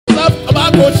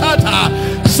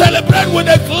Celebrate with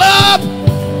a clap.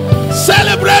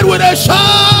 Celebrate with a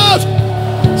shout.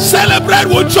 Celebrate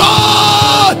with joy.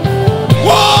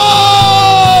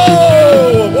 Whoa!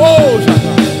 Whoa!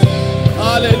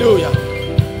 Hallelujah.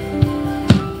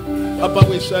 Papa,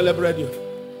 we celebrate you.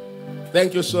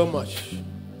 Thank you so much.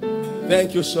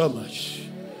 Thank you so much.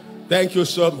 Thank you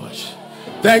so much.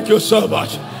 Thank you so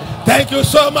much. Thank you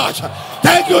so much.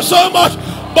 Thank you so much.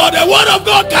 But the word of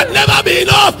God can never be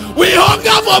enough. We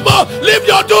hunger for more. Lift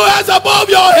your two hands above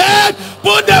your head.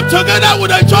 Put them together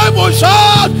with a joyful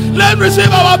shout. Let's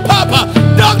receive our Papa,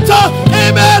 Dr.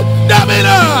 Abel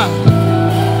Damina.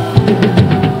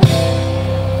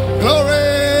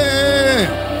 Glory.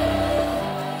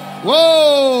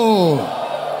 Whoa.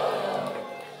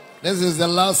 This is the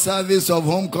last service of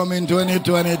Homecoming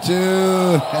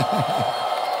 2022.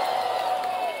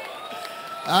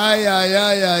 Ay.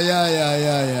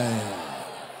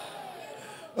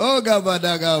 Oh,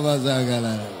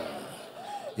 Gabadagabazagala.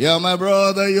 You're my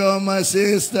brother, you're my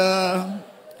sister.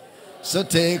 So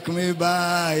take me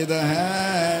by the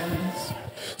hands.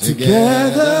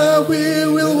 Together we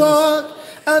will walk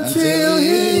until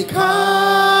he comes.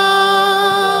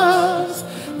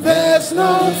 There's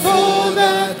no foe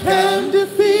that can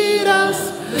defeat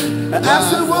us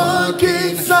as we're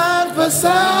walking side by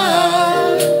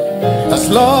side. As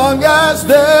long as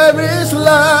there is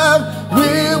love,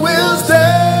 we will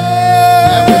stand.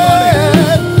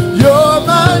 You're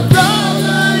my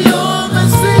brother, you're my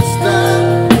sister.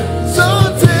 So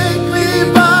take me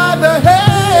by the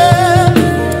hand.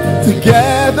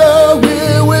 Together we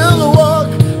will walk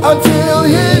until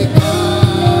he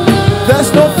comes.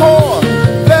 There's no foe.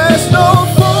 There's no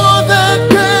foe that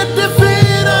can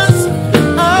defeat us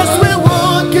as we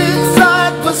walk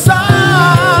side by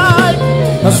side.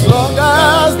 As long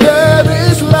as there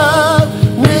is love,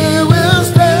 we will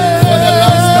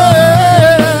stand.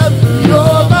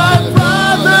 You're my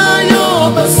brother, you're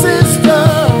my sister.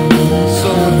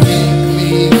 So take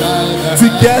me by the hand.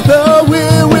 Together we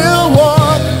will walk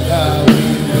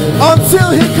until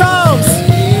he comes.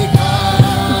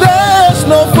 There's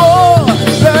no foe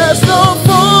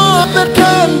that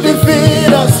can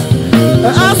defeat us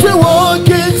as we walk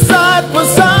side by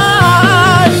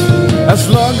side. As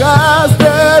long as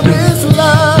there is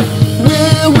love, we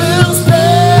will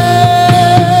stand.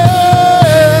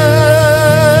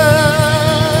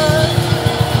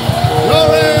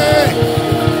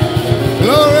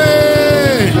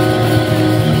 Glory.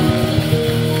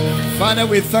 Father,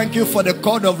 we thank you for the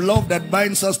cord of love that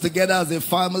binds us together as a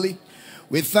family.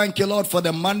 We thank you, Lord, for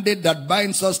the mandate that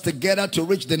binds us together to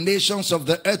reach the nations of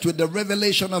the earth with the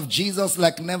revelation of Jesus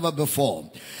like never before.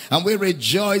 And we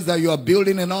rejoice that you are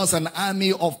building in us an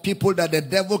army of people that the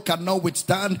devil cannot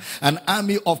withstand, an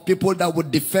army of people that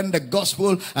would defend the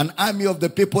gospel, an army of the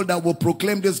people that will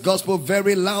proclaim this gospel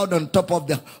very loud on top of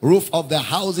the roof of the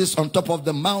houses, on top of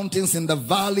the mountains, in the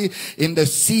valley, in the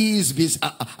seas,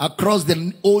 across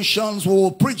the oceans. We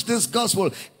will preach this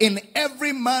gospel in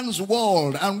every man's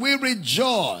world, and we rejoice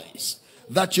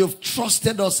that you've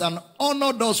trusted us and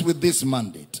honored us with this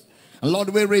mandate. And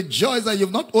Lord, we rejoice that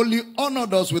you've not only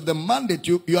honored us with the mandate,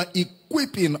 you are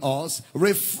equipping us,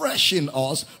 refreshing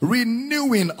us,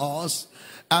 renewing us,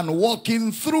 and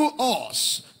walking through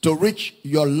us to reach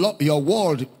your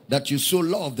world that you so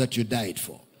love, that you died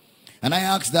for. And I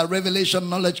ask that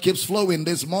revelation knowledge keeps flowing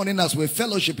this morning as we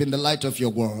fellowship in the light of your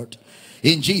word.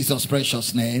 In Jesus'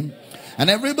 precious name. And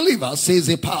every believer says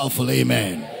a powerful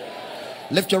amen.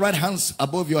 Lift your right hands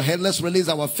above your head. Let's release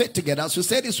our faith together as we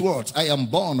say these words. I am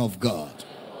born of God.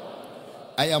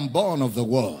 I am born of the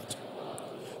word.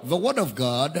 The word of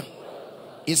God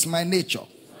is my nature.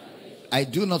 I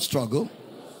do not struggle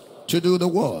to do the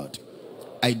word.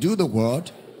 I do the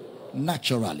word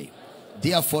naturally.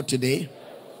 Therefore today,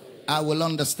 I will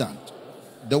understand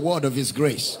the word of his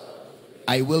grace.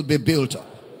 I will be built up.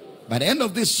 By the end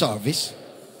of this service,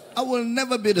 I will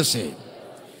never be the same.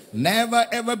 Never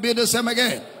ever be the same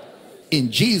again. In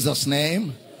Jesus'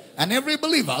 name. And every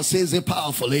believer says a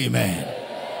powerful amen.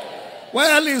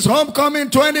 Well, it's Homecoming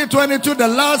 2022, the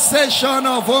last session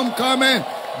of Homecoming.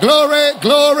 Glory,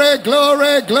 glory,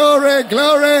 glory, glory,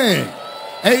 glory.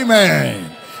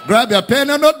 Amen. Grab your pen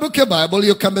and notebook, your Bible.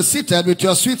 You can be seated with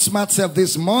your sweet smart self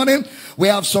this morning. We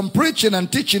have some preaching and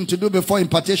teaching to do before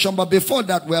impartation. But before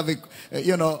that, we have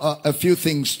a few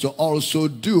things to also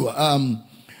do.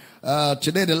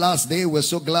 Today, the last day, we're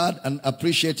so glad and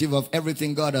appreciative of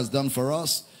everything God has done for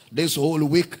us. This whole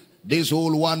week, this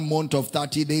whole 1 month of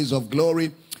 30 days of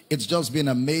glory, it's just been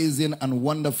amazing and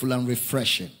wonderful and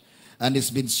refreshing. And it's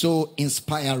been so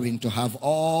inspiring to have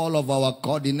all of our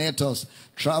coordinators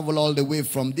travel all the way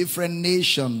from different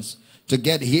nations to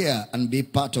get here and be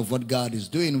part of what God is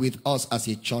doing with us as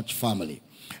a church family.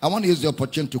 I want to use the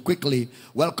opportunity to quickly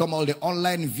welcome all the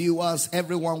online viewers,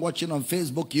 everyone watching on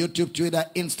Facebook, YouTube, Twitter,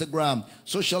 Instagram,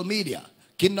 social media,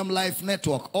 Kingdom Life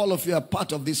Network. All of you are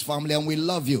part of this family and we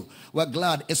love you. We're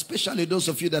glad, especially those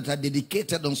of you that are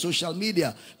dedicated on social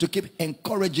media to keep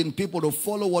encouraging people to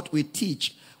follow what we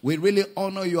teach. We really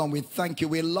honor you and we thank you.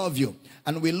 We love you.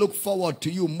 And we look forward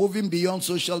to you moving beyond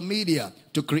social media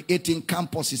to creating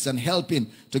campuses and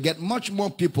helping to get much more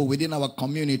people within our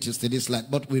communities to this light.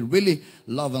 But we really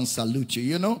love and salute you.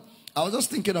 You know, I was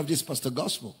just thinking of this, Pastor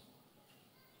Gospel.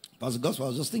 Pastor Gospel, I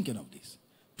was just thinking of this.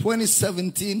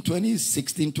 2017,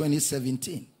 2016,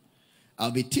 2017.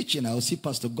 I'll be teaching. I'll see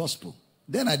Pastor Gospel.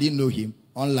 Then I didn't know him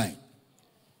online.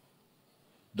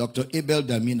 Dr. Abel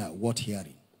Damina, what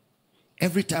hearing?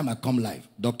 Every time I come live,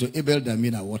 Dr. Abel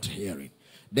Damina, what hearing?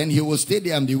 Then he will stay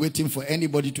there and be waiting for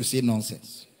anybody to say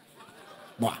nonsense.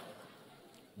 Boah.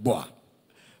 Boah.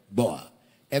 Boah.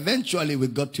 Eventually we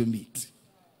got to meet.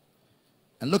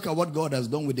 And look at what God has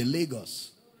done with the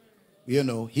Lagos. You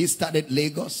know, he started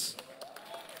Lagos.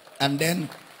 And then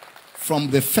from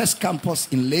the first campus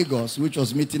in Lagos, which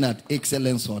was meeting at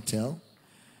Excellence Hotel,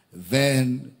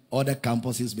 then other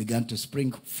campuses began to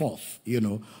spring forth, you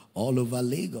know, all over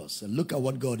Lagos. And look at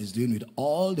what God is doing with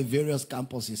all the various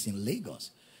campuses in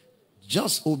Lagos.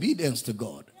 Just obedience to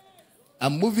God.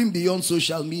 And moving beyond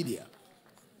social media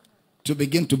to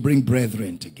begin to bring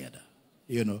brethren together.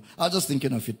 You know, I was just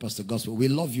thinking of it, Pastor Gospel. We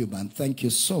love you, man. Thank you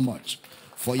so much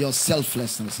for your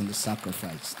selflessness in the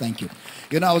sacrifice. Thank you.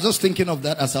 You know, I was just thinking of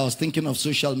that as I was thinking of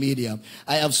social media.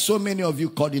 I have so many of you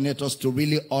coordinators to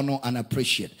really honor and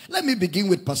appreciate. Let me begin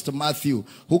with Pastor Matthew,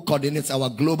 who coordinates our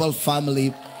global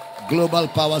family, Global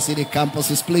Power City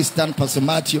campuses. Please stand, Pastor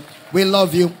Matthew. We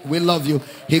love you. We love you.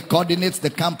 He coordinates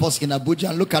the campus in Abuja.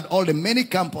 And look at all the many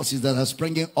campuses that are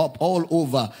springing up all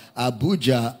over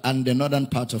Abuja and the northern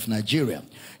part of Nigeria.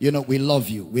 You know, we love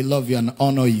you. We love you and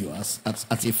honor you as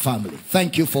a family.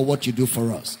 Thank you for what you do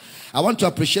for us. I want to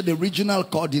appreciate the regional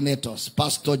coordinators.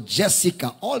 Pastor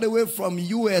Jessica, all the way from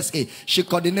USA. She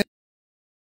coordinates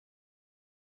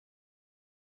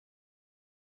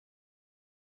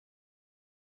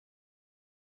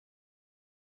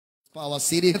Power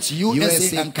City, it's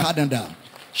USA and Canada.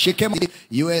 She came to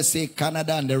USA,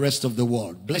 Canada, and the rest of the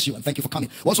world. Bless you and thank you for coming.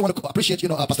 Also want to appreciate, you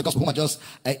know, Pastor Gospel, whom I just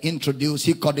introduced.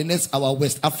 He coordinates our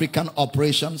West African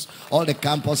operations, all the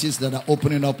campuses that are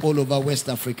opening up all over West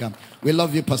Africa. We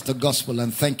love you, Pastor Gospel,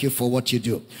 and thank you for what you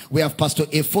do. We have Pastor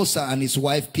Efosa and his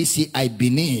wife, PCI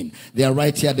Benin. They are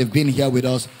right here. They've been here with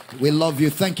us. We love you.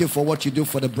 Thank you for what you do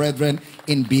for the brethren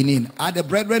in Benin. Are the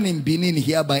brethren in Benin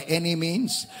here by any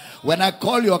means? When I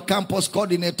call your campus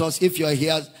coordinators, if you're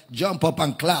here, jump up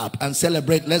and clap and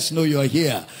celebrate. Let's know you're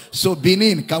here. So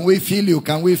Benin, can we feel you?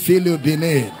 Can we feel you,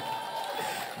 Benin?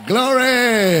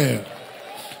 Glory.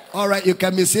 All right, you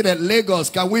can be seated. Lagos,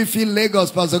 can we feel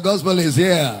Lagos? Pastor Gospel is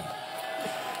here.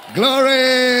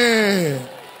 Glory.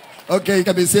 Okay, you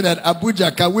can be seated.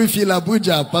 Abuja, can we feel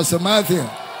Abuja? Pastor Matthew.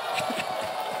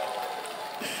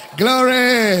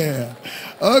 Glory.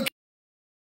 Okay.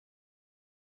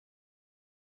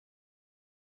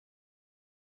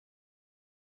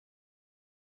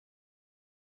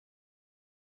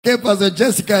 Okay, Pastor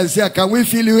Jessica is here. Can we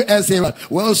feel you as a...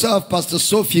 We also have Pastor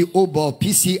Sophie Obo,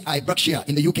 PCI Berkshire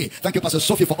in the UK. Thank you, Pastor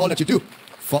Sophie, for all that you do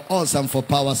for us and for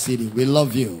Power City. We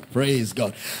love you. Praise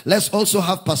God. Let's also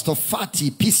have Pastor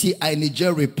Fati, PCI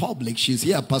Niger Republic. She's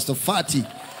here, Pastor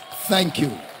Fati. Thank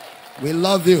you. We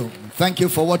love you. Thank you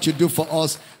for what you do for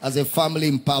us as a family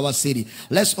in Power City.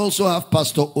 Let's also have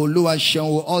Pastor Olua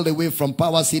Shehu, all the way from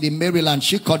Power City, Maryland.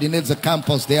 She coordinates the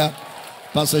campus there.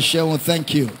 Pastor Shehu,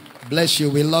 thank you. Bless you.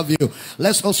 We love you.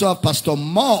 Let's also have Pastor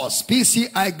Moss,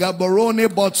 PCI Gaborone,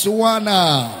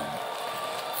 Botswana.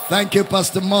 Thank you,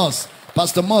 Pastor Moss.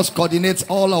 Pastor Moss coordinates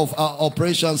all of our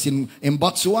operations in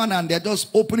Botswana, and they're just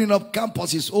opening up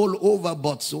campuses all over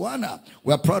Botswana.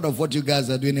 We're proud of what you guys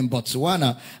are doing in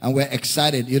Botswana, and we're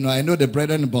excited. You know, I know the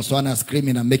brethren in Botswana are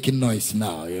screaming and making noise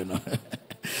now, you know.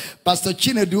 Pastor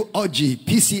Chinedu Oji,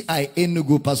 PCI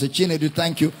Enugu. Pastor Chinedu,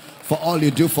 thank you for all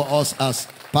you do for us as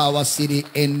Power City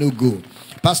Enugu.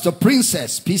 Pastor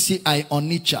Princess, PCI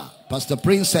Onitsha. Pastor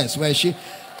Princess, where is she?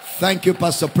 Thank you,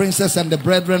 Pastor Princess and the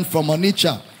brethren from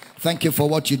Onitsha. Thank you for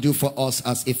what you do for us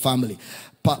as a family.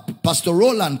 Pastor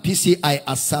Roland, PCI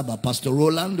Asaba. Pastor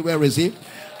Roland, where is he?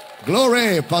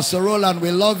 Glory, Pastor Roland,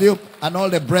 we love you. And all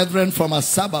the brethren from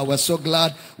Asaba,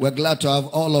 we're glad to have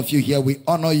all of you here. We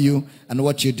honor you and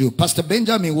what you do. Pastor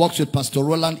Benjamin works with Pastor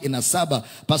Roland in Asaba.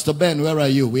 Pastor Ben, where are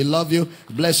you? We love you.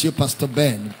 Bless you, Pastor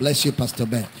Ben. Bless you, Pastor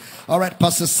Ben. All right,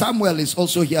 Pastor Samuel is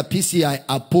also here, PCI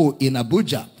Apo in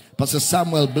Abuja. Pastor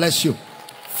Samuel, bless you.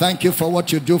 Thank you for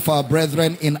what you do for our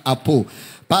brethren in Apo.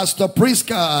 Pastor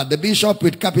Priska, the bishop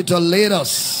with capital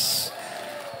letters.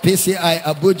 PCI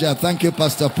Abuja. Thank you,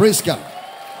 Pastor Priska.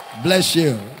 Bless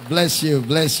you. Bless you.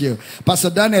 Bless you. Pastor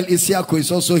Daniel Isiaku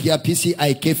is also here,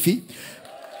 PCI Kefi.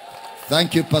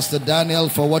 Thank you, Pastor Daniel,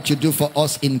 for what you do for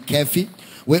us in Kefi.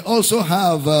 We also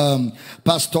have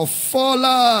Pastor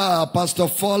Fola. Pastor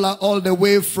Fola, all the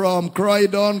way from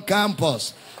Croydon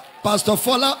campus. Pastor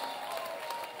Fola,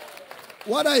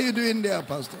 what are you doing there,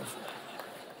 Pastor?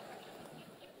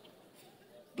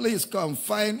 Please come,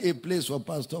 find a place for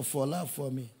Pastor Fola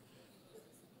for me.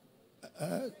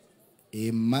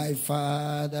 In my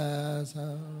Father's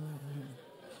house,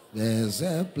 there's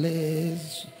a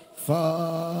place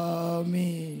for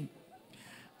me.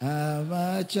 I'm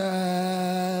a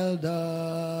child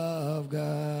of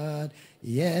God.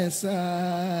 Yes,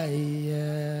 I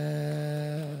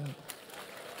am.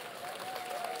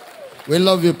 We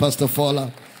love you, Pastor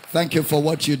Fola. Thank you for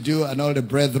what you do and all the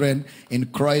brethren in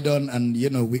Croydon. And, you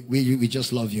know, we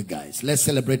just love you guys. Let's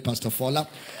celebrate Pastor Fola.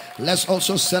 Let's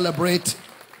also celebrate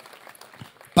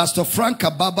Pastor Frank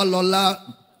Babalola,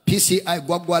 PCI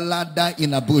Gwagwalada in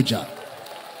Abuja.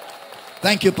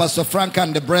 Thank you, Pastor Frank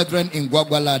and the brethren in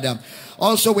Gwagwalada.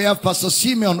 Also, we have Pastor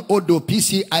Simeon Odo,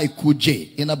 PCI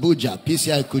Kuje in Abuja.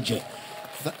 PCI Kuje.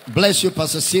 Bless you,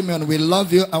 Pastor Simeon. We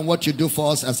love you and what you do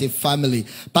for us as a family.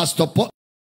 Pastor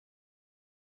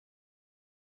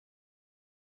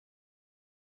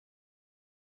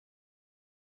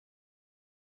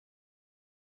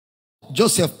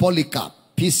Joseph Polycarp,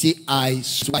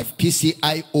 PCI's wife,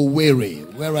 PCI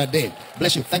Owerri. Where are they?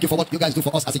 Bless you. Thank you for what you guys do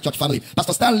for us as a church family.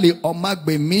 Pastor Stanley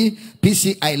Omagbemi,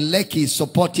 PCI Lekki,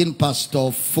 supporting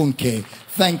Pastor Funke.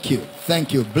 Thank you.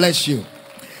 Thank you. Bless you.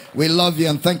 We love you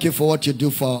and thank you for what you do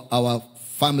for our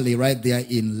family right there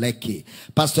in Lekki.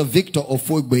 Pastor Victor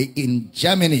Ofogbe in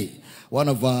Germany. One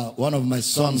of my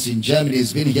sons in Germany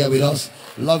has been here with us.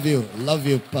 Love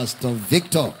you, Pastor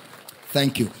Victor.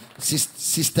 Thank you.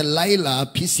 Sister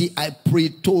Laila, PCI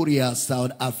Pretoria,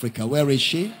 South Africa. Where is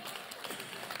she?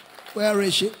 Where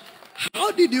is she?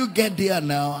 How did you get there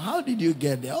now? How did you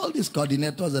get there? All these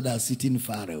coordinators that are sitting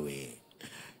far away.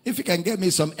 If you can get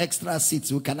me some extra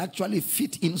seats, we can actually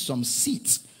fit in some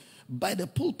seats by the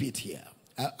pulpit here.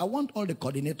 I want all the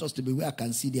coordinators to be where I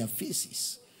can see their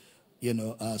faces. You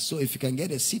know, so if you can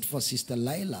get a seat for Sister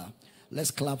Laila,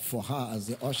 let's clap for her as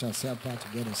the ushers help her to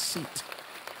get a seat.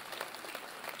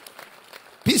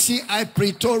 PCI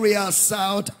Pretoria,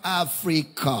 South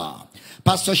Africa.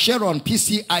 Pastor Sharon,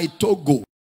 PCI Togo.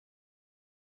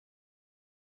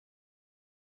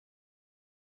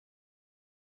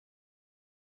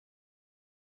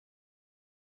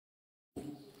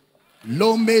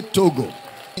 Lome, Togo.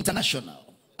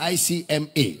 International,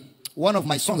 ICMA. One of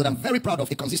my sons that I'm very proud of,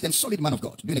 a consistent, solid man of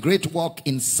God, doing a great work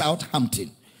in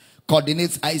Southampton.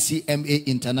 Coordinates ICMA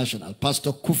International.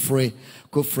 Pastor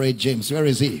Kufre James. Where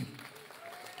is he?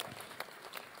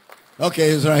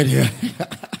 Okay, he's right here.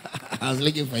 I was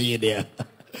looking for you there.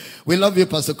 We love you,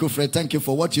 Pastor Kufre. Thank you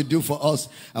for what you do for us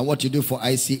and what you do for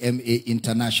ICMA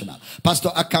International. Pastor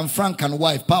Akam Frank and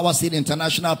wife, Power Seed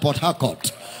International, Port Harcourt.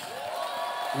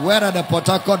 Where are the Port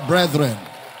Harcourt brethren?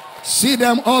 See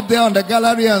them up there on the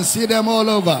gallery and see them all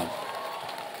over.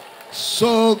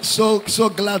 So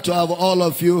glad to have all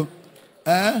of you.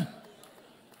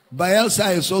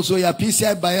 Bielsa is also here.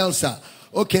 PCI Bielsa.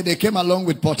 Okay, they came along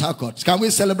with Port Harcourt. Can we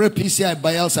celebrate PCI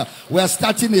Bielsa? We are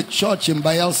starting a church in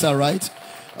Bielsa, right?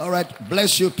 All right.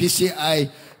 Bless you,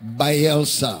 PCI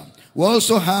Bielsa. We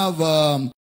also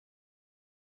have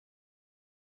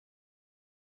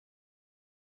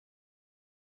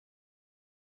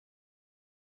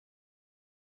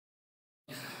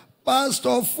Pastor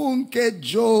Funke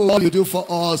Jones. All you do for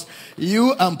us,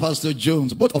 you and Pastor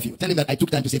Jones, both of you, tell him that I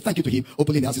took time to say thank you to him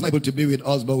openly in the house. He's not able to be with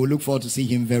us, but we look forward to see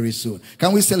him very soon.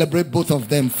 Can we celebrate both of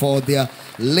them for their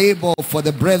labor for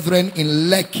the brethren in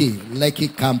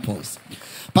Lekki campus?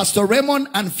 Pastor Raymond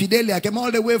and Fidelia came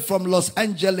all the way from Los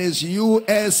Angeles,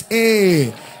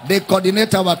 USA. They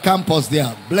coordinate our campus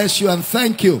there. Bless you and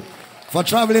thank you for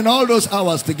traveling all those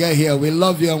hours to get here. We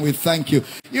love you and we thank you.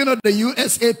 You know, the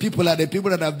USA people are the people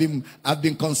that have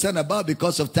been concerned about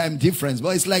because of time difference.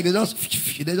 But it's like they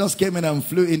just came in and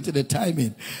flew into the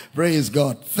timing. Praise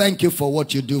God. Thank you for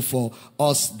what you do for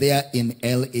us there in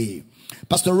LA.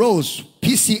 Pastor Rose,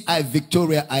 PCI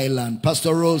Victoria Island.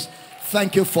 Pastor Rose,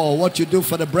 thank you for what you do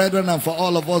for the brethren and for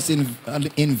all of us in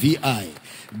VI.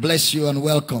 Bless you and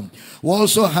welcome. We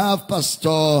also have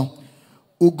Pastor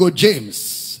Ugo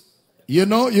James. You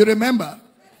know, you remember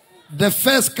the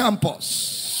first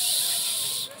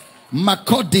campus,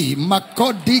 Makodi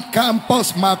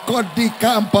campus.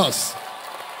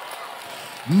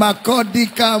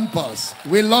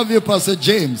 We love you, Pastor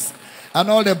James, and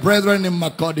all the brethren in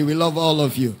Makodi. We love all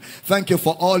of you. Thank you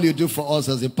for all you do for us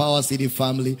as a Power City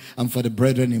family and for the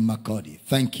brethren in Makodi.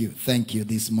 Thank you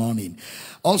this morning.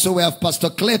 Also, we have Pastor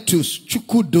Cletus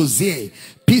Chukwudozie,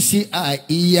 PCI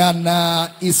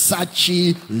Iyana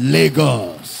Isachi,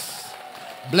 Lagos.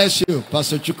 Bless you,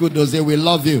 Pastor Chukwudozie. We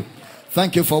love you.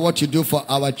 Thank you for what you do for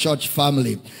our church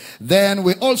family. Then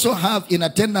we also have in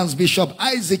attendance Bishop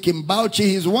Isaac Mbauchi.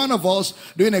 He's one of us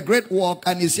doing a great work,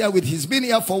 and he's been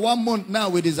here for 1 month now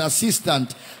with his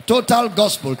assistant. Total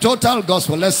gospel.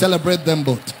 Let's celebrate them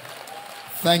both.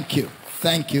 Thank you.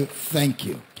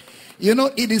 You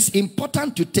know, it is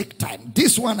important to take time.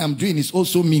 This one I'm doing is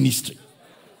also ministry.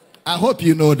 I hope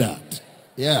you know that.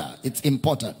 Yeah, it's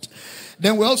important.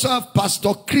 Then we also have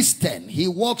Pastor Christian. He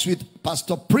works with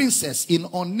Pastor Princess in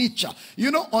Onitsha.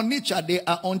 You know, Onitsha, they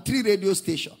are on 3 radio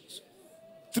stations.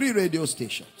 3 radio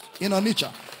stations in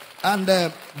Onitsha. And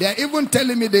they are even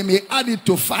telling me they may add it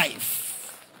to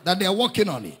 5. That they are working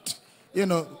on it. You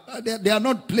know, they are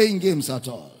not playing games at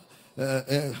all.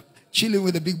 Chilling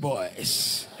with the big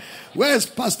boys. Where's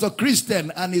Pastor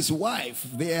Christian and his wife?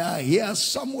 They are here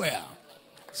somewhere.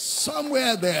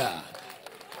 Somewhere there.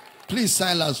 Please,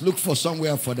 Silas, look for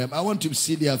somewhere for them. I want to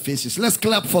see their faces. Let's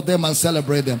clap for them and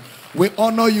celebrate them. We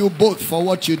honor you both for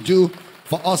what you do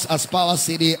for us as Power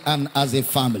City and as a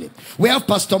family. We have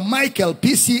Pastor Michael,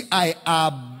 PCI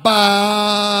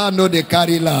Abba no de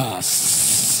Carilas.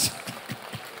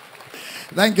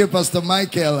 Thank you, Pastor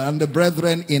Michael and the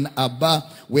brethren in Abba.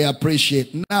 We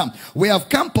appreciate. Now, we have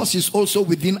campuses also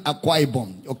within Akwa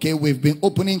Ibom. Okay, we've been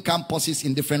opening campuses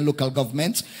in different local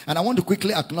governments. And I want to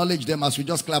quickly acknowledge them as we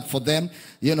just clap for them.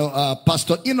 You know,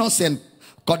 Pastor Innocent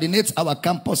coordinates our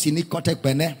campus in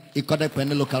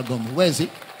Ikotekpene local government. Where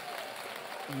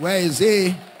is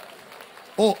he?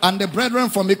 Oh, and the brethren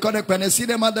from Ikotekpene, see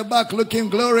them at the back looking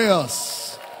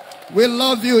glorious. We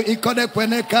love you,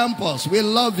 Ikotekpene campus. We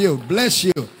love you. Bless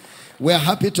you. We're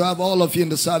happy to have all of you in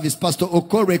the service. Pastor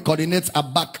Okore coordinates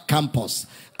Abak campus.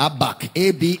 Abak,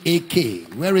 A-B-A-K.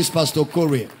 Where is Pastor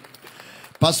Okore?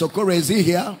 Pastor Okore, is he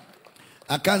here?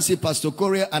 I can't see Pastor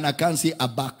Okore and I can't see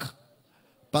Abak.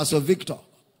 Pastor Victor,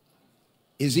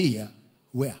 is he here?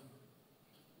 Where?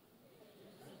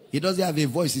 He doesn't have a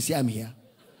voice. He say, I'm here.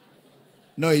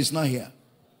 No, he's not here.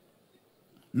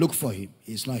 Look for him.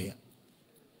 He's not here.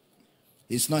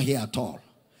 He's not here at all.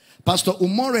 Pastor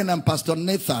Umoren and Pastor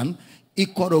Nathan,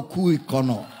 Ikoroku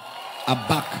Ikono, are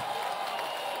back.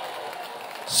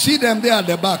 See them there at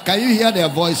the back. Can you hear their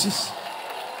voices?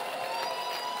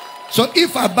 So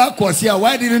if Abak was here,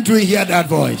 why didn't we hear that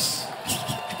voice?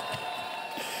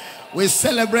 We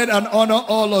celebrate and honor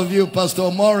all of you, Pastor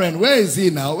Umoren. Where is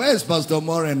he now? Where is Pastor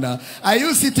Umoren now? Are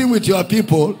you sitting with your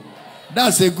people?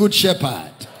 That's a good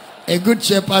shepherd. A good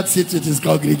shepherd sits with his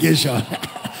congregation.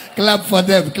 Clap for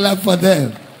them. Clap for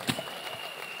them.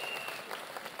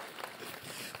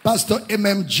 Pastor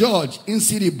M.M. George in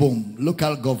Siribom,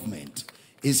 local government.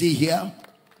 Is he here?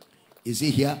 Is he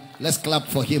here? Let's clap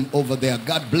for him over there.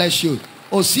 God bless you.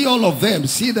 Oh, see all of them.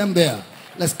 See them there.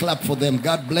 Let's clap for them.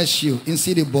 God bless you. In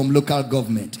Siribom, local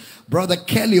government. Brother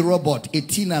Kelly Robert,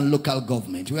 Etinan local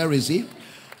government. Where is he?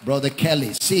 Brother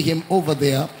Kelly. See him over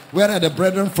there. Where are the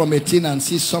brethren from Etinan?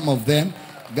 See some of them.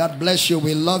 God bless you.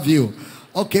 We love you.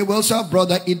 Okay, we also have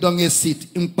Brother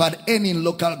Idongesit in Padenin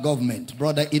local government.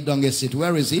 Brother Idongesit,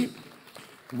 where is he?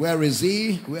 Where is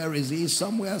he? Where is he?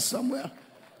 Somewhere.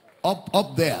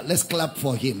 Up there. Let's clap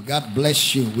for him. God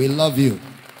bless you. We love you.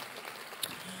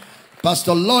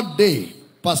 Pastor Lord Day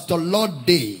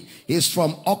is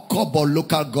from Okobo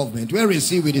local government. Where is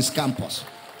he with his campus?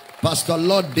 Pastor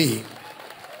Lord Day,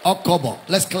 Okobo.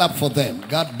 Let's clap for them.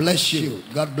 God bless you.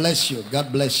 God bless you.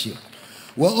 God bless you.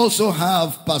 We'll also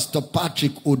have Pastor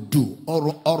Patrick Odu,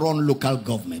 Oron local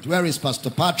government. Where is Pastor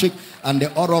Patrick and the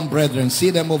Oron brethren?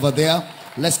 See them over there.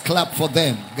 Let's clap for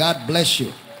them. God bless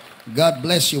you. God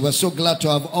bless you. We're so glad to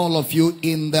have all of you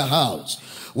in the house.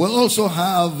 We'll also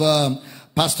have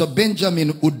Pastor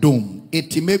Benjamin Udum,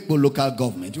 Etimekbo local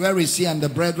government. Where is he and the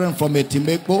brethren from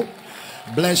Etimekbo?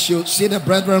 Bless you. See the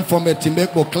brethren from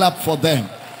Etimekbo. Clap for them.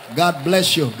 God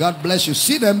bless you. God bless you.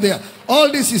 See them there.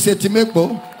 All this is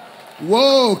Etimekbo.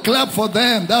 Whoa, clap for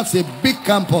them. That's a big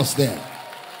campus there.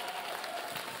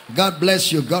 God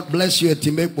bless you. God bless you,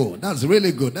 Etimekpo. That's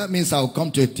really good. That means I'll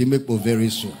come to Etimekpo very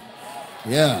soon.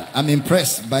 Yeah, I'm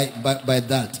impressed by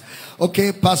that.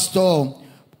 Okay, Pastor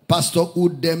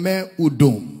Udeme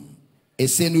Udom,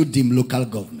 Esenudim local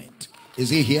government. Is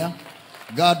he here?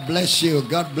 God bless you.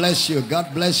 God bless you.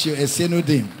 God bless you,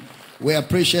 Esenudim. We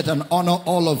appreciate and honor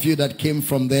all of you that came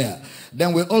from there.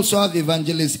 Then we also have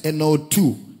Evangelist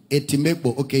NO2,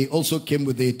 Etimekpo. Okay, he also came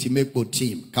with the Etimekpo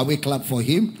team. Can we clap for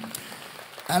him?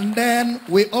 And then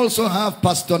we also have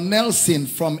Pastor Nelson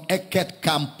from Eket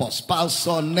campus.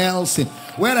 Pastor Nelson.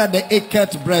 Where are the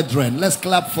Eket brethren? Let's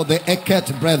clap for the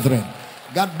Eket brethren.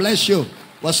 God bless you.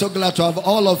 We're so glad to have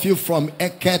all of you from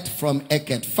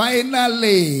Eket.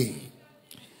 Finally,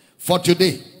 for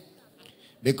today,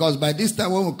 because by this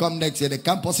time when we come next year, the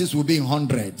campuses will be in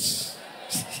hundreds.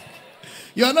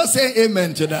 You are not saying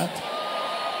amen to that?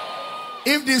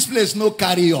 If this place no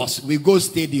carry us, we go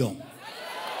stadium.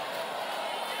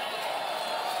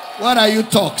 What are you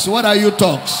talks? What are you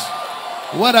talks?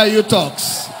 What are you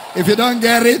talks? If you don't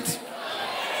get it,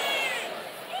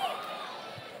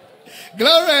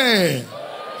 glory.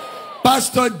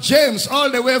 Pastor James, all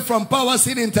the way from Power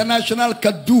City International,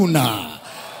 Kaduna.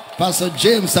 Pastor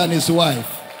James and his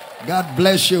wife. God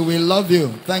bless you. We love you.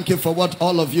 Thank you for what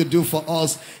all of you do for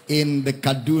us in the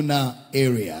Kaduna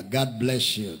area. God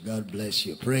bless you. God bless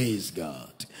you. Praise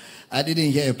God. I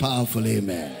didn't hear a powerful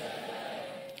amen.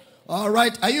 All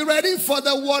right. Are you ready for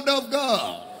the word of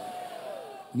God?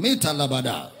 Mita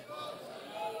labada.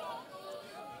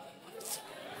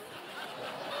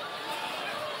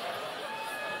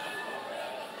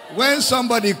 When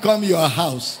somebody come your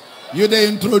house, you they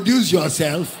introduce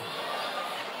yourself.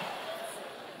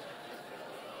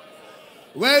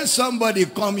 When somebody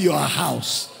come your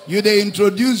house, you they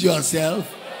introduce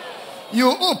yourself. You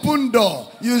open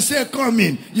door, you say come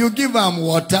in, you give him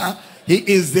water. He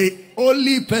is the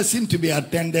only person to be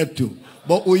attended to.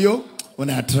 But Uyo, when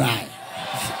I try.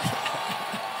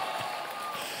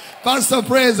 Pastor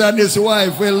Praise and his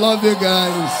wife, we love you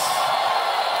guys.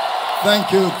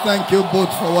 Thank you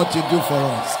both for what you do for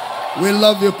us. We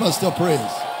love you, Pastor Praise.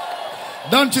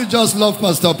 Don't you just love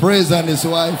Pastor Praise and his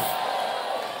wife?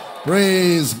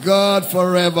 Praise God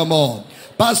forevermore.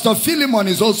 Pastor Philemon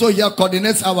is also here,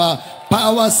 coordinates our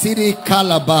Power City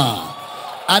Calabar.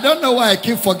 I don't know why I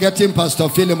keep forgetting Pastor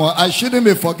Philemon. I shouldn't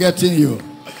be forgetting you.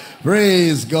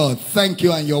 Praise God. Thank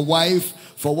you and your wife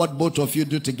for what both of you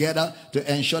do together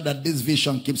to ensure that this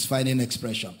vision keeps finding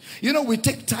expression. You know, we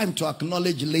take time to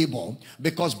acknowledge labor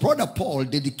because Brother Paul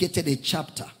dedicated a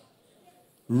chapter.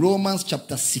 Romans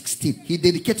chapter 16. He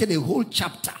dedicated a whole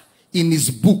chapter in his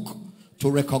book to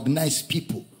recognize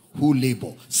people who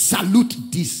labor. Salute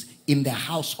this in the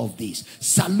house of this.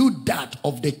 Salute that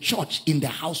of the church in the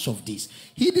house of this.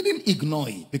 He didn't ignore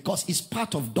it because it's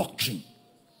part of doctrine.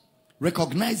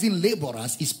 Recognizing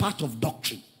laborers is part of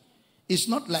doctrine. It's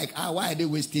not like, why are they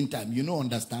wasting time? You don't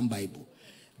understand Bible.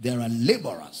 There are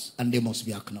laborers and they must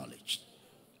be acknowledged.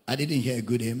 I didn't hear a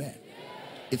good amen.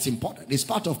 It's important. It's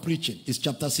part of preaching. It's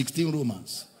chapter 16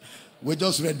 Romans. We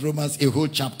just read Romans a whole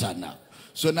chapter now.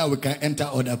 So now we can enter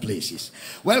other places.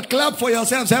 Well, clap for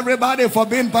yourselves, everybody, for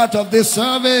being part of this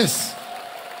service.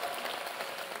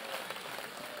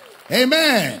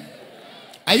 Amen.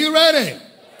 Are you ready?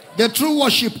 The true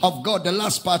worship of God, the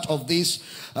last part of this.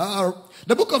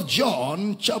 The book of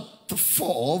John, chapter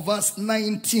 4, verse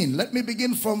 19. Let me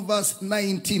begin from verse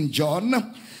 19.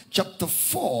 John, chapter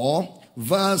 4,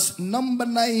 verse number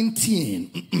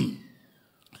 19.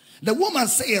 The woman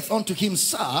saith unto him,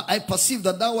 Sir, I perceive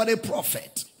that thou art a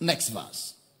prophet. Next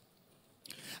verse.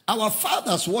 Our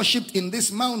fathers worshipped in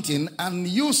this mountain, and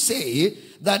you say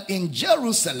that in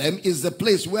Jerusalem is the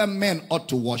place where men ought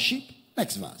to worship.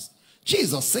 Next verse.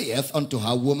 Jesus saith unto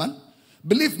her, Woman,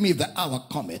 believe me, the hour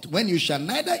cometh when you shall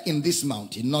neither in this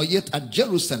mountain nor yet at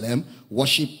Jerusalem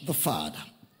worship the Father.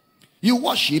 You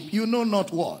worship, you know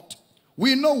not what.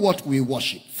 We know what we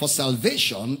worship, for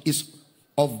salvation is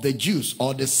of the Jews,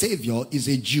 or the Savior is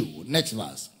a Jew. Next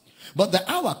verse. But the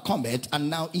hour cometh, and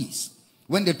now is,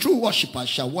 when the true worshippers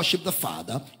shall worship the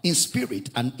Father in spirit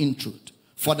and in truth.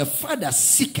 For the Father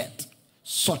seeketh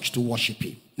such to worship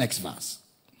him. Next verse.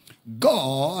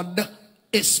 God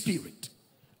is spirit,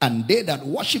 and they that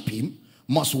worship him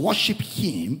must worship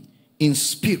him in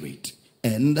spirit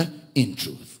and in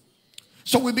truth.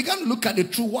 So we began to look at the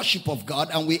true worship of God,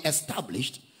 and we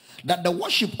established that the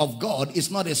worship of God is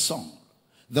not a song.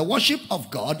 The worship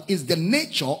of God is the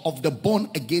nature of the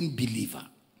born-again believer.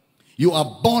 You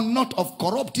are born not of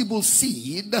corruptible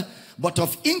seed, but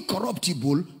of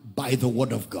incorruptible by the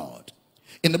word of God.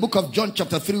 In the book of John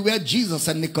chapter 3, where Jesus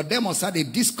and Nicodemus had a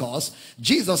discourse,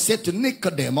 Jesus said to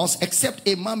Nicodemus, except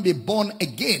a man be born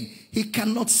again, he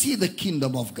cannot see the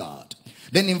kingdom of God.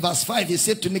 Then in verse 5, he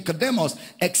said to Nicodemus,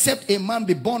 except a man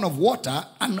be born of water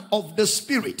and of the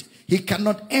Spirit, he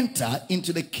cannot enter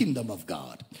into the kingdom of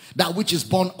God. That which is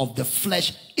born of the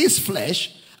flesh is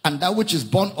flesh, and that which is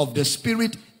born of the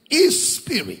Spirit is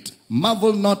spirit.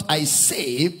 Marvel not, I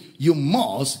say, you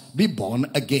must be born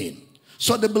again.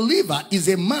 So the believer is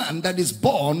a man that is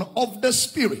born of the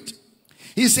Spirit.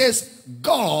 He says,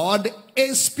 God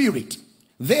is spirit.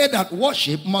 They that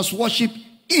worship must worship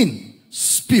in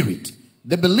spirit.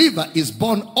 The believer is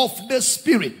born of the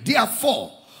Spirit.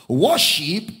 Therefore,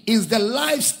 worship is the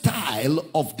lifestyle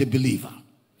of the believer.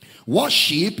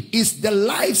 Worship is the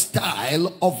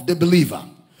lifestyle of the believer.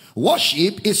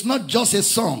 Worship is not just a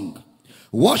song.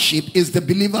 Worship is the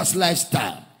believer's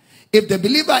lifestyle. If the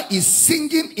believer is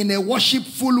singing in a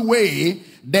worshipful way,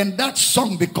 then that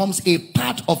song becomes a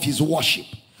part of his worship.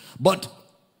 But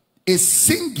a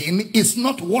singing is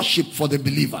not worship for the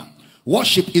believer.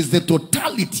 Worship is the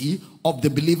totality of the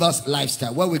believer's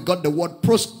lifestyle, where we got the word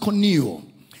proskuneo.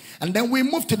 And then we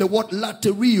move to the word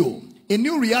laterio, a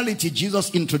new reality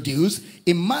Jesus introduced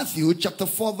in Matthew chapter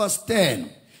 4 verse 10.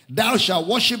 Thou shalt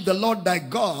worship the Lord thy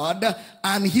God,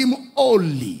 and him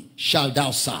only shalt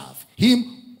thou serve.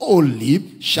 Him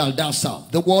only shalt thou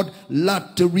serve. The word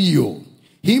laterio.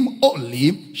 Him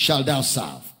only shalt thou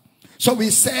serve. So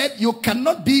we said you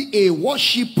cannot be a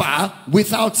worshiper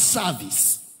without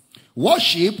service.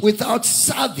 Worship without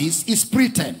service is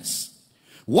pretense.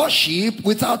 Worship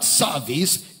without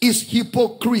service is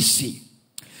hypocrisy.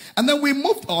 And then we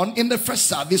moved on in the first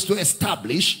service to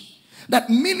establish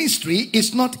that ministry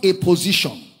is not a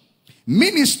position.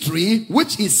 Ministry,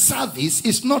 which is service,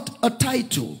 is not a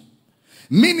title.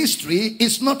 Ministry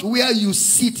is not where you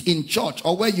sit in church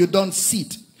or where you don't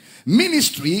sit.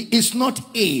 Ministry is not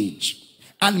age.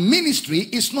 And ministry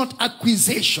is not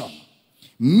acquisition.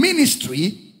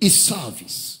 Ministry is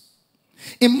service.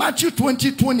 In Matthew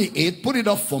 20:28, put it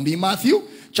up for me. Matthew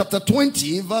chapter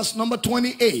 20, verse number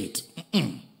 28.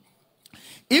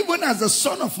 Even as the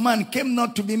Son of Man came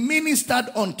not to be ministered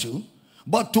unto,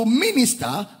 but to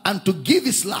minister and to give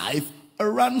his life a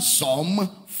ransom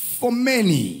for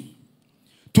many.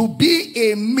 To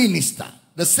be a minister,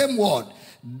 the same word,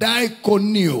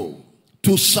 diakonio,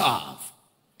 to serve.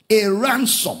 A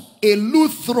ransom, a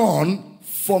Lutheran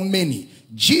for many.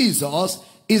 Jesus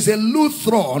is a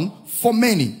Lutheran for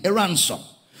many, a ransom.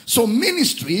 So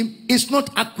ministry is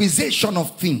not acquisition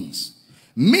of things.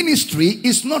 Ministry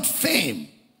is not fame.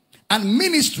 And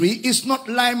ministry is not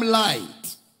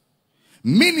limelight.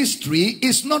 Ministry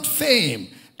is not fame.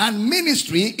 And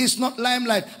ministry is not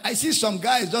limelight. I see some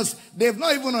guys they've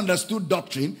not even understood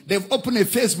doctrine. They've opened a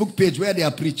Facebook page where they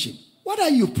are preaching. What are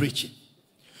you preaching?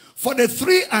 For the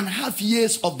 3.5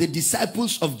 years of the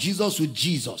disciples of Jesus with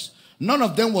Jesus, none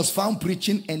of them was found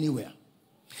preaching anywhere.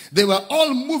 They were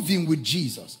all moving with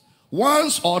Jesus.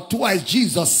 Once or twice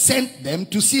Jesus sent them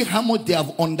to see how much they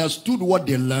have understood what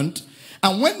they learned.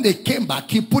 And when they came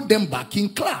back, he put them back in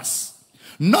class.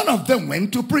 None of them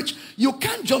went to preach. You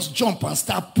can't just jump and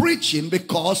start preaching,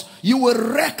 because you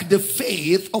will wreck the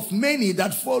faith of many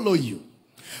that follow you.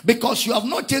 Because you have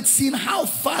not yet seen how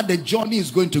far the journey is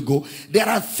going to go. There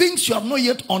are things you have not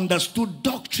yet understood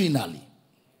doctrinally.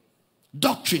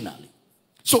 Doctrinally.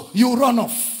 So you run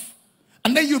off.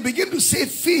 And then you begin to say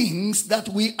things that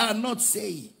we are not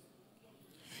saying.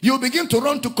 You begin to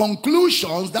run to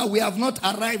conclusions that we have not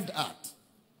arrived at.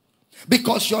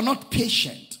 Because you're not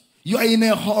patient. You are in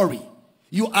a hurry.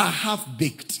 You are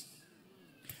half-baked.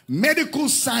 Medical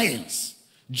science,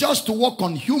 just to work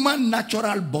on human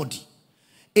natural body.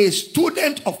 A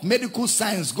student of medical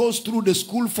science goes through the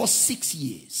school for 6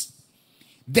 years.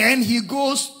 Then he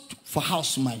goes for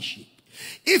housemanship.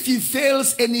 If he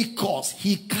fails any course,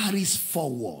 he carries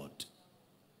forward.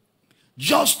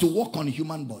 Just to work on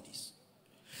human bodies.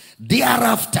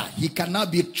 Thereafter, he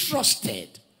cannot be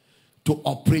trusted to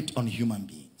operate on human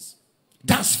beings.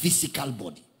 That's physical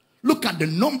body. Look at the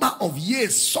number of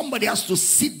years somebody has to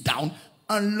sit down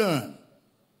and learn.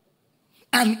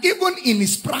 And even in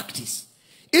his practice,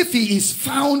 if he is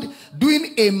found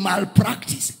doing a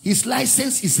malpractice, his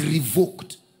license is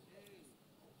revoked.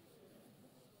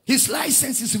 His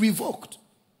license is revoked.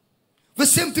 The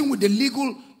same thing with the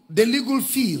legal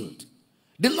field.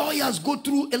 The lawyers go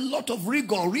through a lot of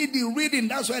rigor, reading.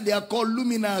 That's why they are called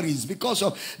luminaries, because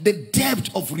of the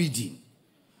depth of reading.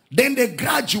 Then they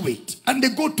graduate and they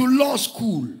go to law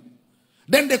school.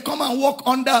 Then they come and work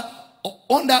under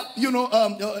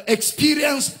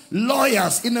experienced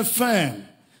lawyers in a firm,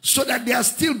 so that they are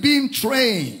still being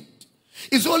trained.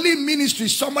 It's only ministry.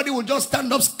 Somebody will just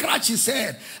stand up, scratch his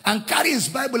head, and carry his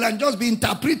Bible and just be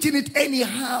interpreting it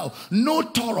anyhow. No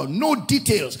thorough, no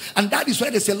details. And that is why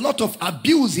there's a lot of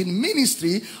abuse in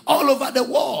ministry all over the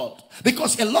world.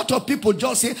 Because a lot of people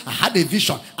just say, I had a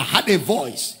vision, I had a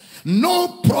voice. No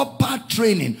proper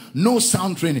training, no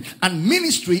sound training. And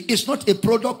ministry is not a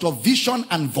product of vision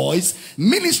and voice.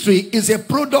 Ministry is a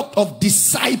product of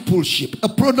discipleship, a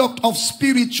product of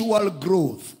spiritual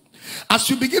growth. As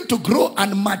you begin to grow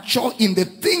and mature in the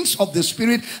things of the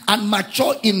Spirit and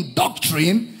mature in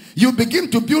doctrine, you begin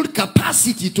to build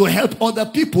capacity to help other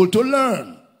people to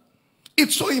learn.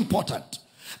 It's so important.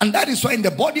 And that is why in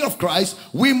the body of Christ,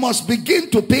 we must begin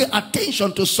to pay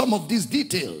attention to some of these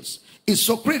details. It's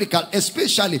so critical,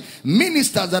 especially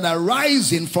ministers that are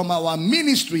rising from our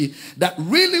ministry that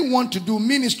really want to do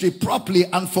ministry properly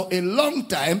and for a long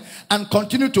time and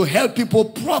continue to help people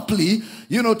properly,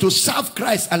 to serve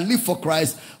Christ and live for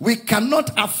Christ. We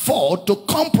cannot afford to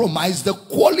compromise the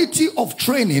quality of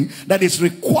training that is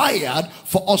required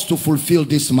for us to fulfill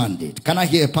this mandate. Can I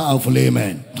hear a powerful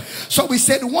amen? So we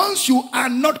said, once you are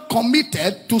not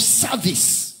committed to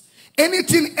service,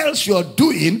 anything else you're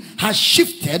doing has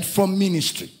shifted from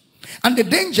ministry. And the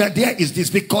danger there is this,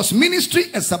 because ministry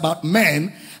is about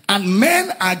men, and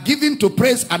men are given to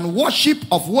praise and worship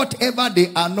of whatever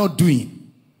they are not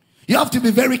doing. You have to be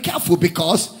very careful,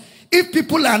 because if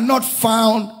people are not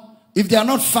found, if they are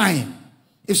not fine,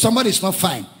 if somebody is not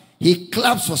fine, he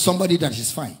claps for somebody that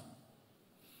is fine.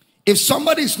 If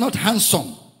somebody is not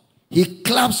handsome, he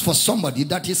claps for somebody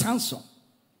that is handsome.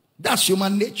 That's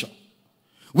human nature.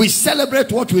 We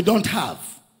celebrate what we don't have.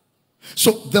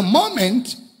 So the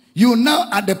moment you now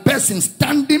are the person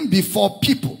standing before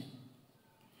people,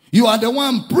 you are the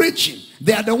one preaching,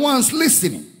 they are the ones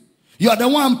listening. You are the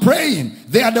one praying,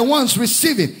 they are the ones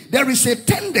receiving. There is a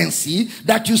tendency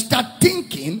that you start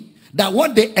thinking that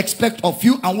what they expect of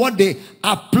you and what they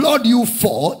applaud you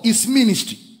for is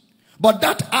ministry. But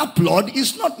that applaud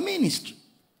is not ministry.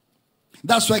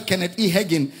 That's why Kenneth E.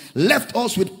 Hagin left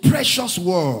us with precious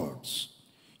words.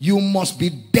 You must be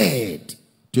dead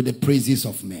to the praises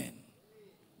of men.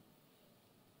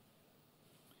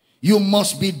 You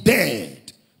must be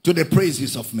dead to the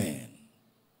praises of men.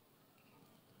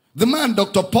 The man,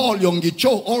 Dr. Paul Yonggi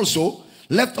Cho, also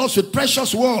left us with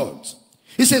precious words.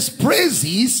 He says,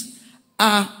 praises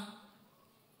are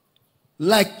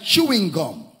like chewing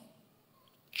gum.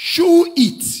 Chew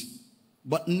it,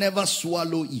 but never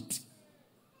swallow it.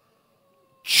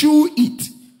 Chew it,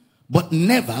 but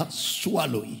never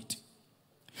swallow it.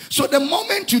 So the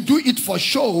moment you do it for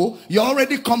show, you're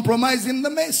already compromising the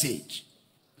message.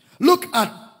 Look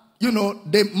at,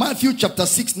 the Matthew chapter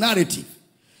 6 narrative.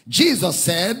 Jesus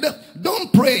said,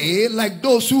 don't pray like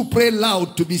those who pray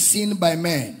loud to be seen by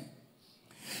men.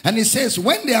 And he says,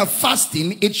 when they are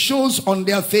fasting, it shows on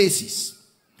their faces.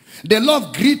 They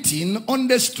love greeting on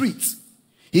the streets.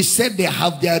 He said they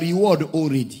have their reward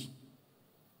already.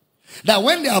 That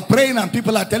when they are praying and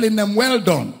people are telling them, well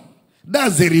done,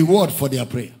 that's the reward for their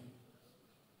prayer.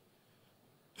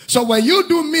 So when you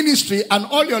do ministry and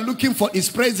all you're looking for is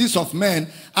praises of men,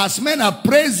 as men are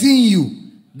praising you,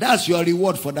 that's your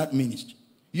reward for that ministry.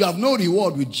 You have no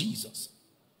reward with Jesus.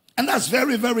 And that's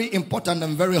very, very important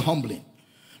and very humbling.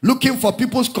 Looking for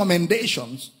people's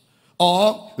commendations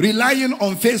or relying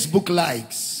on Facebook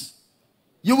likes,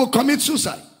 you will commit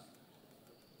suicide.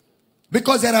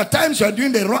 Because there are times you are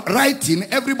doing the right thing,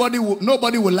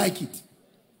 nobody will like it.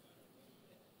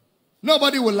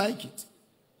 Nobody will like it.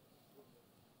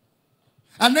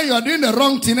 And then you are doing the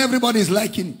wrong thing, everybody is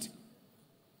liking it.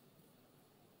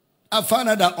 I found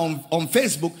out that on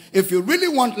Facebook, if you really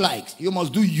want likes, you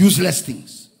must do useless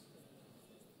things.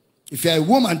 If you're a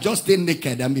woman, just stay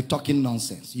naked and be talking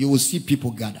nonsense. You will see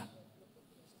people gather.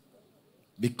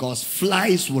 Because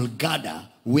flies will gather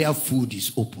where food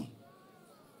is open.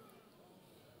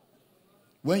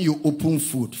 When you open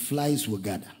food, flies will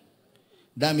gather.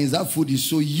 That means that food is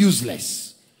so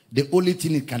useless. The only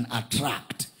thing it can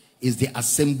attract is the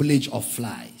assemblage of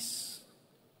flies.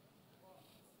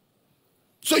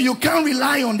 So you can't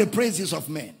rely on the praises of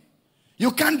men.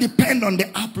 You can't depend on the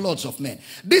applause of men.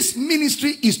 This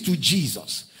ministry is to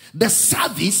Jesus. The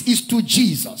service is to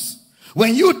Jesus.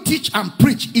 When you teach and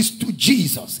preach, it's to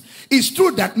Jesus. It's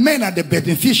true that men are the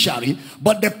beneficiary,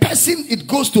 but the person it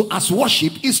goes to as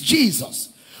worship is Jesus.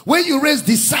 When you raise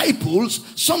disciples,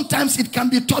 sometimes it can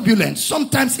be turbulent.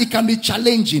 Sometimes it can be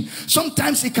challenging.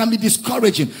 Sometimes it can be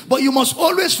discouraging. But you must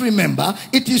always remember,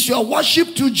 it is your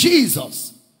worship to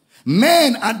Jesus.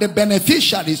 Men are the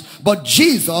beneficiaries, but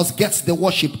Jesus gets the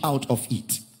worship out of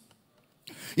it.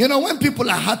 When people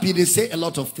are happy, they say a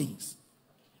lot of things.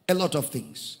 A lot of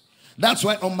things. That's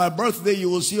why on my birthday, you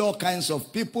will see all kinds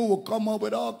of people will come up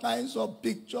with all kinds of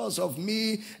pictures of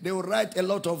me. They will write a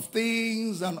lot of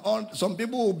things. And some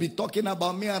people will be talking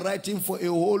about me and writing for a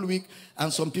whole week.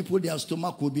 And some people, their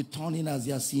stomach will be turning as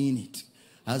they are seeing it.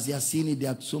 As they are seeing it,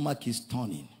 their stomach is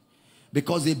turning.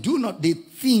 Because they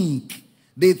think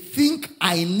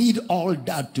I need all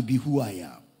that to be who I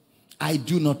am. I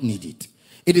do not need it.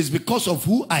 It is because of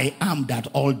who I am that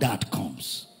all that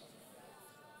comes.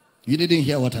 You didn't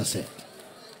hear what I said.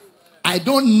 I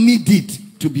don't need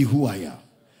it to be who I am.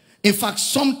 In fact,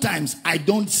 sometimes I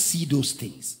don't see those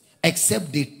things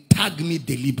except they tag me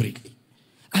deliberately.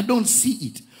 I don't see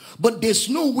it. But there's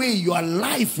no way your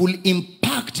life will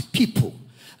impact people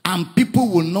and people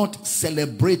will not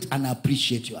celebrate and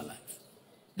appreciate your life.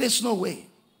 There's no way.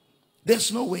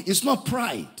 There's no way. It's not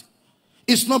pride.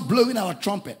 It's not blowing our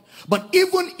trumpet. But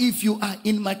even if you are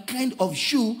in my kind of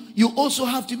shoe, you also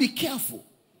have to be careful.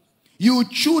 You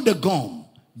chew the gum,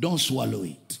 don't swallow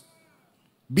it.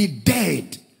 Be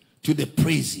dead to the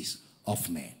praises of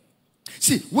men.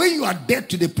 See, when you are dead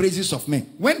to the praises of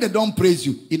men, when they don't praise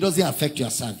you, it doesn't affect your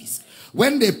service.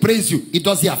 When they praise you, it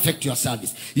doesn't affect your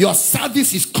service. Your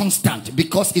service is constant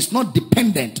because it's not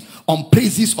dependent on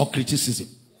praises or criticism.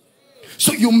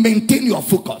 So you maintain your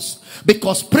focus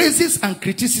because praises and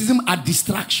criticism are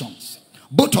distractions.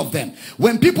 Both of them.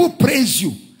 When people praise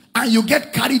you, and you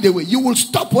get carried away, you will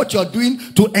stop what you're doing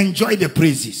to enjoy the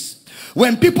praises.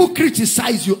 When people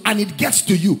criticize you and it gets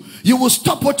to you, you will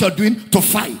stop what you're doing to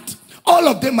fight. All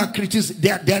of them are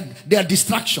they are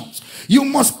distractions. You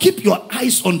must keep your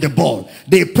eyes on the ball.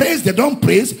 They praise, they don't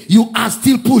praise, you are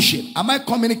still pushing. Am I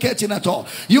communicating at all?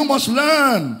 You must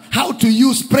learn how to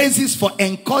use praises for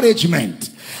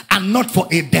encouragement and not for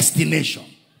a destination.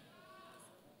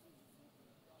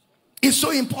 It's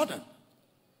so important.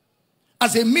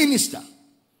 As a minister,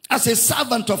 as a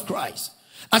servant of Christ,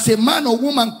 as a man or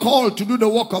woman called to do the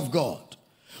work of God.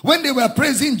 When they were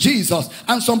praising Jesus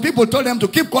and some people told them to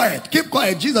keep quiet,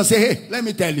 Jesus said, hey, let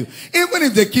me tell you, even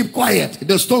if they keep quiet,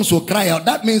 the stones will cry out.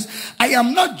 That means I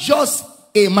am not just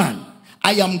a man,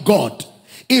 I am God.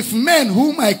 If men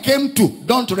whom I came to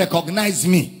don't recognize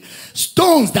me,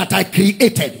 stones that I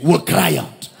created will cry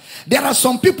out. There are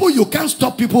some people you can't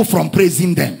stop people from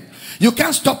praising them. You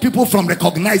can't stop people from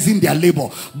recognizing their labor.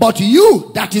 But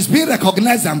you that is being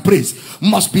recognized and praised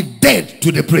must be dead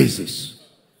to the praises.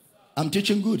 I'm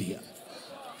teaching good here.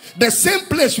 The same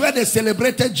place where they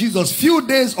celebrated Jesus few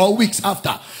days or weeks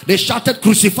after, they shouted,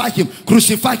 crucify him,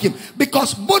 crucify him.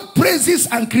 Because both praises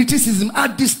and criticism are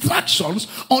distractions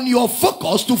on your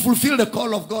focus to fulfill the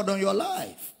call of God on your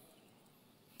life.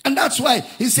 And that's why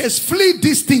he says, flee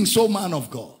these things, O man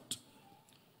of God.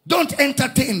 Don't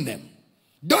entertain them.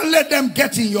 Don't let them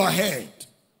get in your head.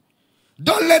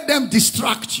 Don't let them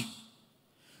distract you.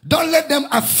 Don't let them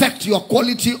affect your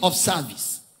quality of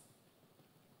service.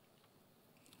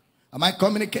 Am I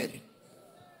communicating?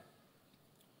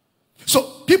 So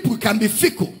people can be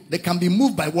fickle. They can be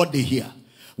moved by what they hear.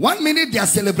 1 minute they are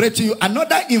celebrating you.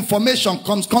 Another information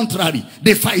comes contrary.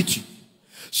 They fight you.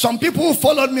 Some people who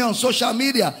followed me on social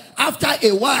media, after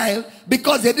a while,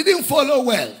 because they didn't follow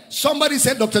well, somebody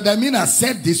said Dr. Damina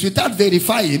said this without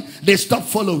verifying, they stopped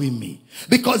following me.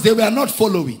 Because they were not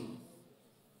following.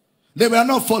 They were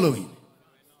not following.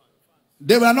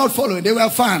 They were not following. They were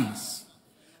fans.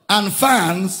 And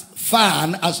fans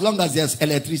fan as long as there's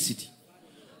electricity.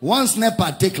 Once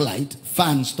NEPA take light,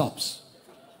 fan stops.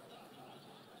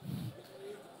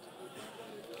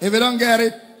 If you don't get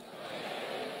it.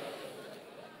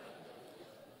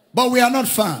 But we are not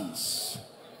fans.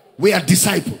 We are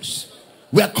disciples.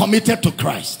 We are committed to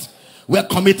Christ. We are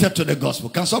committed to the gospel.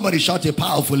 Can somebody shout a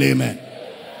powerful amen?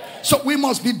 So we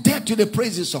must be dead to the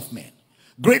praises of men.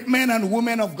 Great men and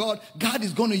women of God, God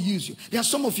is going to use you. There are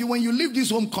some of you, when you leave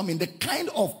this homecoming, the kind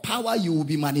of power you will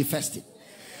be manifesting.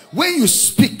 When you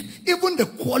speak, even the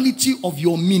quality of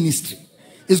your ministry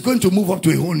is going to move up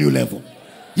to a whole new level.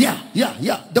 Yeah.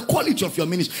 The quality of your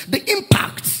ministry. The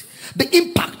impact.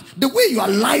 The way your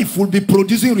life will be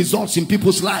producing results in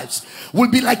people's lives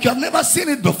will be like you have never seen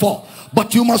it before.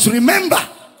 But you must remember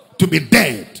to be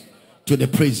dead to the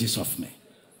praises of men.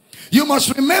 You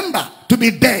must remember to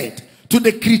be dead to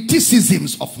the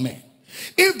criticisms of men.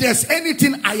 If there's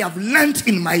anything I have learned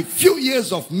in my few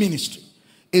years of ministry,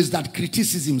 is that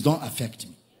criticisms don't affect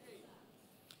me.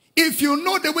 If you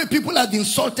know the way people have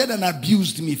insulted and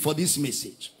abused me for this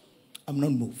message, I'm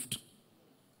not moved.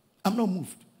 I'm not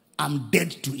moved. I'm dead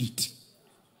to it.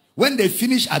 When they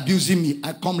finish abusing me,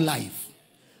 I come live.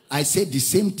 I say the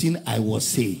same thing I was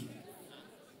saying.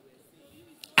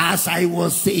 As I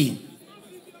was saying.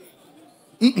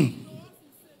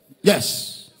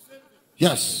 Yes.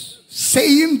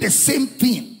 saying the same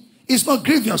thing is not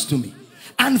grievous to me.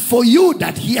 And for you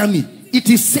that hear me, it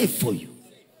is safe for you.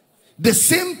 The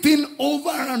same thing over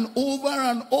and over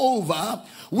and over.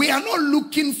 We are not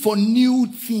looking for new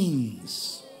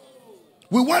things.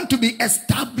 We want to be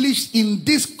established in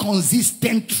this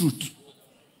consistent truth.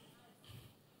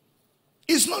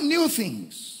 It's not new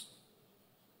things.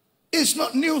 It's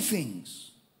not new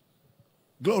things.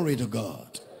 Glory to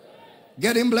God.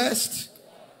 Getting blessed.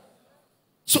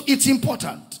 So it's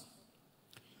important.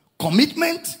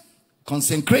 Commitment,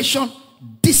 consecration,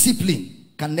 discipline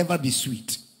can never be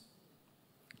sweet.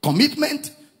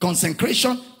 Commitment,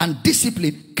 consecration, and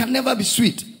discipline can never be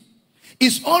sweet.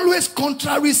 It's always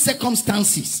contrary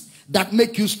circumstances that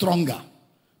make you stronger.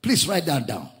 Please write that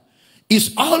down.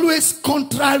 It's always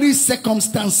contrary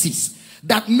circumstances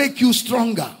that make you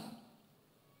stronger.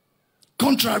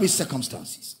 Contrary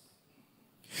circumstances.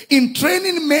 In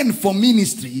training men for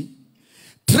ministry,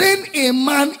 train a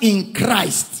man in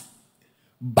Christ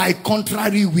by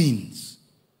contrary winds.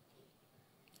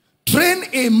 Train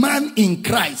a man in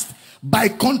Christ by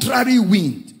contrary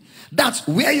wind. That's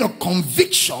where your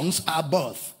convictions are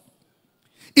birthed.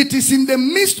 It is in the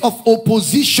midst of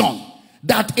opposition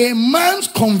that a man's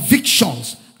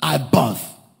convictions are birthed.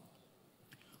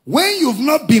 When you've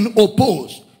not been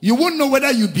opposed, you won't know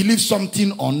whether you believe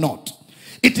something or not.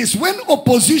 It is when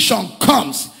opposition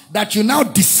comes that you now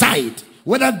decide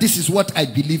whether this is what I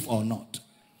believe or not.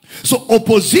 So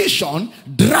opposition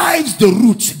drives the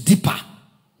roots deeper.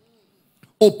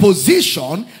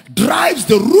 Opposition drives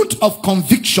the root of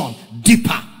conviction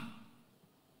deeper.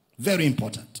 Very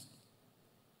important.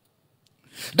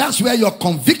 That's where your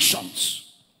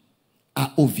convictions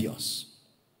are obvious.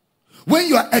 When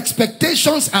your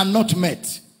expectations are not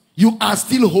met, you are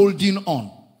still holding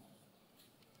on.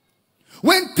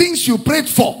 When things you prayed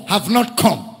for have not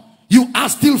come, you are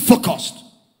still focused.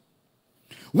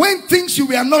 When things you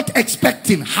were not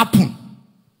expecting happen,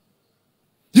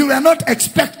 you were not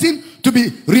expecting to be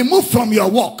removed from your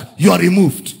work, you are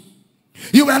removed.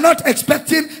 You were not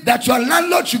expecting that your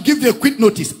landlord should give you a quit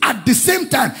notice. At the same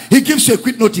time, he gives you a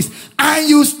quit notice. And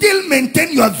you still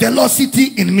maintain your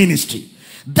velocity in ministry.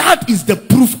 That is the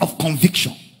proof of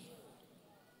conviction.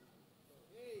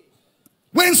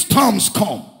 When storms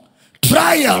come,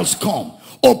 trials come,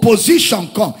 opposition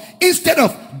come, instead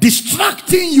of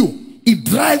distracting you, it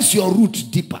drives your root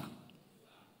deeper.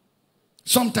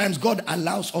 Sometimes God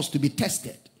allows us to be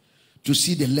tested to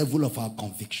see the level of our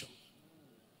conviction.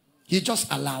 He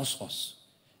just allows us.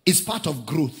 It's part of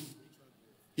growth.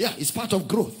 Yeah, it's part of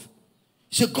growth.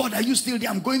 You say, God, are you still there?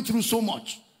 I'm going through so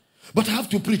much. But I have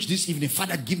to preach this evening.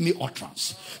 Father, give me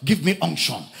utterance. Give me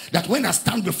unction. That when I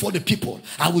stand before the people,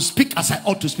 I will speak as I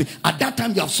ought to speak. At that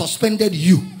time, you have suspended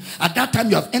you. At that time,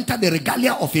 you have entered the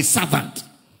regalia of a servant.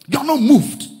 You are not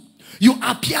moved. You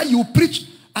appear, you preach.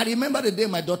 I remember the day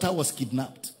my daughter was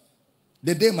kidnapped.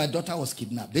 The day my daughter was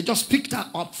kidnapped. They just picked her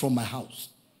up from my house.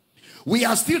 We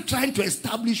are still trying to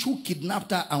establish who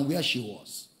kidnapped her and where she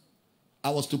was.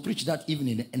 I was to preach that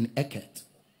evening in Eket.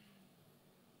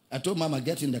 I told Mama,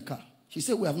 get in the car. She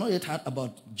said, we have not yet heard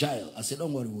about Jael. I said,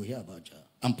 don't worry, we'll hear about Jael.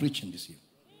 I'm preaching this evening.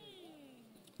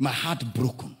 My heart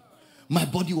broken. My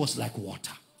body was like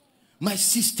water. My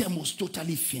system was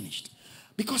totally finished.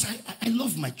 Because I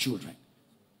love my children.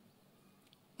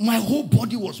 My whole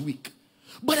body was weak.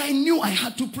 But I knew I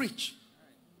had to preach.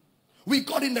 We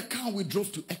got in the car, we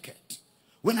drove to Eket.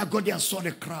 When I got there and saw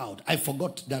the crowd, I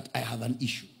forgot that I have an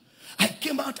issue. I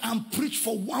came out and preached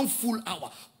for 1 full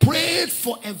hour. Prayed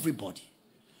for everybody.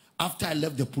 After I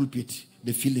left the pulpit,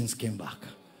 the feelings came back.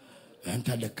 I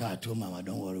entered the car, I told Mama,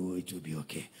 don't worry, it will be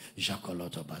okay.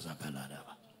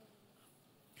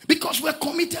 Because we're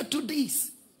committed to this.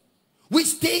 We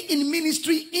stay in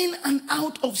ministry in and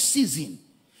out of season.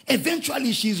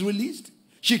 Eventually, she's released.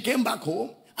 She came back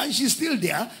home. And she's still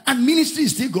there, and ministry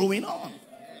is still going on.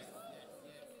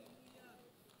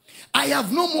 I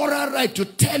have no moral right to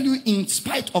tell you, in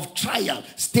spite of trial,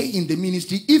 stay in the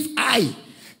ministry, if I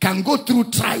can go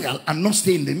through trial and not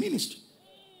stay in the ministry.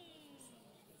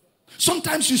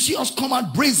 Sometimes you see us come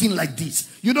out brazen like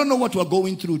this. You don't know what we're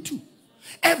going through too.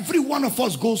 Every one of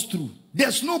us goes through.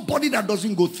 There's nobody that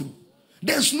doesn't go through.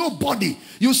 There's nobody.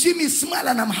 You see me smile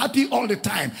and I'm happy all the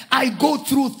time. I go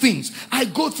through things. I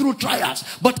go through trials.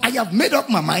 But I have made up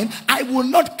my mind. I will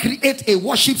not create a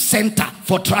worship center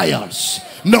for trials.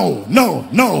 No, no,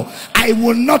 no. I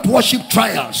will not worship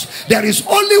trials. There is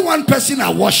only one person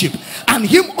I worship. And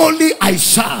him only I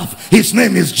serve. His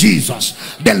name is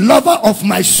Jesus. The lover of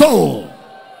my soul.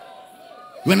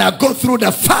 When I go through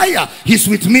the fire, he's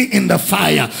with me in the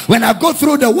fire. When I go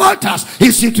through the waters,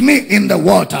 he's with me in the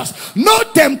waters. No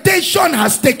temptation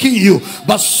has taken you,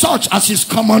 but such as is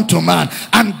common to man.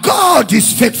 And God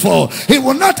is faithful. He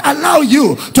will not allow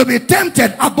you to be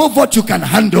tempted above what you can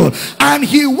handle. And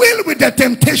he will, with the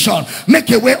temptation, make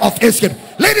a way of escape.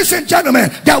 Ladies and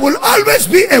gentlemen, there will always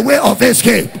be a way of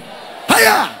escape.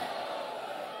 Higher.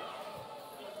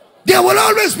 There will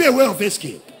always be a way of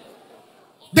escape.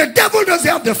 The devil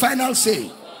doesn't have the final say.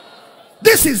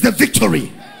 This is the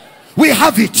victory. We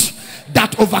have it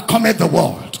that overcometh the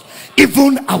world,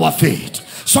 even our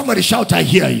faith. Somebody shout, I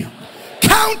hear you.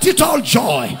 Count it all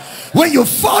joy when you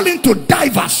fall into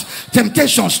diverse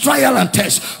temptations, trial and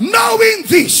tests, knowing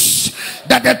this,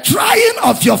 that the trying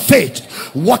of your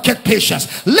faith worketh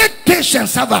patience. Let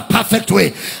patience have a perfect way,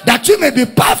 that you may be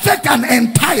perfect and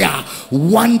entire,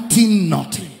 wanting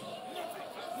nothing.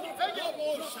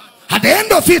 At the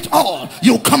end of it all,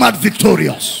 you come out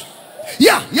victorious.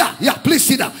 Yeah. Please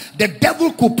sit down. The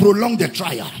devil could prolong the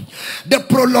trial. The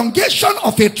prolongation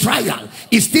of a trial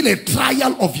is still a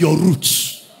trial of your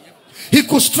roots. He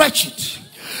could stretch it.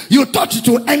 You thought it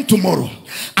will end tomorrow,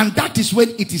 and that is when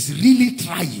it is really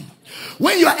trying.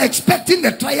 When you are expecting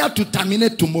the trial to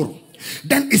terminate tomorrow,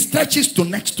 then it stretches to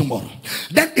next tomorrow,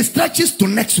 then it stretches to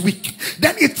next week,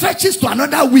 then it stretches to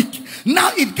another week.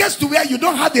 Now it gets to where you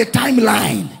don't have a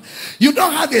timeline. You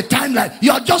don't have a timeline.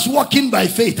 You are just walking by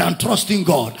faith and trusting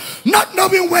God, not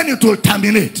knowing when it will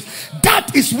terminate.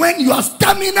 That is when your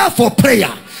stamina for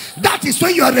prayer, that is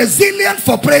when your resilience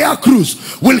for prayer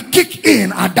cruise will kick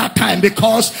in at that time.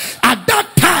 Because at that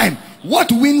time,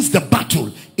 what wins the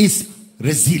battle is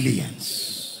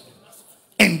resilience,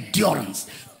 endurance,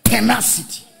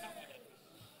 tenacity.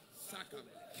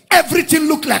 Everything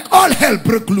look like all hell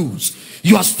broke loose.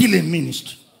 You are still in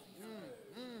ministry.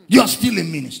 You are still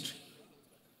in ministry.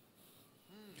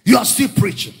 You are still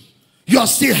preaching. You are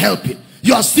still helping.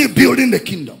 You are still building the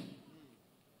kingdom.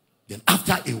 Then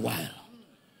after a while,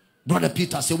 Brother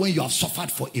Peter said, when you have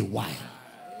suffered for a while,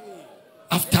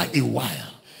 after a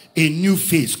while, a new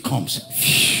phase comes.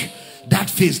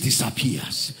 That phase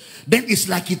disappears. Then it's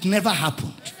like it never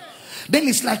happened. Then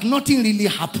it's like nothing really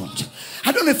happened.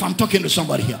 I don't know if I'm talking to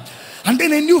somebody here. And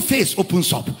then a new phase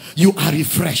opens up. You are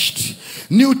refreshed.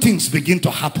 New things begin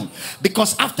to happen.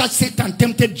 Because after Satan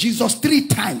tempted Jesus 3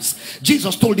 times,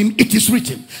 Jesus told him, it is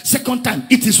written. Second time,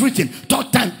 it is written.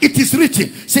 Third time, it is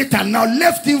written. Satan now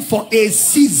left him for a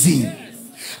season.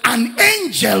 And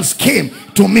angels came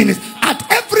to minister. At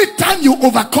every time you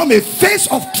overcome a phase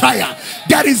of trial,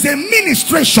 there is a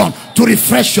ministration to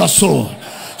refresh your soul.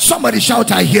 Somebody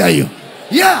shout, I hear you.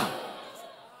 Yeah.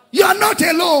 You are not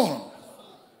alone.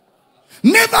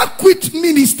 Never quit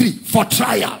ministry for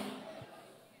trial.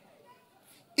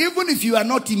 Even if you are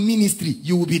not in ministry,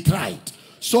 you will be tried.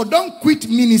 So don't quit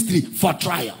ministry for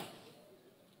trial.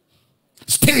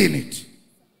 Stay in it.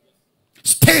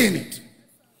 Stay in it.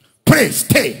 Pray,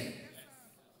 stay.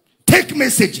 Take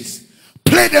messages.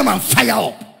 Play them and fire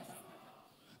up.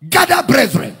 Gather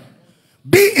brethren.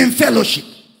 Be in fellowship.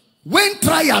 When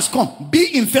trials come,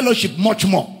 be in fellowship much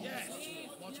more.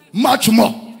 Much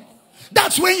more.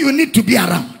 That's when you need to be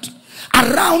around.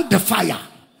 Around the fire.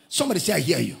 Somebody say, I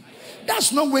hear you.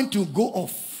 That's not when to go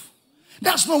off.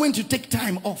 That's not when to take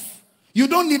time off. You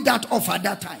don't need that off at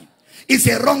that time. It's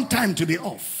a wrong time to be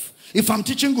off. If I'm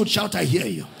teaching good, shout, I hear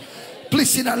you. Please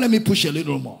sit down. Let me push a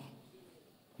little more.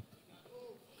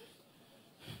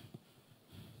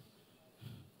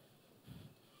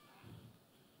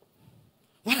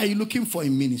 What are you looking for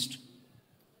in ministry?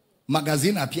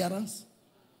 Magazine appearance?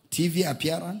 TV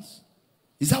appearance?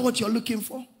 Is that what you're looking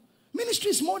for?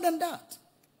 Ministry is more than that.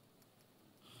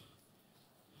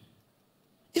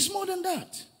 It's more than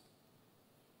that.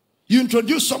 You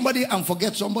introduce somebody and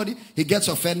forget somebody, he gets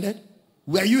offended.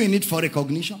 Were you in it for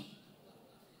recognition?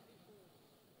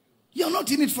 You're not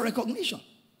in it for recognition.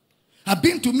 I've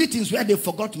been to meetings where they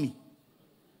forgot me.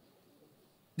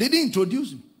 They didn't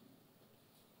introduce me.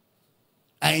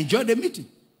 I enjoyed the meeting.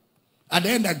 At the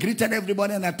end, I greeted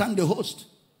everybody and I thanked the host.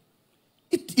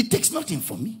 It takes nothing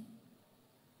from me.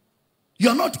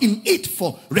 You're not in it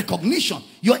for recognition.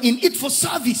 You're in it for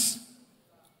service.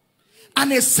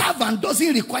 And a servant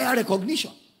doesn't require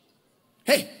recognition.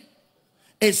 Hey,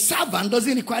 a servant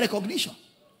doesn't require recognition.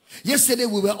 Yesterday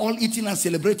we were all eating and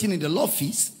celebrating in the Love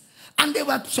Feast. And there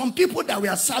were some people that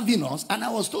were serving us. And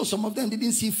I was told some of them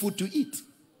didn't see food to eat.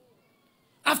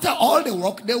 After all the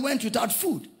work, they went without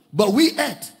food. But we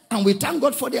ate. And we thank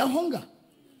God for their hunger.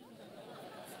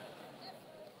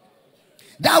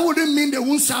 That wouldn't mean they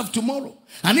won't serve tomorrow.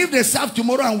 And if they serve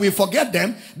tomorrow and we forget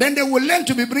them, then they will learn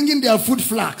to be bringing their food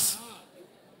flags.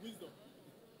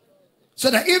 So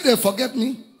that if they forget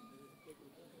me,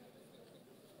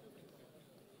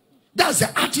 that's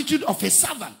the attitude of a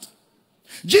servant.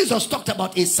 Jesus talked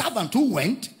about a servant who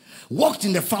went, walked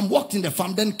in the farm,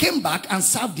 then came back and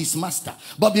served his master.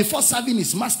 But before serving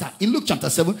his master, in Luke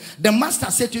chapter 7, the master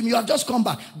said to him, you have just come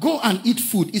back. Go and eat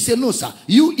food. He said, no, sir.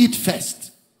 You eat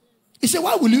first. He said,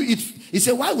 why will you eat? He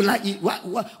said, why will I eat?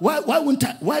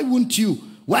 Why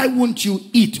won't you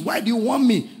eat? Why do you want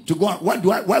me to go?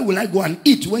 Why will I go and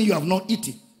eat when you have not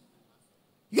eaten?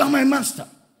 You are my master.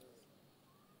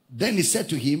 Then he said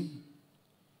to him,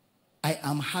 I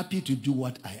am happy to do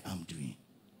what I am doing,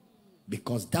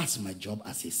 because that's my job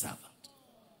as a servant.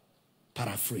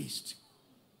 Paraphrased.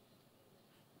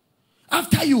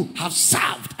 After you have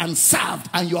served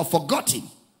and you are forgotten,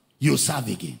 you serve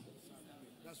again.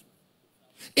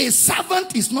 A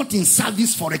servant is not in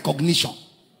service for recognition.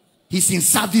 He's in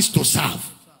service to serve.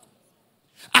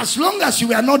 As long as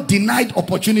you are not denied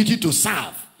opportunity to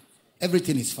serve,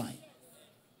 everything is fine.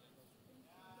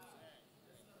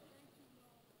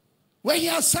 We're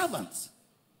here servants.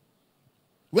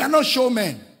 We are not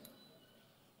showmen.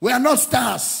 We are not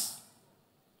stars.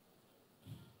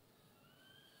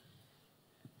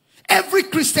 Every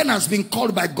Christian has been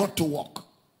called by God to walk.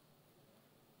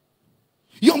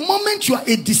 Your moment you are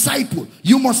a disciple,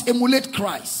 you must emulate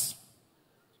Christ.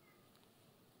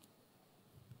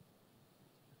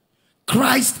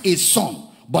 Christ is son,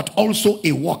 but also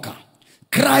a worker.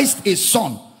 Christ is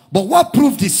son, but what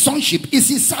proved his sonship is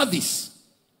his service.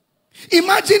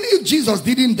 Imagine if Jesus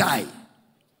didn't die.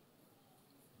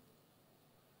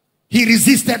 He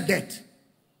resisted death.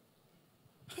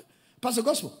 Pastor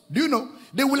Gospel, do you know,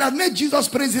 they will have made Jesus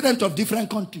president of different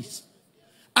countries.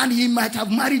 And he might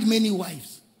have married many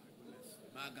wives.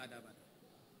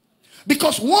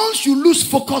 Because once you lose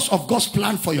focus of God's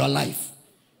plan for your life,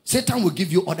 Satan will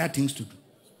give you other things to do.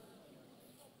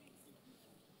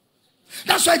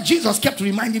 That's why Jesus kept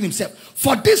reminding himself,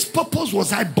 for this purpose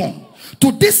was I born.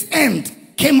 To this end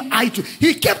came I to.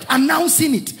 He kept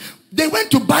announcing it. They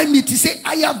went to buy meat. He said,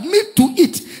 I have meat to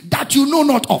eat that you know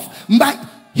not of.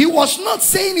 He was not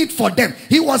saying it for them.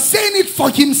 He was saying it for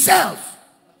himself.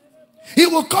 He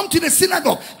will come to the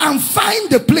synagogue and find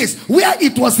the place where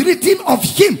it was written of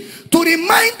him to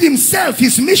remind himself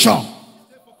his mission.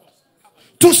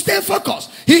 To stay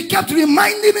focused. He kept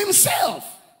reminding himself.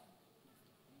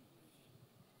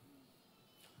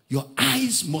 Your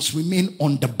eyes must remain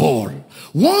on the ball.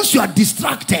 Once you are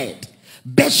distracted,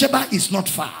 Bathsheba is not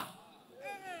far.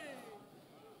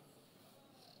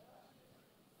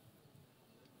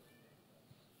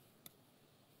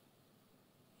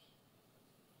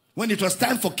 When it was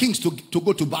time for kings to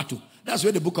go to battle, that's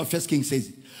where the book of 1 Kings says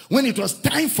it. When it was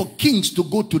time for kings to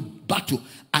go to battle,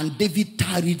 and David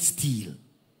tarried still.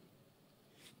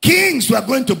 Kings were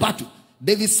going to battle.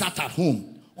 David sat at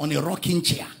home on a rocking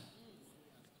chair.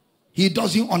 He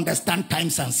doesn't understand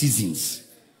times and seasons.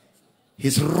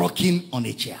 He's rocking on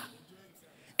a chair,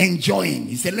 enjoying.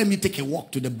 He said, let me take a walk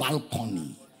to the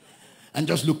balcony and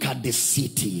just look at the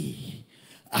city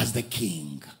as the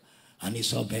king. And he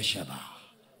saw Bathsheba.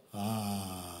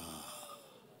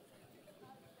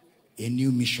 A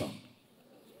new mission.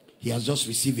 He has just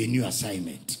received a new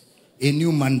assignment, a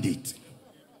new mandate.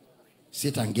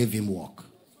 Satan gave him work.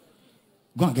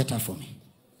 Go and get her for me.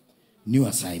 New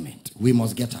assignment. We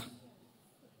must get her.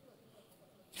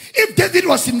 If David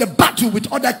was in the battle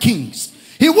with other kings,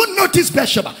 he would notice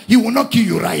Bathsheba. He will not kill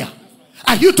Uriah.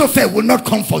 Ahithophel will not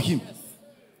come for him.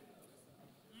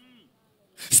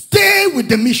 Stay with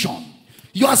the mission.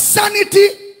 Your sanity,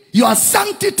 your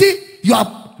sanctity, your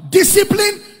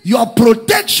discipline, your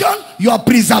protection, your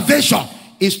preservation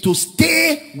is to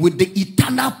stay with the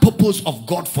eternal purpose of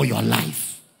God for your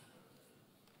life.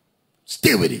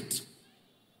 Stay with it.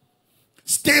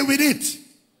 Stay with it.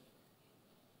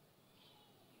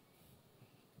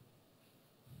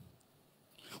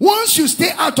 Once you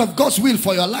stay out of God's will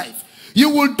for your life, you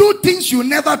will do things you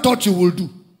never thought you will do.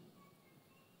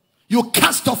 You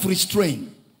cast off restraint.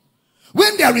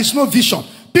 When there is no vision,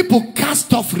 people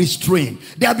cast off restraint.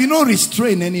 There will be no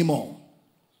restraint anymore.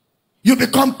 You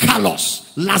become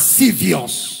callous,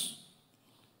 lascivious.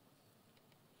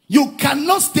 You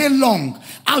cannot stay long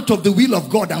out of the will of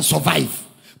God and survive.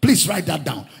 Please write that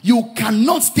down. You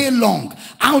cannot stay long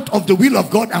out of the will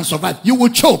of God and survive. You will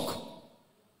choke.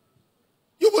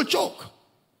 You will choke.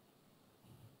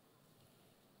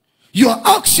 Your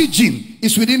oxygen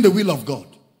is within the will of God.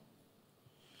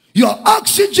 Your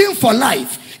oxygen for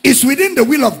life is within the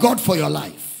will of God for your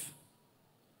life.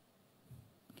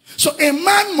 So a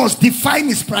man must define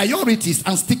his priorities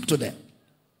and stick to them.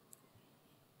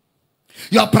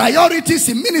 Your priorities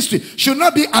in ministry should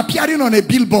not be appearing on a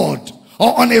billboard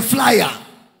or on a flyer,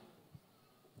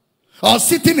 or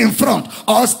sitting in front,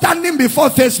 or standing before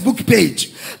Facebook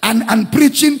page and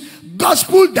preaching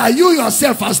gospel that you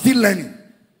yourself are still learning.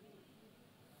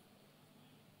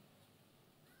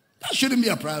 That shouldn't be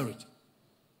a priority.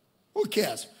 Who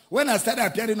cares? When I started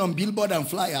appearing on billboard and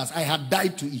flyers, I had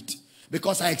died to it.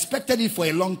 Because I expected it for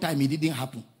a long time. It didn't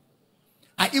happen.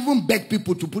 I even begged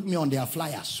people to put me on their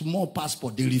flyers. Small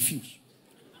passport. They refuse.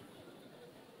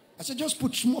 I said, just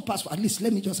put small passport. At least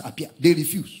let me just appear. They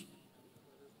refuse.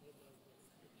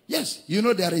 Yes, you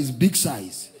know there is big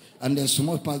size. And there's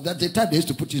small passport. That's the type they used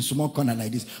to put in small corner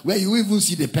like this. Where you even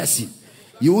see the person.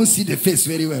 You won't see the face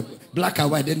very well. Black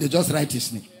and white. Then they just write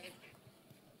his name.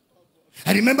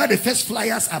 I remember the first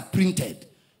flyers I printed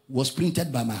was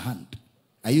printed by my hand.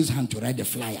 I used hand to write the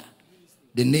flyer.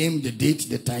 The name, the date,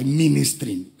 the time,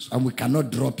 ministering. And we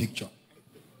cannot draw a picture.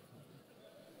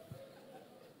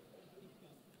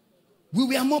 We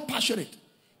were more passionate.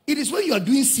 It is when you are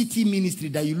doing city ministry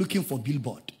that you're looking for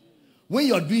billboard. When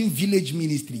you are doing village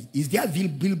ministry, is there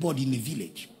billboard in the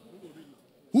village?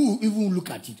 Who even look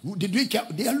at it?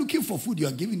 They are looking for food, you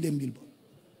are giving them billboard.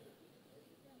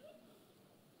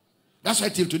 That's why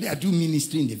till today I do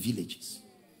ministry in the villages.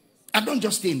 I don't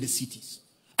just stay in the cities.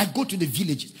 I go to the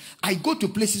villages. I go to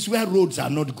places where roads are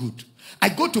not good. I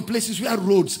go to places where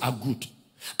roads are good.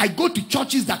 I go to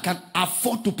churches that can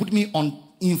afford to put me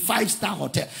in 5-star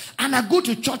hotel. And I go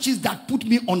to churches that put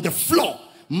me on the floor.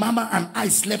 Mama and I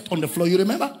slept on the floor. You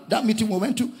remember that meeting we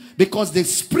went to? Because the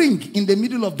spring in the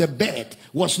middle of the bed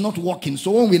was not working.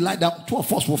 So when we lie down, 2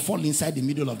 of us will fall inside the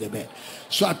middle of the bed.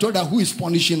 So I told her, who is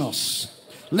punishing us?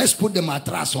 Let's put the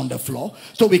mattress on the floor.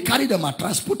 So we carried the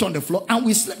mattress, put on the floor, and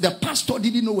we slept. The pastor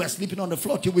didn't know we were sleeping on the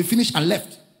floor till we finished and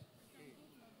left.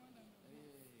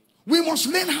 We must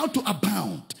learn how to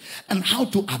abound and how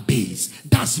to abase.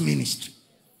 That's ministry.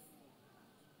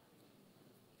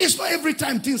 It's not every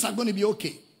time things are going to be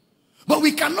okay. But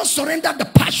we cannot surrender the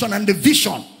passion and the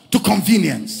vision to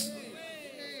convenience.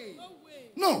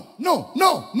 No.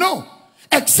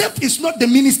 Except it's not the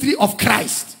ministry of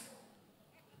Christ.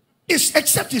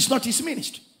 Except it's not his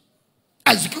ministry.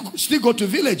 I still go to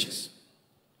villages.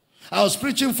 I was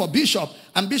preaching for Bishop,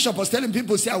 and Bishop was telling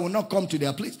people, say, I will not come to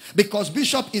their place. Because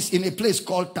Bishop is in a place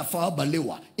called Tafawa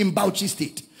Balewa in Bauchi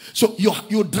State. So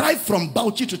you drive from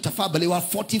Bauchi to Tafawa Balewa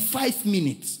 45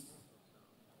 minutes.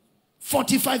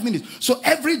 45 minutes. So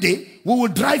every day, we will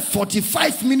drive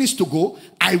 45 minutes to go.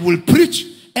 I will preach,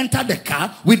 enter the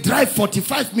car. We drive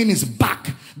 45 minutes back.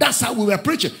 That's how we were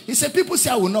preaching. He said, people say,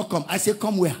 I will not come. I said,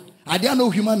 come where? Are there no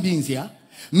human beings here?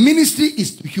 Ministry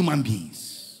is human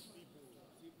beings.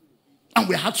 And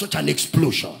we had such an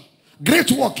explosion.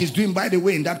 Great work he's doing, by the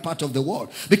way, in that part of the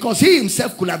world. Because he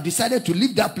himself could have decided to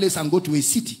leave that place and go to a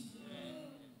city.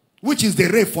 Which is the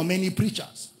rave for many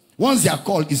preachers. Once they are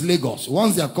called is Lagos.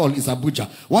 Once they are called is Abuja.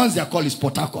 Once they are called is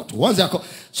Port Harcourt. Once they are called...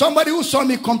 Somebody who saw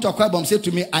me come to Akwa said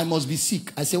to me, I must be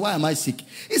sick. I said, why am I sick?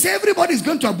 He said, everybody is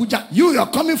going to Abuja. You are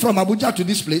coming from Abuja to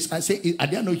this place. I say, are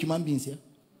there no human beings here?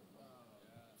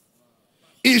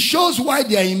 It shows why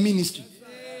they are in ministry.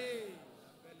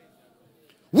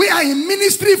 We are in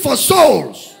ministry for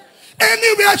souls.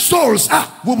 Anywhere souls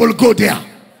are, we will go there.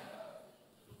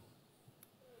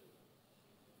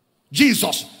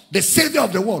 Jesus, the Savior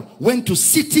of the world, went to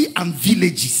city and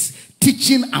villages,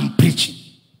 teaching and preaching.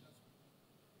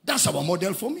 That's our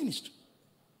model for ministry.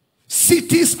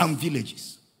 Cities and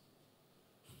villages.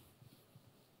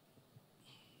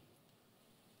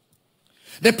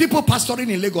 The people pastoring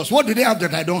in Lagos, what do they have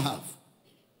that I don't have?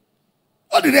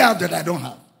 What do they have that I don't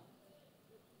have?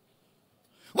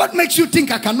 What makes you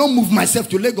think I cannot move myself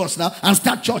to Lagos now and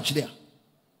start church there?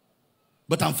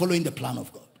 But I'm following the plan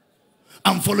of God.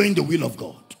 I'm following the will of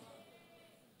God.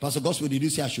 Pastor Gospel, did you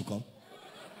say I should come?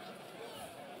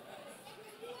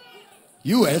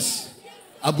 US,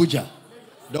 Abuja.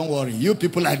 Don't worry. You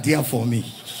people are dear for me.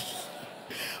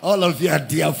 All of you are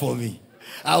dear for me.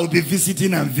 I will be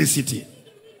visiting and visiting.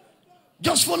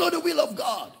 Just follow the will of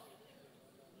God.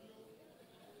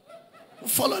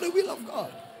 Follow the will of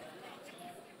God.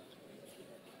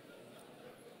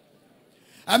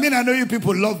 I mean, I know you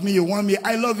people love me, you want me.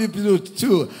 I love you people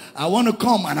too. I want to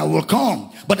come and I will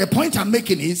come. But the point I'm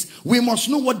making is, we must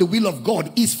know what the will of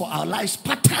God is for our lives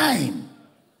part time.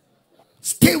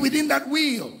 Stay within that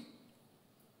will.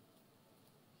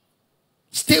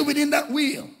 Stay within that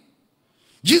will.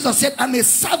 Jesus said, I'm a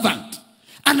servant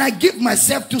and I give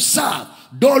myself to serve.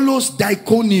 Dolos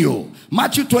diakonio.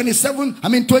 Matthew 27,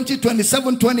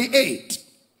 28.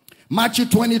 Matthew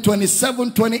 20,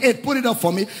 27, 28. Put it up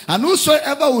for me. And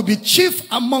whosoever will be chief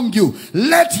among you,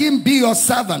 let him be your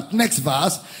servant. Next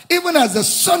verse. Even as the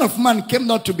Son of Man came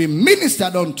not to be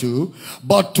ministered unto,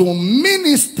 but to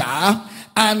minister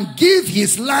and give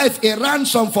his life a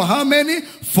ransom for how many?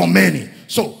 For many.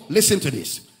 So, listen to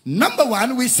this. Number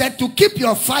one, we said to keep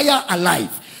your fire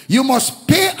alive, you must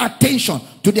pay attention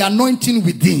to the anointing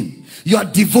within. Your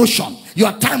devotion,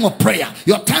 your time of prayer,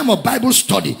 your time of Bible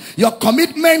study, your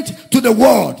commitment to the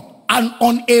word, and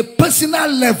on a personal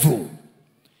level.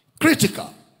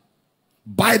 Critical.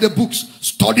 Buy the books,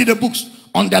 study the books,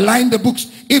 underline the books.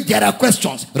 If there are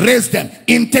questions, raise them.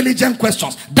 Intelligent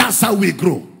questions. That's how we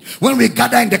grow. When we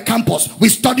gather in the campus, we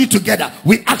study together,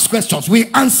 we ask questions, we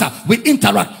answer, we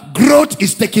interact. Growth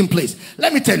is taking place.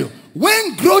 Let me tell you,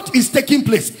 when growth is taking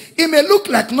place, it may look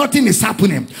like nothing is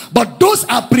happening, but those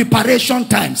are preparation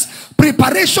times.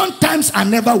 Preparation times are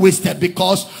never wasted,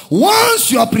 because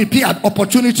once you are prepared,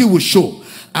 opportunity will show.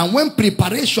 And when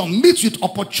preparation meets with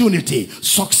opportunity,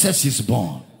 success is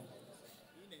born.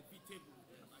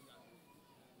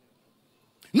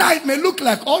 Now it may look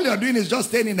like all you're doing is just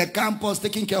staying in the campus,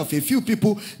 taking care of a few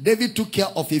people. David took care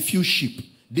of a few sheep.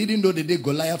 Didn't know the day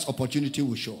Goliath's opportunity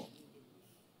will show up.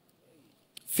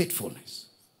 Faithfulness.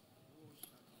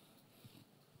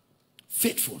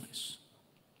 Faithfulness.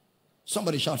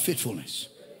 Somebody shout faithfulness.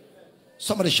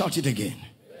 Somebody shout it again.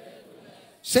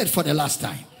 Say it for the last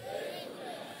time.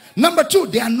 Number two,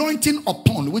 the anointing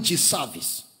upon, which is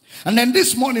service. And then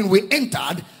this morning we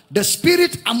entered the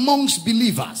spirit amongst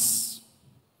believers.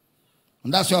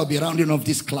 And that's why I'll be rounding off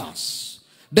this class.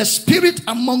 The spirit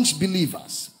amongst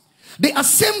believers. The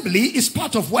assembly is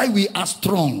part of why we are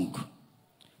strong.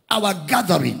 Our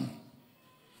gathering.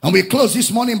 And we close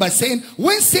this morning by saying,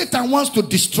 when Satan wants to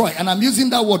destroy, and I'm using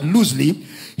that word loosely,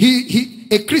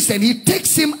 a Christian, he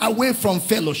takes him away from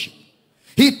fellowship.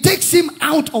 He takes him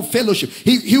out of fellowship.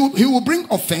 He will bring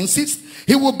offenses.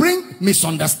 He will bring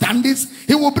misunderstandings.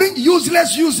 He will bring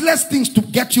useless things to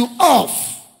get you off.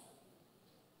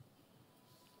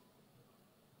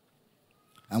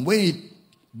 And when he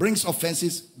brings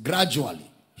offenses,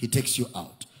 gradually, he takes you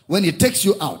out. When he takes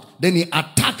you out, then he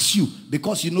attacks you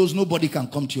because he knows nobody can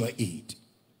come to your aid.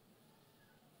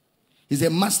 He's a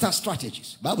master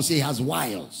strategist. The Bible says he has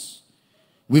wiles.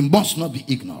 We must not be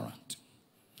ignorant.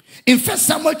 In 1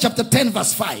 Samuel chapter 10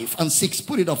 verse 5 and 6,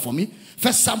 put it up for me.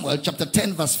 1 Samuel chapter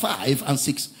 10 verse 5 and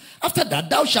 6. After that,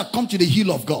 thou shalt come to the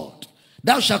hill of God.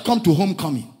 Thou shalt come to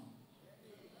homecoming.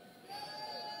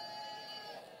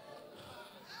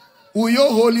 Uyo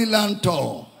Holy Land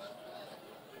tour.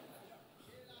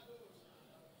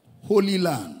 Holy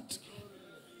Land.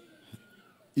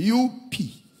 UP.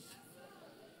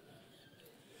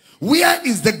 Where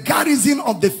is the garrison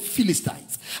of the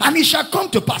Philistines? And it shall come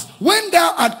to pass, when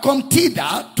thou art come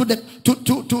thither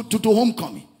to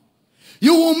homecoming,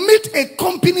 you will meet a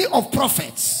company of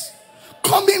prophets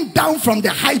coming down from the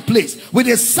high place with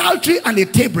a psaltery and a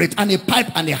tabret and a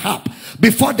pipe and a harp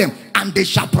before them, and they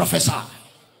shall prophesy.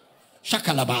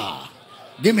 Shakalaba.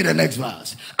 Give me the next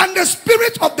verse. And the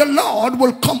Spirit of the Lord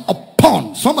will come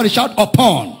upon. Somebody shout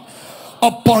upon.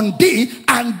 Upon thee,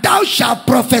 and thou shalt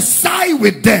prophesy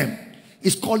with them.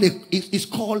 It's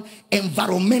called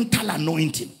environmental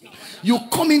anointing. You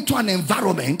come into an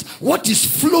environment, what is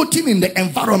floating in the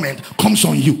environment comes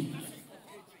on you.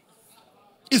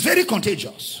 It's very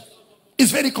contagious.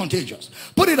 It's very contagious.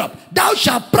 Put it up. Thou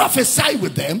shalt prophesy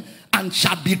with them, and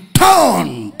shalt be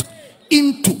turned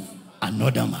into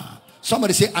another man.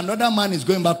 Somebody say, another man is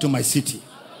going back to my city.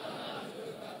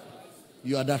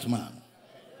 You are that man.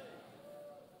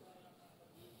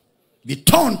 Be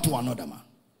turned to another man.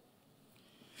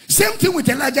 Same thing with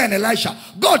Elijah and Elisha.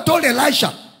 God told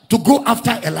Elisha to go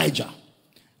after Elijah,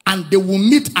 and they will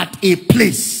meet at a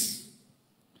place.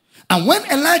 And when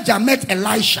Elijah met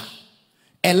Elisha,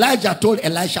 Elijah told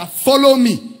Elisha, follow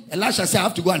me. Elisha said, I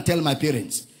have to go and tell my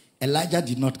parents. Elijah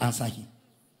did not answer him.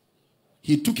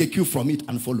 He took a cue from it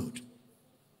and followed.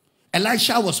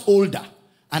 Elisha was older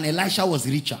and Elisha was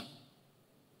richer.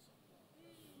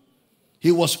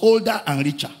 He was older and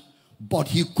richer, but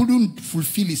he couldn't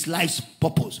fulfill his life's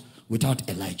purpose without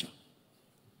Elijah.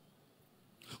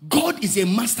 God is a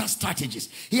master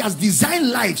strategist. He has designed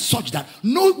life such that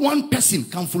no one person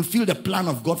can fulfill the plan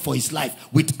of God for his life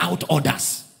without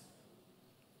others.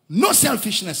 No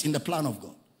selfishness in the plan of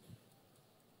God.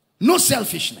 No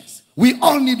selfishness. We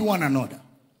all need one another.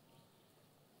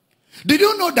 Did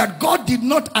you know that God did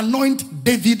not anoint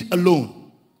David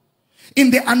alone?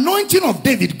 In the anointing of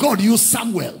David, God used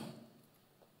Samuel.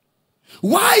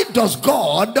 Why does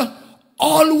God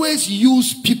always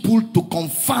use people to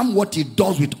confirm what he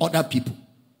does with other people?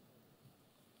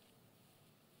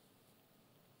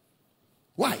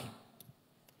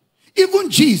 Even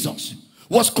Jesus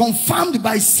was confirmed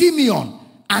by Simeon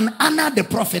and Anna the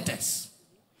prophetess.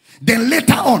 Then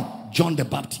later on, John the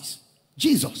Baptist.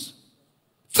 Jesus.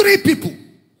 3 people.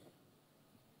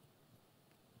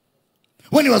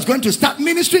 When he was going to start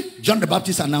ministry, John the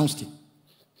Baptist announced him.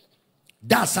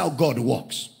 That's how God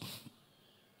works.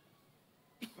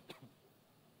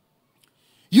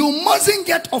 You mustn't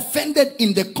get offended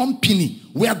in the company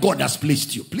where God has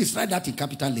placed you. Please write that in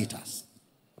capital letters.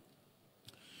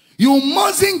 You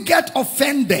mustn't get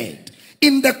offended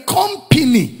in the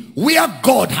company where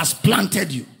God has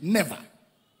planted you. Never.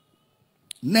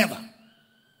 Never.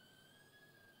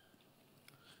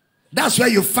 That's where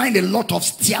you find a lot of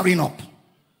stirring up.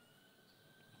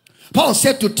 Paul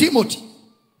said to Timothy,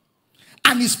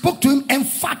 and he spoke to him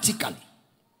emphatically,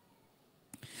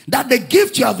 that the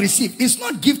gift you have received is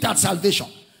not gift at salvation,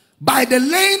 by the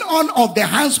laying on of the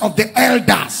hands of the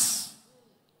elders.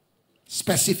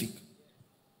 Specific.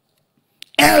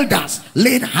 Elders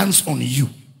laid hands on you.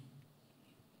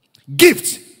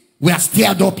 Gifts were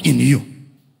stirred up in you.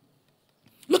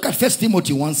 Look at 1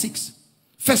 Timothy 1:6.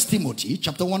 1 Timothy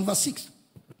chapter 1 verse 6.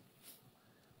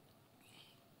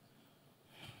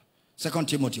 2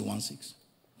 Timothy 1:6.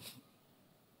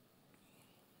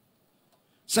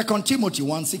 2 Timothy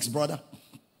 1:6, brother.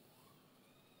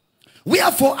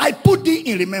 Wherefore I put thee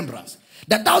in remembrance,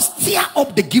 that thou stir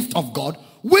up the gift of God,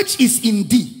 which is in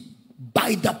thee,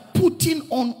 by the putting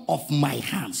on of my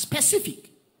hands. Specific.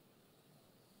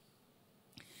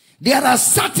 There are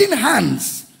certain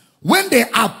hands, when they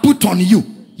are put on you,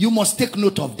 you must take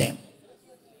note of them.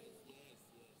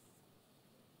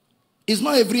 It's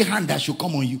not every hand that should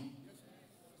come on you.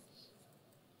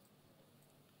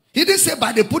 He didn't say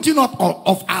by the putting up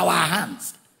of our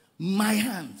hands. My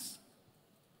hands.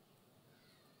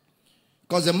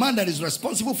 Because the man that is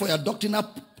responsible for your doctrinal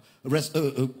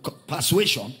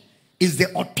persuasion is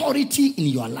the authority in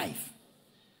your life.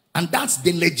 And that's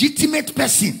the legitimate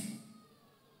person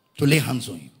to lay hands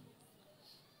on you.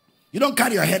 You don't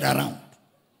carry your head around.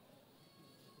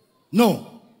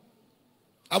 No.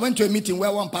 I went to a meeting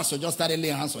where one pastor just started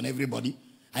laying hands on everybody.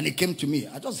 And he came to me.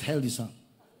 I just held his hand.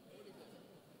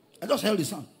 I just held his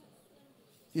hand.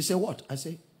 He said, what? I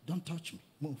said, don't touch me.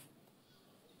 Move.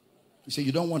 He said,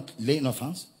 you don't want laying of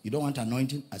hands? You don't want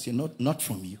anointing? I said, not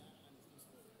from you.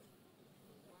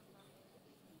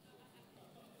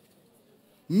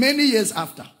 Many years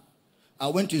after, I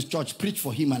went to his church, preached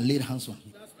for him, and laid hands on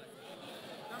him.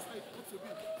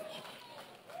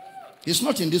 It's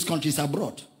not in this country, it's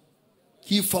abroad.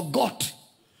 He forgot.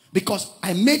 Because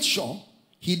I made sure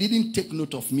he didn't take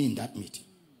note of me in that meeting.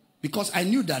 Because I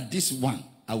knew that this one,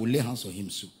 I will lay hands on him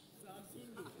soon.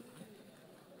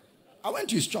 I went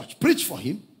to his church, preached for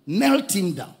him, knelt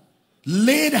him down,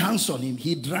 laid hands on him.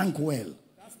 He drank well.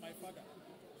 That's my father.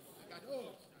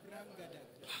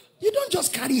 You don't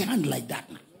just carry hand like that.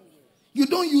 You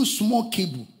don't use small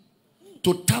cable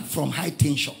to tap from high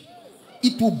tension.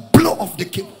 It will blow off the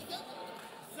cable.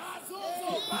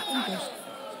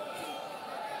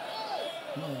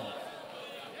 No.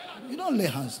 You don't lay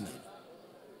hands like that.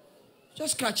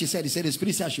 Just scratch his head. He said, the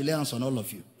Spirit said I should lay hands on all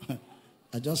of you.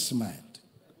 I just smiled.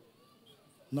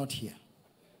 Not here.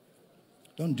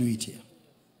 Don't do it here.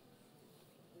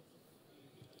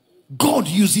 God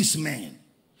uses men.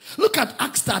 Look at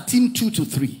Acts 13,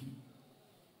 2-3.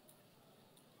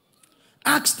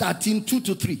 Acts 13,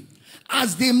 2-3.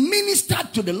 As they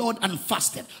ministered to the Lord and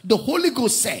fasted, the Holy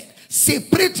Ghost said,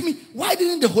 separate me. Why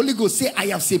didn't the Holy Ghost say, I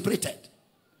have separated?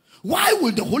 Why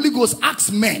will the Holy Ghost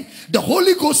ask men? The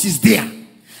Holy Ghost is there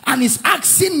and is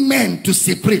asking men to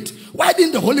separate. Why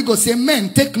didn't the Holy Ghost say,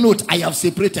 men, take note, I have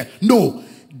separated? No,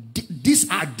 these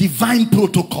are divine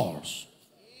protocols.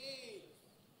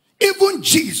 Even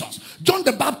Jesus, John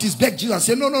the Baptist begged Jesus,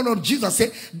 said, no. Jesus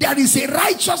said, there is a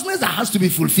righteousness that has to be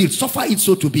fulfilled. Suffer it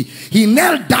so to be. He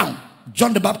knelt down.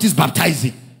 John the Baptist baptized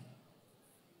him.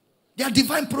 They are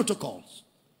divine protocols.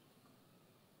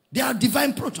 They are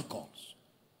divine protocols.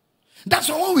 That's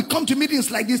why when we come to meetings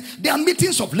like this, there are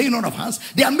meetings of laying on of hands.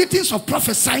 There are meetings of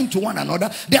prophesying to one another.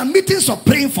 There are meetings of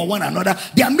praying for one another.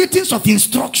 There are meetings of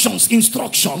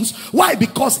instructions. Why?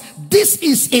 Because this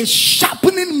is a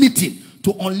sharpening meeting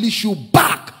to unleash you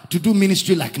back to do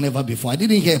ministry like never before. I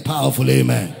didn't hear a powerful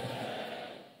amen.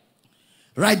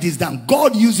 Write this down.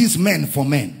 God uses men for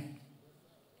men.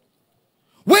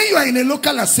 When you are in a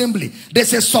local assembly,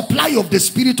 there's a supply of the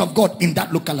Spirit of God in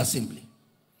that local assembly.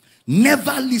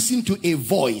 Never listen to a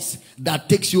voice that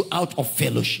takes you out of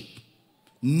fellowship.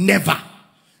 Never.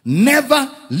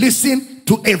 Never listen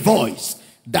to a voice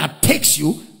that takes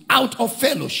you out of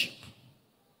fellowship.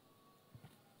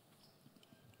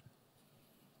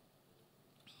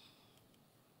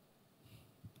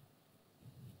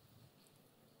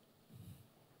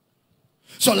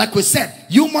 So like we said,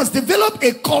 you must develop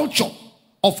a culture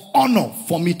of honor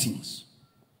for meetings.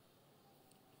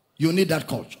 You need that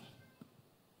culture.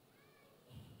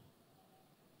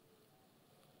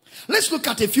 Let's look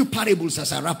at a few parables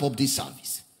as I wrap up this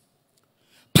service.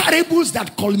 Parables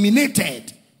that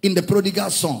culminated in the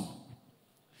prodigal son.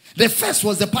 The first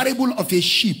was the parable of a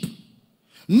sheep.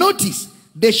 Notice,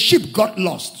 the sheep got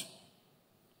lost.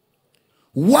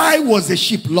 Why was the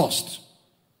sheep lost?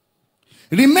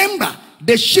 Remember,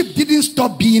 the sheep didn't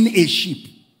stop being a sheep.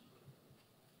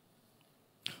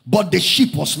 But the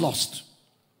sheep was lost.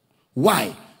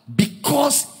 Why?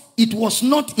 Because it was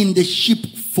not in the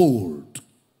sheepfold.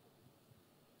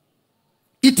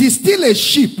 It is still a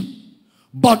sheep,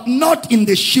 but not in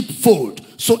the sheepfold.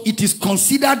 So it is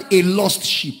considered a lost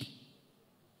sheep.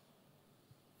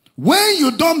 When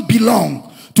you don't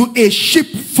belong to a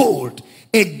sheepfold,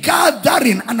 a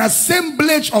gathering, an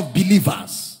assemblage of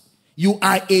believers, you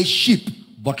are a sheep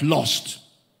but lost.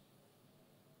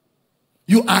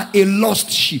 You are a lost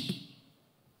sheep.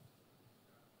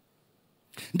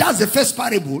 That's the first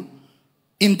parable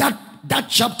in that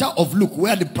chapter of Luke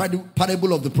where the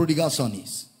parable of the prodigal son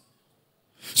is.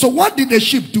 So what did the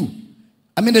sheep do?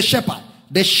 The shepherd.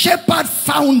 The shepherd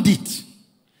found it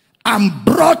and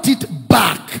brought it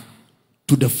back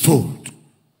to the fold.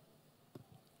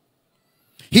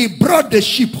 He brought the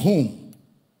sheep home.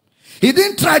 He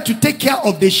didn't try to take care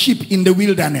of the sheep in the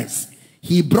wilderness.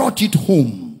 He brought it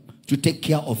home to take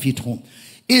care of it home.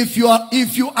 If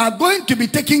you are going to be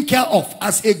taken care of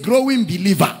as a growing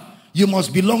believer, you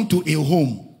must belong to a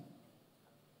home.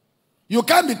 You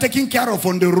can't be taken care of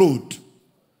on the road.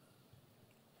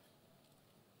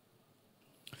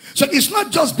 So it's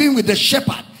not just being with the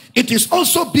shepherd. It is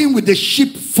also being with the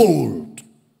sheepfold.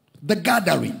 The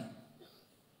gathering.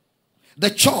 The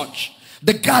church.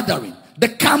 The gathering. The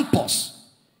campus.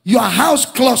 Your house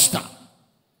cluster.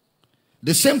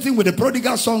 The same thing with the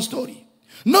prodigal son story.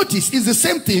 Notice it's the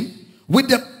same thing with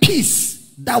the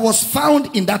peace that was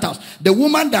found in that house. The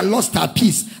woman that lost her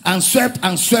peace and swept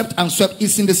and swept and swept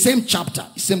is in the same chapter,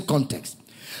 same context.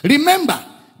 Remember,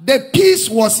 the peace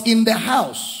was in the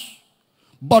house,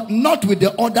 but not with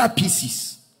the other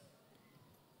pieces.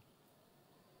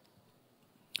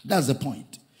 That's the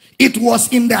point. It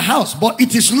was in the house, but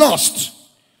it is lost.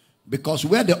 Because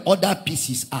where the other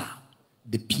pieces are,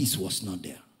 the peace was not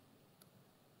there.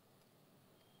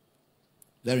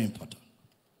 Very important.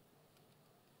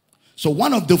 So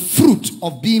one of the fruit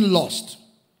of being lost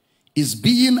is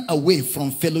being away from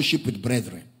fellowship with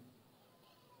brethren.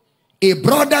 A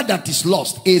brother that is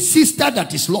lost, a sister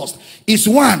that is lost, is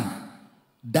one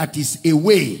that is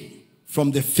away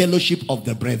from the fellowship of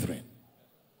the brethren.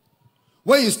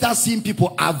 When you start seeing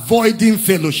people avoiding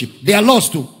fellowship, they are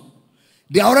lost too.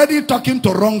 They are already talking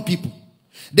to wrong people.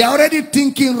 They are already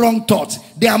thinking wrong thoughts.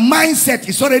 Their mindset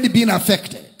is already being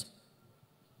affected.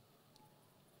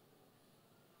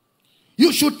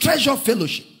 You should treasure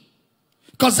fellowship,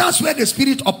 because that's where the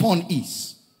spirit upon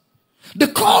is. The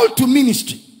call to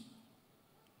ministry.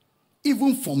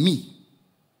 Even for me,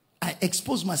 I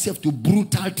expose myself to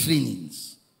brutal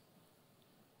trainings.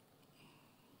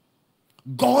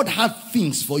 God had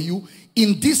things for you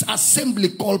in this assembly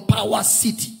called Power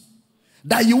City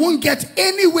that you won't get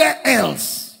anywhere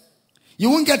else.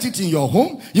 You won't get it in your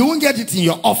home. You won't get it in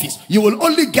your office. You will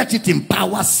only get it in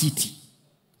Power City.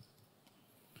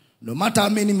 No matter how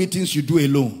many meetings you do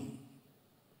alone,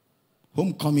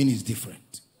 homecoming is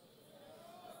different.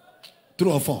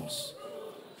 True or false?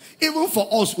 Even for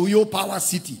us, Uyo Power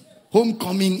City,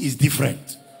 homecoming is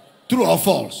different. True or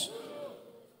false?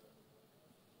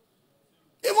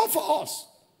 Even for us.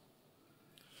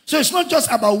 So it's not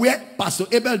just about where Pastor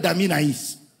Abel Damina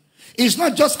is. It's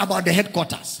not just about the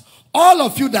headquarters. All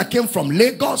of you that came from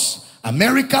Lagos,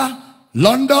 America,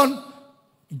 London,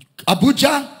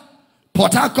 Abuja,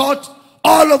 Port Harcourt,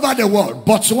 all over the world,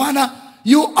 Botswana,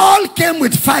 you all came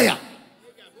with fire.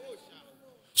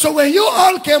 So when you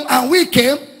all came and we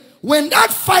came, when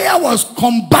that fire was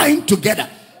combined together,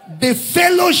 the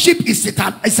fellowship is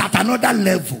at another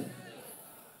level.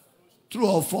 True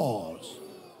or false?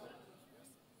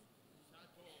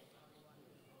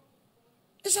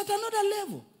 It's at another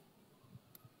level.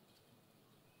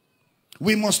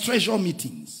 We must treasure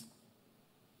meetings.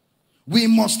 We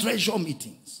must treasure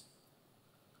meetings.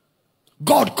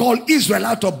 God called Israel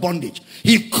out of bondage.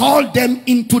 He called them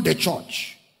into the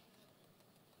church.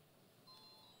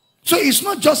 So it's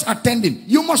not just attending.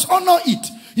 You must honor it.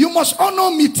 You must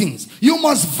honor meetings. You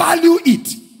must value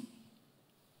it.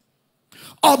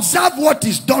 Observe what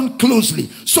is done closely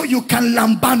so you can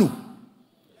lambano.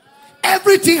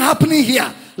 Everything happening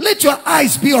here, let your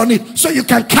eyes be on it so you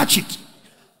can catch it.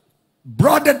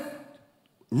 Brother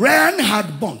Reinhard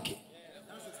Bonnke.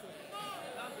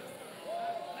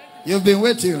 You've been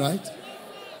waiting, right?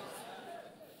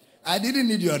 I didn't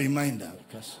need your reminder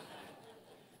because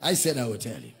I said I would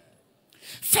tell you.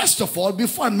 First of all,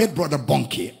 before I met Brother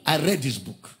Bonnke, I read his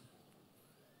book.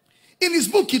 In his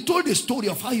book, he told the story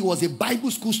of how he was a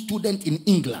Bible school student in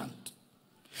England.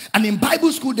 And in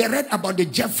Bible school, they read about the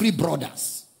Jeffrey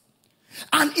brothers.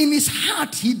 And in his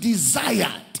heart, he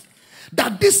desired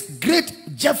that these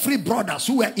great Jeffrey brothers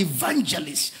who were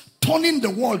evangelists, turning the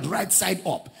world right side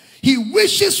up, he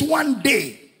wishes one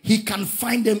day he can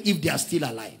find them if they are still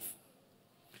alive.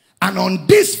 And on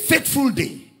this fateful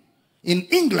day, in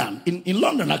England, in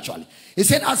London actually, he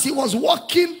said as he was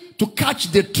walking to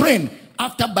catch the train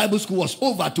after Bible school was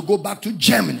over to go back to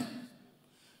Germany,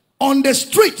 on the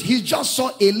street, he just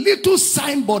saw a little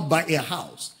signboard by a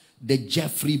house. The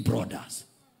Jeffrey brothers.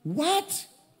 What?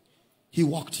 He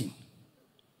walked in.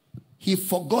 He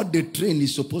forgot the train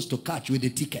he's supposed to catch with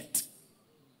the ticket.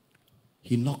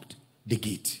 He knocked the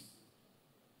gate.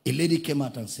 A lady came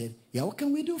out and said, yeah, what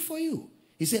can we do for you?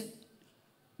 He said,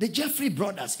 the Jeffrey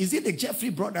brothers. Is it the Jeffrey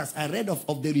brothers I read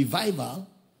of the revival?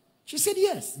 She said,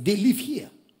 yes, they live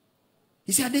here.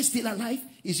 He said, are they still alive?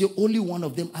 He's the only one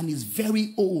of them and he's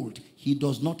very old. He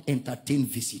does not entertain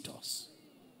visitors.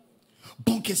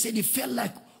 Bonnke said he felt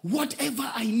like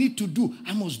whatever I need to do,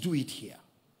 I must do it here.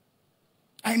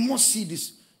 I must see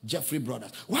this Jeffrey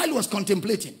brothers. While he was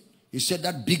contemplating, he said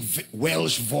that big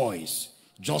Welsh voice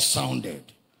just sounded,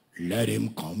 let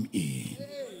him come in.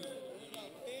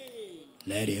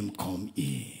 Let him come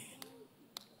in.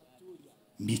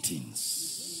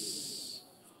 Meetings.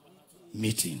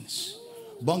 Meetings.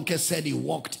 Bonnke said he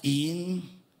walked in,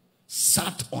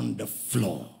 sat on the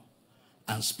floor,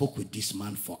 and spoke with this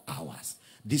man for hours.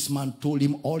 This man told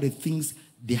him all the things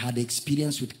they had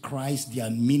experienced with Christ, their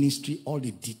ministry, all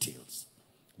the details.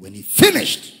 When he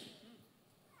finished,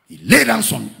 he laid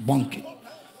hands on Bonnke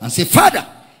and said, Father,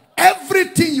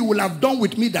 everything you will have done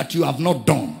with me that you have not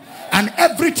done, and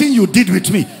everything you did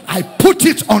with me, I put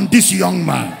it on this young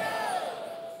man.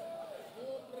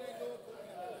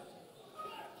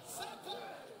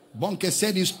 Bonnke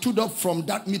said he stood up from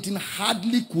that meeting,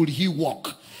 hardly could he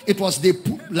walk. It was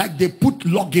like they put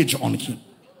luggage on him.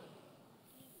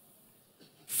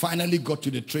 Finally got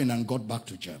to the train and got back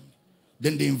to Germany.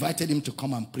 Then they invited him to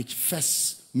come and preach.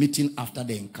 First meeting after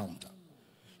the encounter.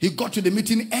 He got to the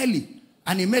meeting early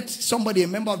and he met somebody, a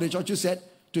member of the church, who said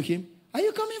to him, are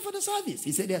you coming for the service?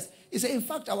 He said yes. He said, in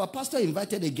fact, our pastor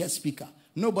invited a guest speaker.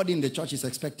 Nobody in the church is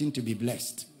expecting to be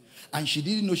blessed. And she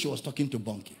didn't know she was talking to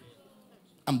Bonnke.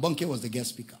 And Bonnke was the guest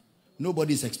speaker.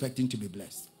 Nobody is expecting to be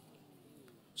blessed.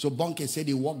 So Bonnke said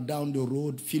he walked down the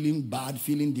road feeling bad,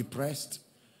 feeling depressed.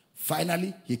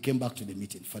 Finally, he came back to the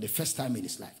meeting for the first time in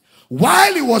his life.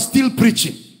 While he was still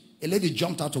preaching, a lady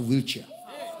jumped out of a wheelchair.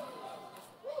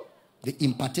 The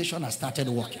impartation has started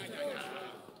working.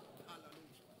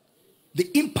 The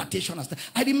impartation has started.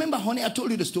 I remember, honey, I told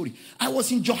you the story. I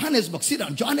was in Johannesburg, sit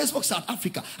down, Johannesburg, South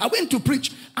Africa. I went to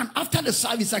preach, and after the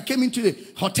service, I came into the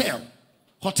hotel,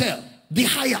 the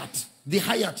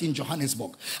Hyatt in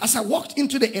Johannesburg. As I walked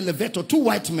into the elevator, two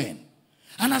white men.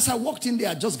 And as I walked in there,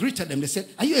 I just greeted them. They said,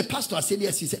 are you a pastor? I said,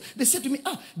 yes. They said to me,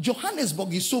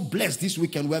 Johannesburg is so blessed this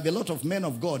weekend. We have a lot of men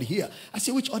of God here. I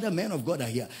said, which other men of God are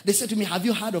here? They said to me, have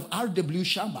you heard of R.W.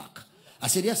 Shambach? I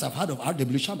said, yes, I've heard of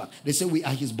R.W. Shambach. They said, we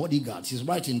are his bodyguards. He's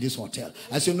right in this hotel.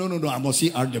 I said, no, I must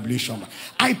see R.W. Shambach.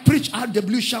 I preach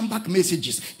R.W. Shambach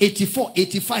messages, 84,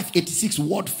 85, 86,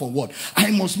 word for word. I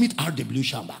must meet R.W.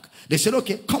 Shambach. They said,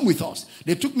 okay, come with us.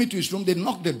 They took me to his room. They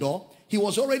knocked the door. He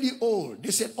was already old.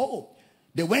 They said, oh.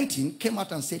 They went in, came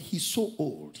out and said, he's so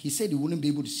old. He said he wouldn't be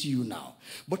able to see you now.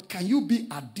 But can you be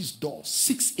at this door,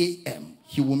 6 a.m.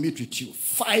 He will meet with you.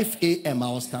 5 a.m. I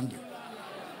was standing.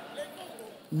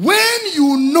 When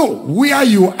you know where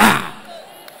you are,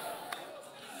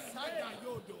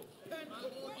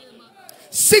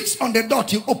 6 on the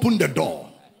dot, he opened the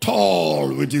door.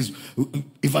 Tall with his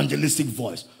evangelistic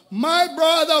voice. My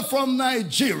brother from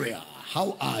Nigeria,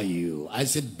 how are you? I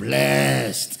said,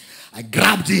 blessed. I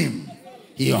grabbed him.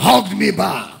 He hugged me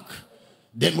back.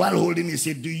 Then while holding, he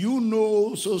said, do you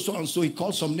know so and so? He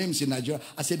called some names in Nigeria.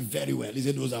 I said, very well. He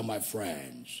said, those are my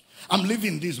friends. I'm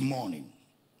leaving this morning.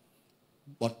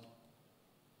 But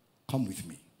come with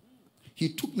me. He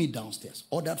took me downstairs,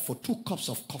 ordered for 2 cups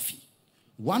of coffee.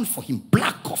 One for him,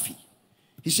 black coffee.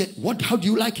 He said, how do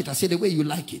you like it? I said, the way you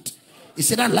like it. He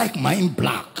said, I like mine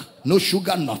black. No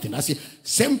sugar, nothing. I said,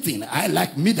 same thing. I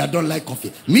like me that don't like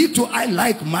coffee. Me too, I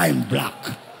like mine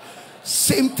black.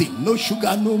 Same thing. No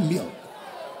sugar, no milk.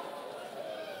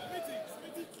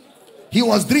 He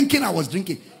was drinking, I was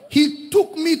drinking. He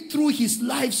took me through his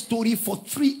life story for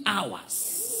 3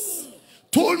 hours.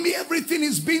 Told me everything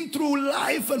he's been through,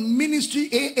 life and ministry,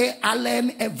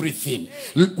 Allen, everything.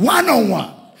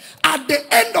 One-on-one. At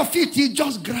the end of it, he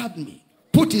just grabbed me,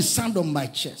 put his hand on my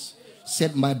chest,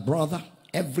 said, my brother,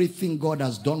 everything God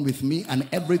has done with me and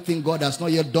everything God has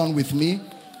not yet done with me,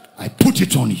 I put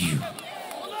it on you.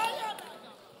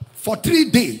 For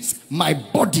 3 days, my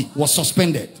body was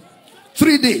suspended.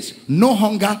 3 days, no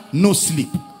hunger, no sleep.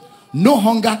 No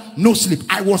hunger, no sleep.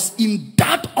 I was in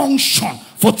that unction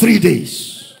for 3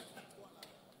 days.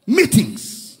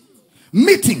 Meetings.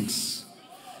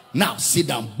 Now, sit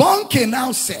down. Bonke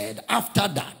now said, after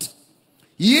that,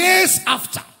 years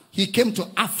after, he came to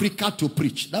Africa to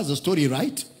preach. That's the story,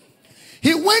 right?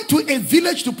 He went to a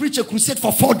village to preach a crusade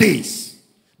for 4 days.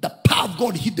 The power of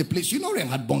God hit the place. You know, they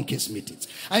had Bonke's meetings.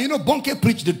 And you know, Bonke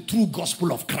preached the true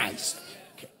gospel of Christ.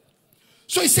 Okay.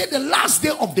 So he said the last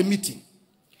day of the meeting,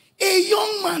 a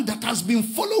young man that has been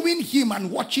following him and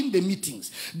watching the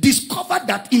meetings discovered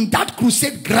that in that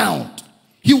crusade ground,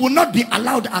 he will not be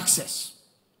allowed access.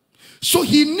 So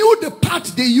he knew the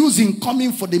path they use in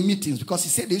coming for the meetings, because he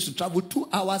said they used to travel 2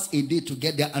 hours a day to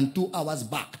get there and 2 hours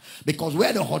back, because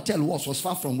where the hotel was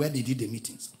far from where they did the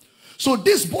meetings. So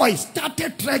this boy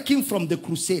started trekking from the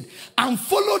crusade and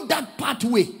followed that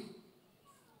pathway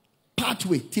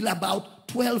till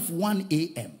about 1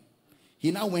 a.m. He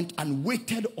now went and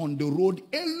waited on the road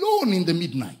alone in the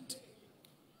midnight.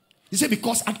 He said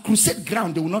because at crusade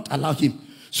ground they will not allow him.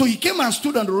 So he came and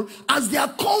stood on the road. As their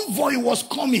convoy was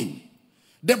coming,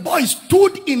 the boy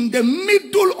stood in the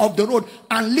middle of the road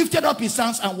and lifted up his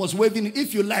hands and was waving,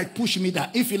 if you like, push me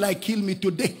down. If you like, kill me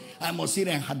today. I must sit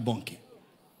and had Bonke.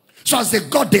 So as they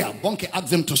got there, Bonke asked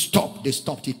them to stop. They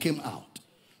stopped. He came out.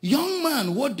 Young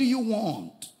man, what do you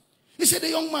want? He said, the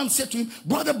young man said to him,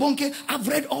 Brother Bonke, I've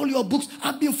read all your books.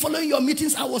 I've been following your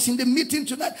meetings. I was in the meeting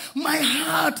tonight. My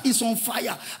heart is on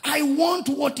fire. I want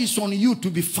what is on you to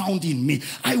be found in me.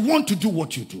 I want to do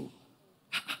what you do.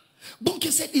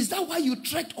 Bonke said, is that why you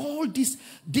trekked all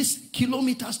these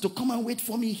kilometers to come and wait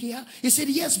for me here? He said,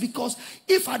 yes, because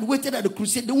if I'd waited at the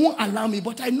crusade, they won't allow me.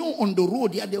 But I know on the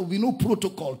road here, there will be no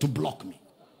protocol to block me.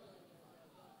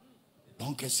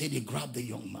 Bonke said he grabbed the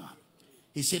young man.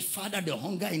 He said, Father, the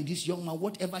hunger in this young man,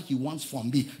 whatever he wants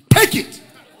from me, take it.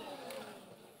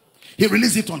 He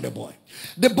released it on the boy.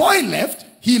 The boy left,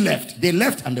 he left. They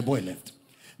left and the boy left.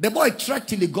 The boy trekked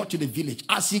till he got to the village.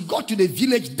 As he got to the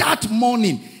village that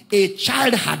morning, a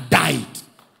child had died.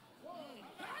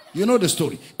 You know the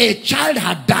story. A child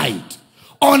had died.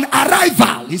 On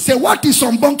arrival, he said, what is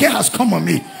on Bonke has come on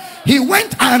me. He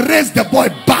went and raised the boy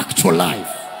back to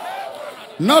life.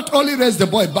 Not only raised the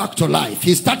boy back to life,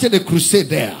 he started a crusade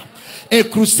there. A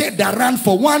crusade that ran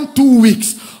for 1-2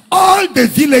 weeks. All the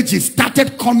villages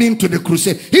started coming to the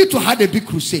crusade. He too had a big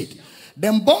crusade.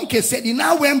 Then Bonke said he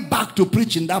now went back to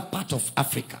preach in that part of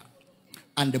Africa.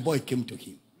 And the boy came to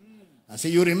him. I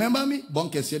said, you remember me?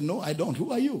 Bonke said, no, I don't.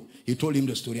 Who are you? He told him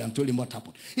the story and told him what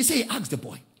happened. He said, he asked the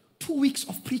boy, 2 weeks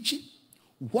of preaching?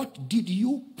 What did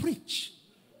you preach?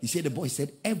 He said, the boy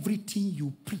said, everything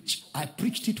you preach, I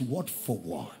preached it word for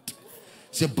word.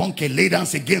 So Bonke laid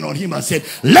hands again on him and said,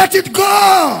 let it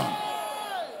go.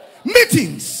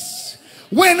 Meetings.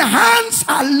 When hands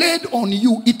are laid on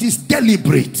you, it is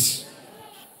deliberate.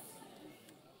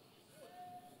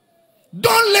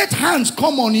 Don't let hands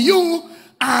come on you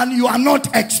and you are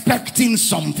not expecting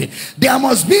something. There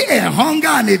must be a hunger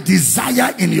and a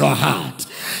desire in your heart.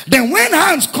 Then when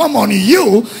hands come on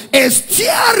you, a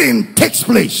steering takes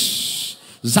place.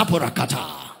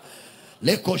 Zaporakata.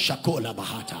 Leko shakola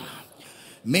bahata.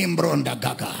 Membronda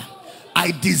gaga.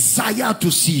 I desire to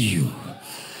see you,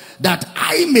 that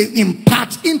I may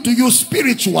impart into you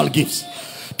spiritual gifts,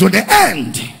 to the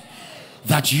end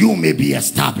that you may be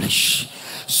established.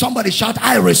 Somebody shout,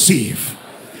 I receive.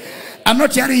 I'm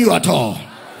not hearing you at all.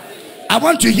 I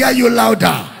want to hear you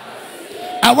louder.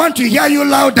 I want to hear you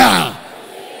louder.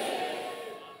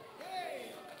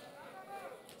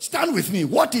 Stand with me.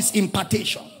 What is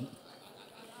impartation?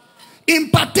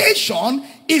 Impartation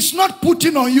is not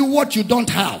putting on you what you don't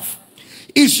have.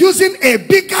 It's using a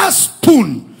bigger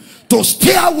spoon to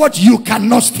stir what you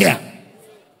cannot stir.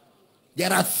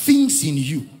 There are things in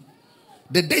you.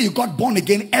 The day you got born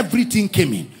again, everything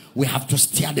came in. We have to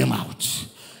stir them out.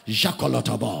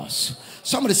 Jacolotabos.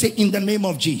 Somebody say, in the name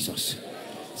of Jesus.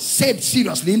 Say it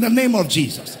seriously, in the name of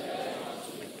Jesus.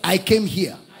 I came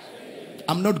here.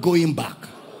 I'm not going back.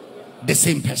 The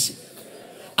same person.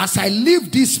 As I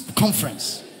leave this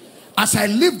conference,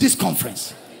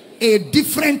 a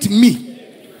different me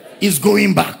is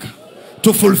going back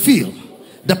to fulfill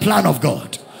the plan of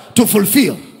God, to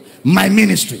fulfill my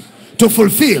ministry, to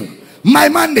fulfill my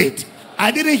mandate.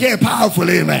 I didn't hear a powerful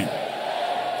amen.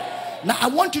 Now I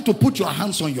want you to put your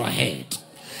hands on your head,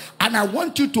 and I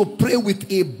want you to pray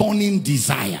with a burning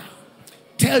desire.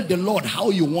 Tell the Lord how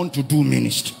you want to do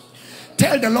ministry.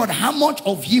 Tell the Lord how much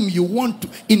of him you want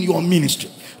in your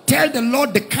ministry. Tell the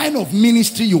Lord the kind of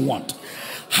ministry you want.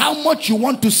 How much you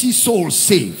want to see souls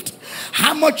saved.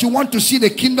 How much you want to see the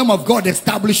kingdom of God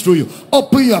established through you.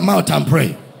 Open your mouth and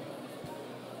pray.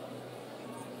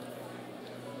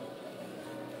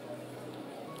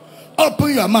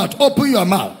 Open your mouth. Open your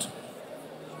mouth.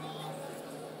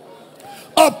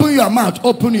 Open your mouth.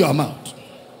 Open your mouth.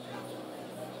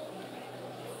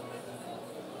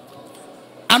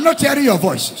 I'm not hearing your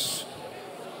voices.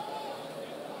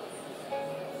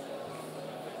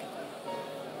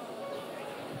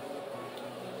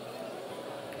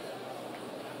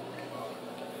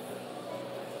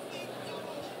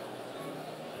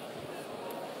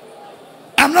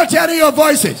 I'm not hearing your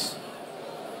voices.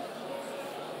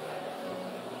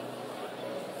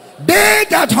 They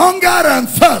that hunger and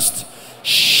thirst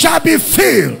shall be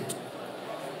filled.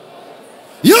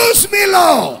 Use me,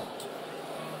 Lord.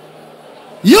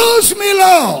 Use me,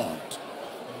 Lord.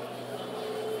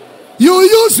 You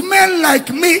use men like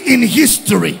me in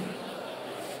history.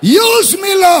 Use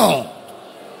me, Lord.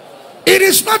 It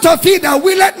is not of he that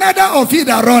willeth, neither of he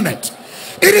that runneth.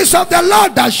 It is of the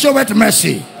Lord that showeth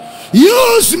mercy.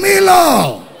 Use me,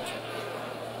 Lord.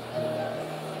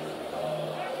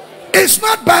 It's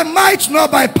not by might nor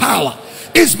by power.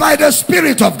 It's by the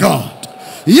Spirit of God.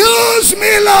 Use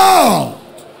me, Lord.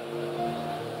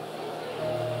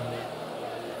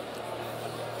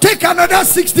 Take another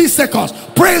 60 seconds.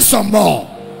 Pray some more.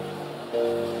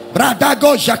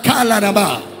 Bradago Jakala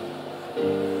Naba.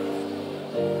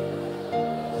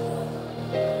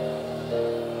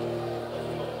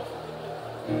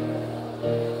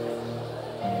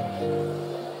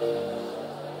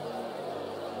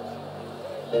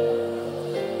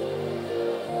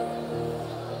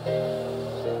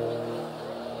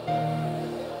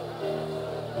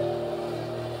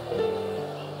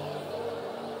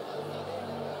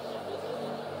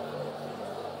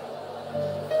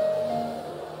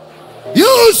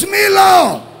 Use me,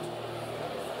 Lord.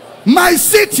 My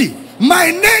city, my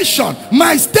nation,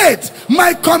 my state,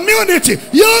 my community.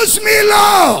 Use me,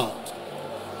 Lord.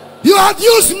 You have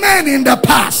used men in the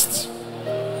past.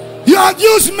 You have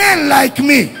used men like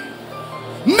me.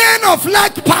 Men of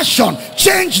like passion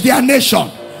change their nation.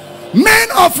 Men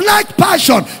of like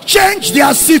passion change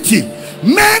their city.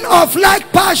 Men of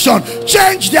like passion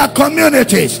change their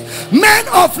communities. Men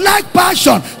of like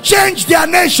passion change their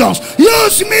nations.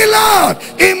 Use me, Lord,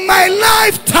 in my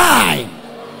lifetime.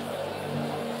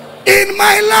 In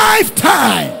my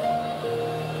lifetime.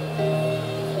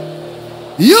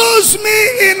 Use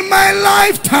me in my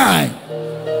lifetime.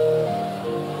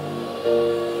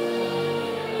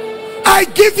 I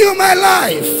give you my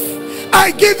life.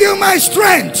 I give you my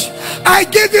strength. I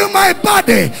give you my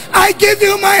body. I give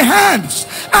you my hands.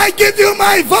 I give you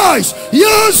my voice.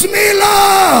 Use me,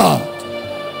 Lord.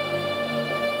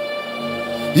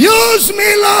 Use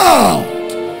me,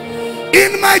 Lord.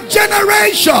 In my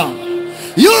generation.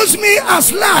 Use me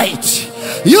as light.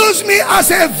 Use me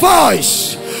as a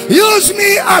voice. Use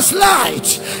me as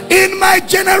light. In my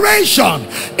generation.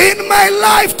 In my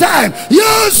lifetime.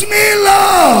 Use me,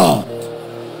 Lord.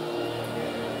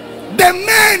 The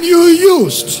men you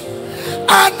used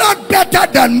are not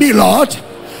better than me, Lord.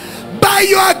 By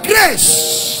your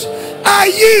grace, I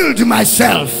yield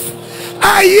myself.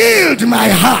 I yield my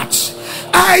heart.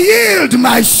 I yield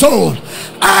my soul.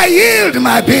 I yield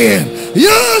my being.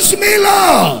 Use me,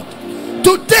 Lord,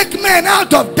 to take men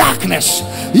out of darkness.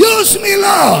 Use me,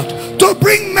 Lord, to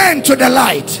bring men to the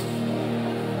light.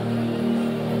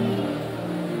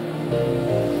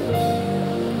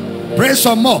 Pray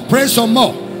some more. Pray some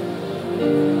more.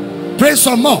 Pray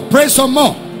some more. Pray some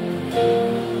more.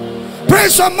 Pray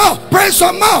some more. Pray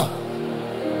some more.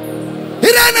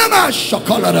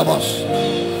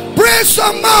 Pray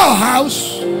some more,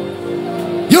 house.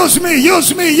 Use me.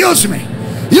 Use me. Use me.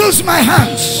 Use my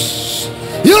hands.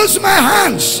 Use my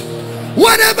hands.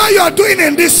 Whatever you are doing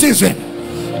in this season,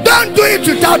 don't do it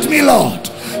without me, Lord.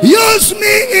 Use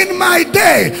me in my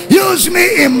day. Use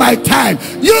me in my time.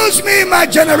 Use me in my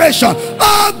generation.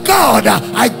 Oh God,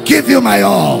 I give you my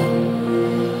all.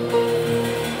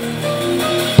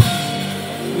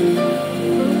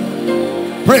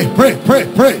 Pray, pray, pray,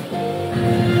 pray.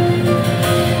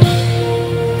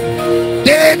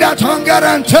 They that hunger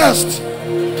and thirst,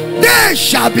 they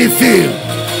shall be filled.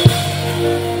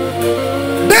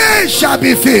 They shall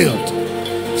be filled.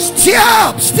 Stir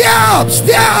up, stir up,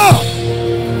 stir up.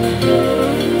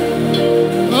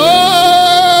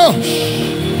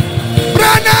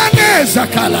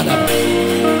 Zakalada.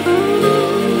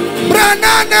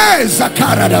 Branane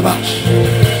Zakaradabash.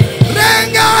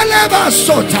 Rengaleba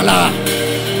Sotala.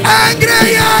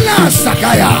 Angreyala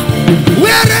Sakaya.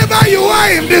 Wherever you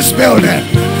are in this building,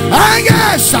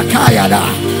 Anga Sakayada.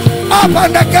 Up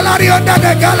on the gallery, under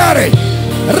the gallery.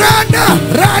 Randa,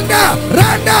 Randa,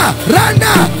 Randa,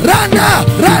 Randa, Randa,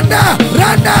 Randa,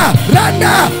 Randa,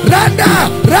 Randa, Randa,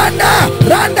 Randa,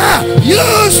 Randa.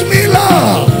 Use me,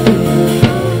 Lord.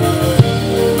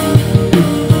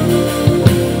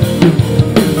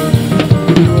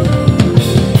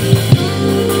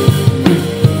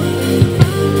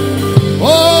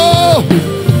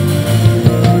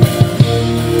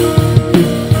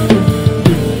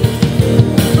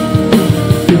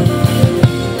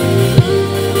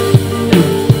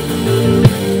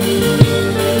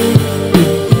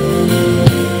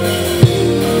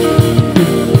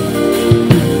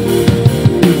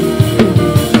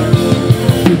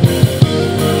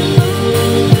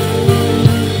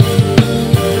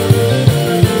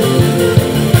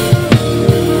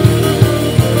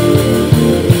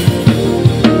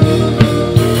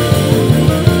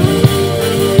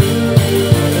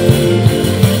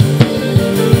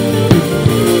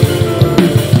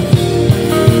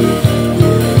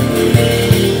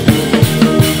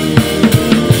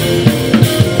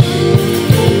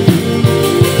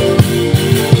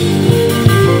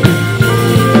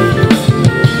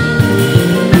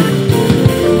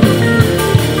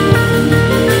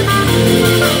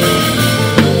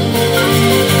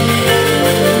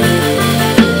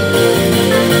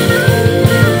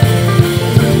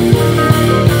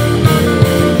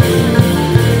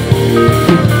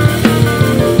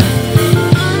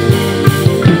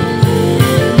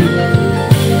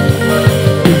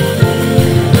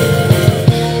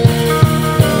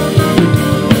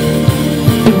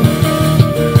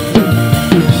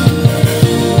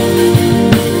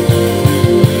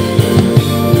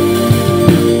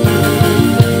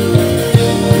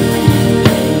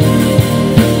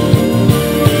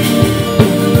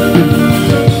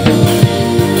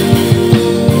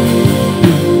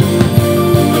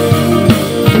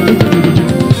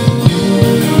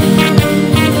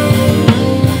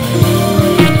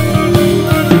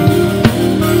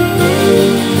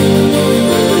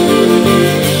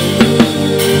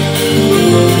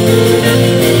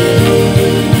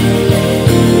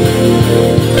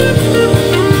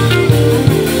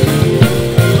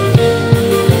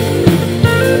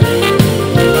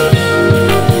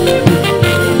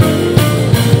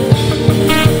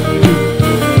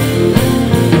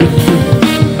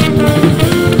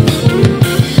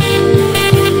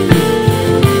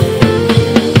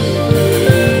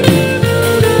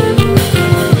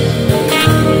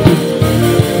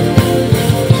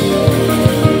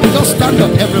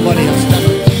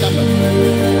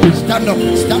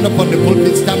 Stand up on the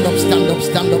pulpit. Stand up, stand up,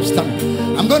 stand up, stand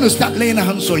up. I'm going to start laying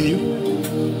hands on you.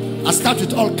 I start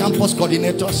with all campus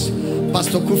coordinators,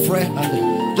 Pastor Kufre,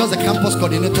 and just the campus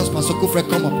coordinators. Pastor Kufre,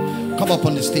 come up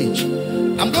on the stage.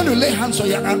 I'm going to lay hands on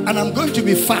you, and I'm going to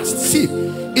be fast. See,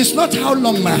 it's not how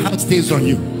long my hand stays on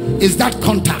you, it's that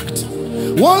contact.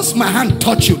 Once my hand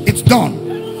touch you, it's done.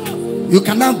 You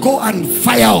can now go and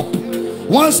fire up.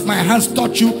 Once my hands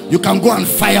touch you, you can go and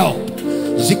fire up.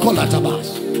 Zikola Tabas.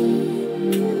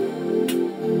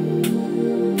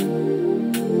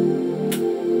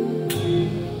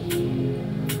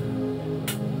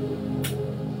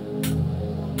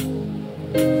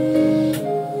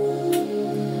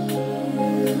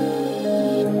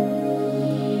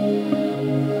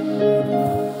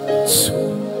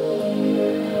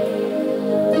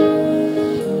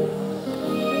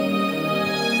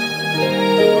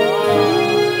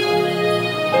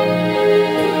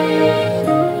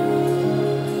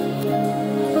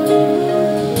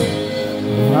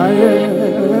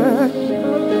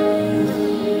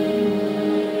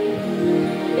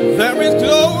 There is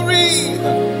glory,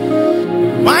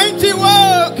 mighty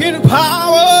working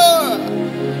power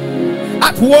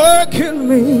at work in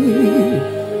me,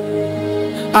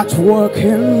 at work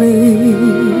in me.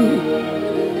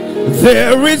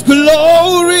 There is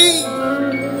glory,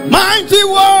 mighty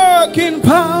working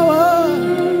power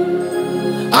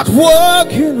at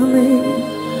work in me,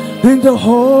 in the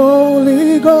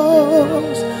Holy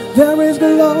Ghost. There is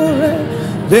glory,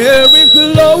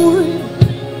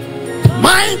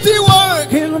 mighty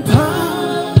working power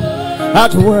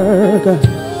at work,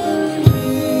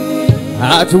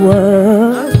 at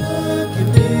work.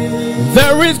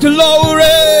 There is glory,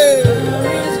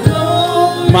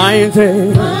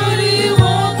 mighty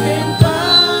working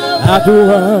power at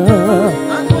work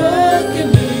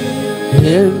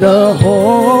in the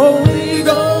Holy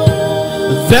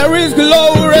Ghost. There is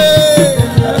glory.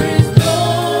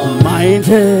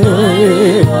 Mighty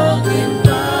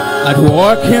at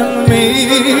work in me.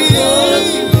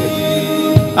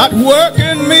 At work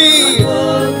in me.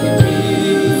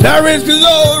 There is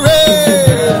glory.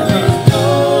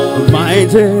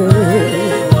 Mighty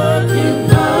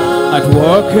at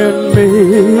work in me.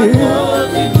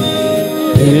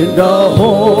 In the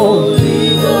Holy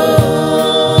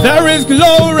Ghost. There is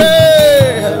glory.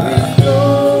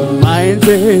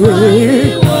 Mighty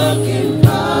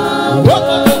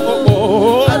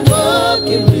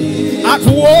at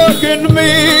work in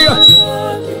me.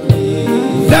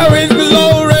 There is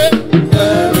glory.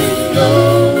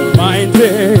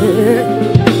 Mighty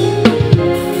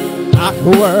at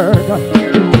work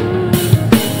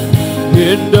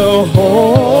in the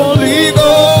Holy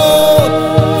Ghost.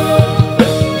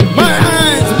 My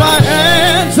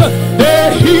hands, they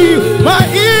heal. My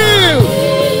ears,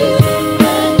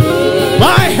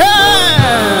 my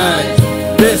hands,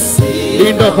 they see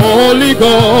in the Holy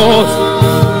Ghost.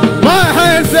 My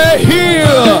hands, they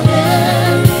heal.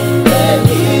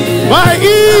 My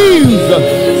ears,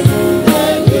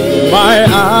 my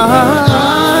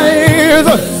eyes,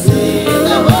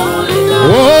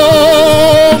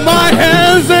 oh, my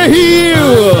hands, they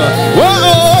heal.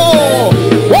 Whoa,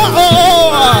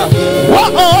 whoa,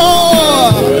 whoa,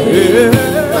 yeah.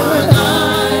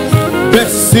 They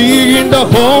see in the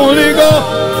Holy Ghost.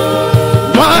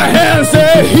 My hands,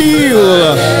 they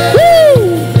heal. Woo.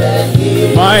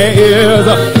 My ears,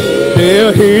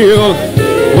 they heal.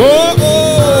 Oh,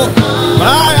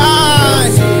 my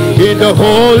eyes in the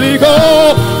Holy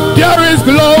Ghost. There is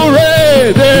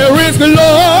glory. There is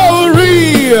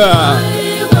glory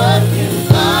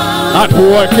at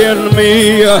work in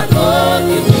me.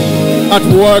 At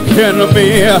work in me.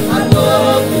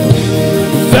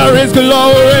 There is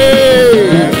glory.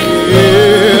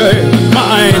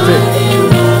 Mighty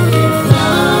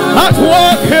at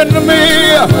work in me.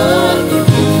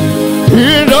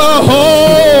 In the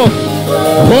whole,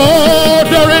 oh,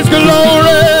 there is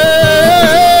glory.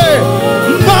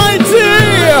 Mighty,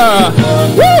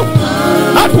 woo,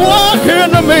 at work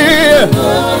in me.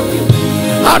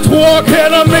 At work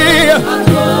in me.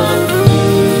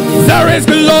 There is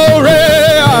glory.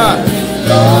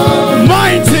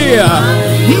 Mighty,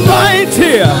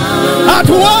 mighty, at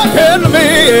work in me.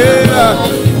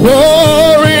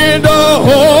 Oh, in the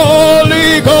Holy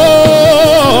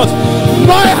Ghost.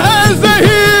 My hands are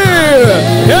here.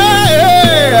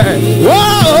 Yeah.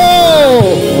 Whoa.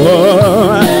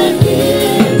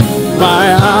 My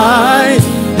eyes,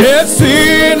 they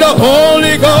see in the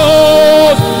Holy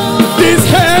Ghost. These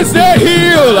hands, they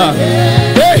heal.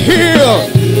 They heal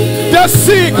the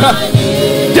sick.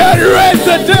 They raise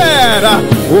the dead.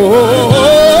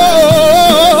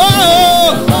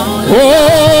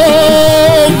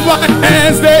 Oh, my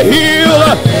hands, they heal.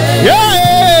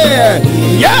 Yeah.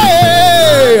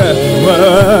 Yeah.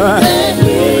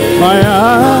 My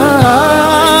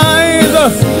eyes,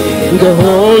 the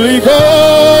Holy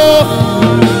Ghost,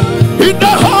 in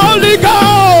the Holy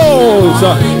Ghost,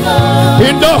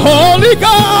 in the Holy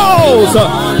Ghost,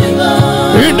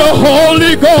 in the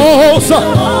Holy Ghost,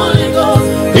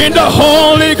 in the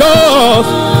Holy Ghost.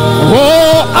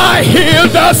 Oh, I heal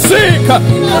the sick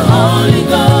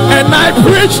and I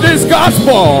preach this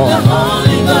gospel.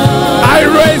 I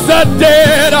raise the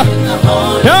dead.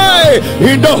 Hey,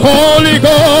 in the Holy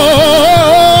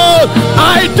Ghost,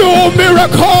 I do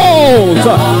miracles,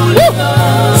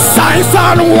 signs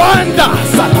and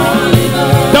wonders.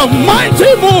 The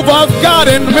mighty move of God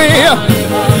in me.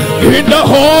 In the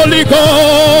Holy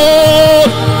Ghost,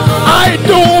 I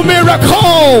do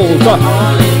miracles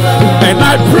and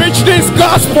I preach this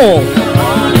gospel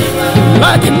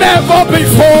like never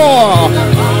before.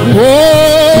 Oh,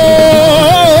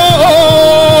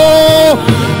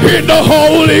 in the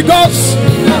Holy Ghost,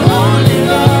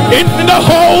 in the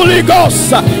Holy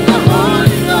Ghost,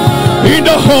 in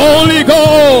the Holy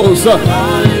Ghost,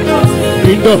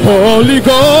 in the Holy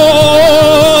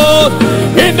Ghost,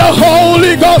 in the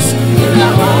Holy Ghost,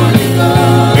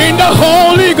 in the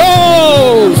Holy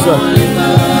Ghost,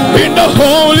 in the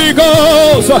Holy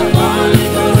Ghost,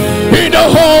 in the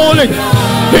Holy,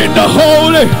 in the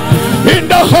Holy, in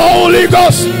the Holy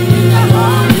Ghost.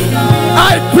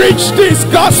 I preach this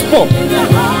gospel.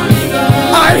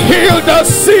 I heal the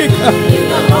sick.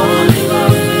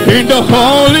 In the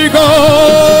Holy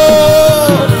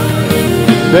Ghost,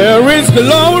 there is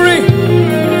glory,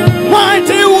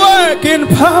 mighty working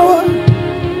power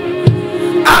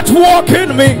at work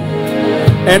in me,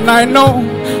 and I know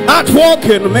at work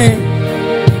in me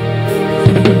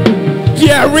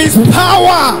there is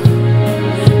power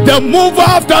The move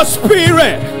of the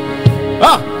Spirit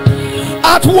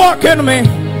at work in me,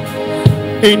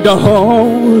 in the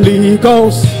Holy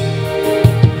Ghost.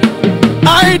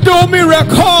 I do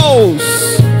miracles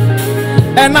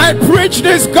and I preach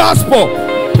this gospel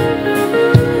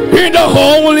in the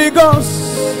Holy Ghost.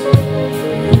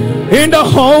 In the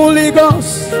Holy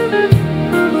Ghost.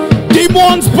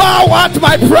 Demons bow at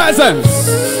my presence.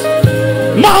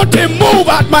 Mountain move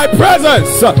at my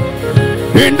presence.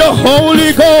 In the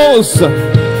Holy Ghost.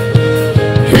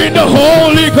 In the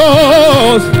Holy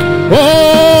Ghost.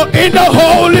 Oh, in the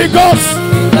Holy Ghost.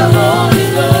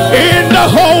 In the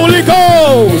Holy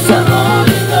Ghost.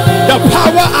 The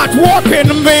power at work in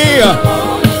me.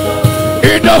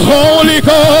 In the Holy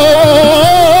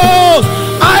Ghost.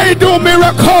 I do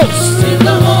miracles.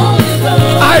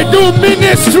 I do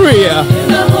ministry.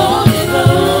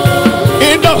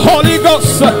 In the Holy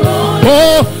Ghost.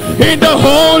 Oh, in the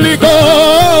Holy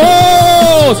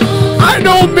Ghost. I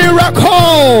do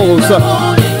miracles.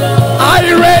 I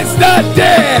raise the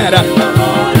dead.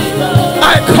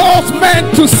 I cause men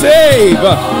to save.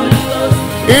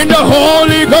 In the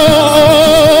Holy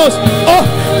Ghost. Oh,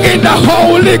 in the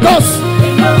Holy Ghost.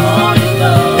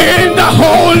 In the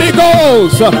Holy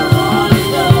Ghost.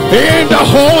 In the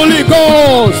Holy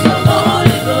Ghost.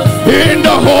 In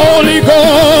the Holy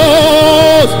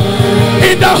Ghost.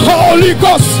 In the Holy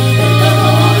Ghost.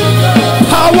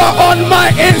 Power on my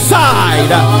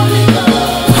inside.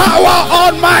 Power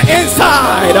on my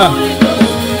inside.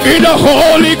 In the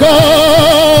Holy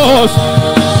Ghost.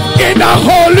 In the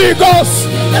Holy Ghost.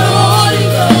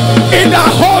 In the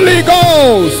Holy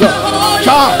Ghost.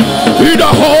 In the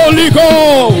Holy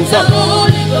Ghost.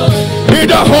 In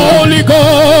the Holy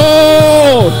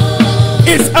Ghost.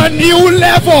 It's a new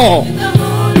level.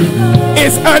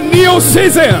 It's a new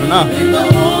season.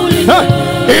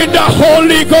 In the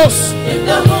Holy Ghost.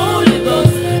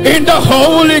 In the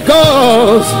Holy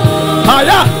Ghost.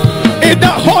 In the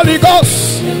Holy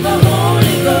Ghost.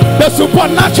 The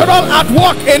supernatural at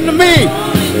work in me.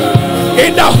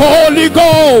 In the Holy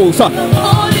Ghost.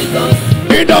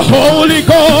 In the Holy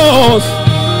Ghost.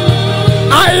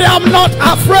 I am not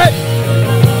afraid.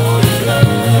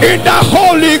 In the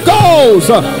Holy Ghost.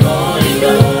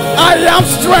 I am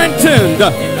strengthened.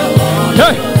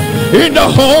 In the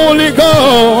Holy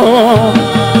Ghost.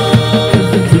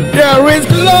 There is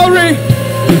glory,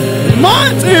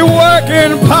 mighty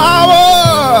working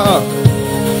power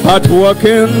at work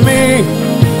in me.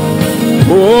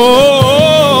 Oh,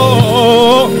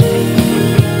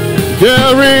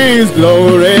 there is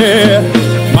glory,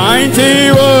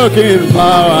 mighty working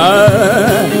power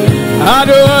at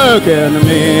work in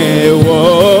me.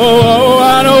 Oh,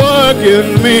 at work in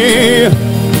me.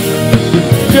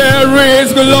 There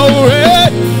is glory,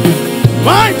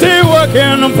 mighty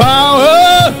working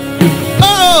power.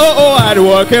 Oh, at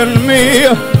work in me.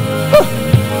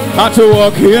 At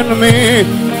work in me.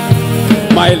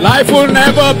 My life will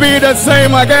never be the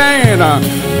same again.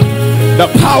 The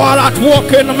power at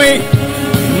work in me.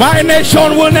 My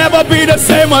nation will never be the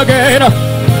same again.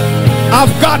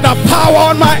 I've got the power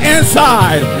on my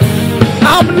inside.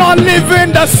 I'm not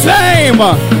living the same.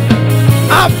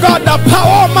 I've got the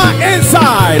power on my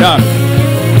inside.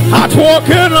 At work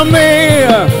in me.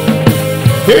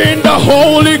 In the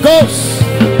Holy Ghost.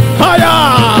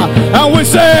 Higher. And we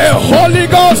say, Holy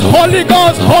Ghost, Holy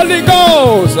Ghost, Holy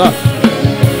Ghost.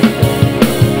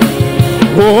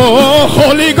 Oh,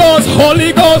 Holy Ghost,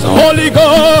 Holy Ghost, Holy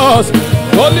Ghost.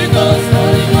 Holy Ghost,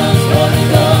 Holy Ghost, Holy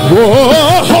Ghost.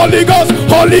 Oh, Holy Ghost,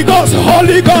 Holy Ghost,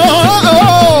 Holy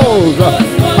Ghost.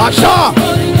 Asha.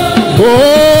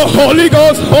 Oh, Holy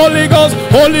Ghost, Holy Ghost,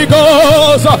 Holy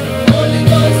Ghost.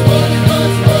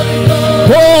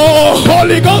 Oh,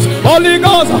 Holy Ghost, Holy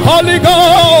Ghost, Holy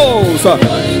Ghost.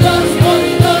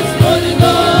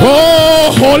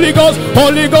 Oh, Holy Ghost,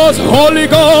 Holy Ghost, Holy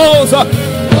Ghost.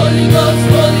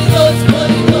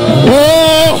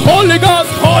 Oh, Holy Ghost,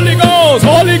 Holy Ghost,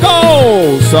 Holy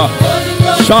Ghost.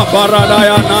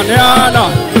 Shabaradaya Nanyana.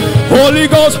 Holy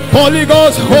Ghost, Holy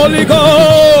Ghost, Holy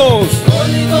Ghost.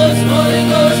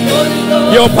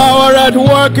 Your power at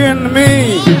work in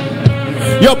me.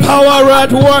 Your power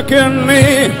at work in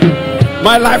me.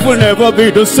 My life will never be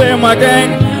the same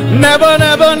again. Never,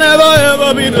 never, never,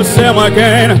 ever be the same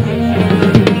again.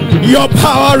 Your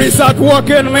power is at work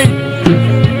in me.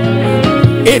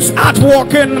 It's at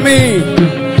work in me.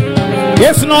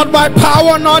 It's not by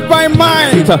power, not by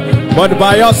might, but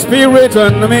by your spirit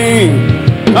in me.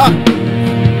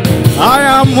 I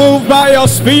am moved by your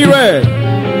spirit.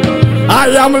 I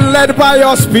am led by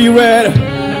your spirit.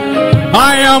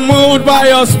 I am moved by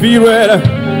your spirit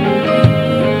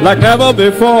like never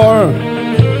before.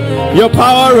 Your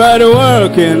power at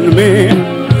work in me.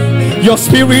 Your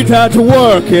spirit at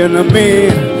work in me.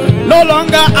 No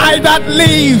longer I that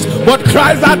lives, but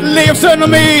Christ that lives in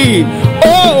me.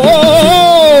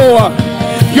 Oh,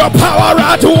 your power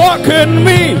at work in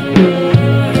me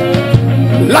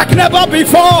like never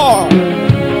before.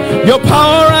 Your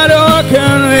power at work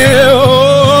in me.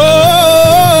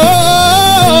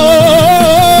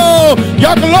 Oh,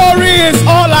 your glory is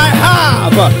all I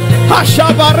have.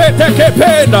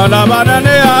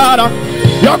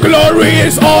 Your glory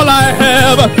is all I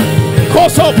have.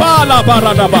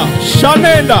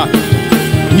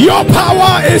 Your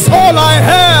power is all I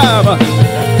have.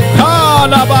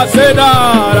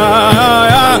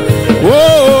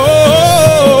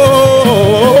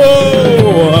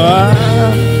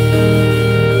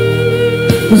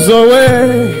 Zoe,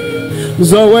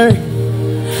 Zoe,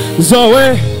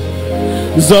 Zoe,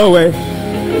 Zoe,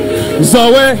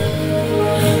 Zoe,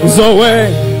 Zoe,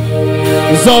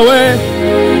 Zoe,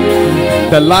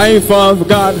 the life of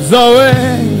God. Zoe,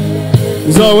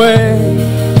 Zoe,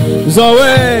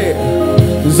 Zoe,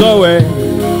 Zoe,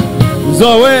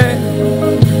 Zoe,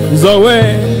 Zoe,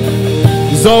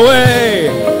 Zoe.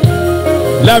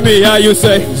 Let me hear you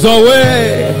say Zoe,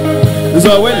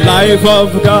 Zoe, life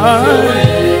of God.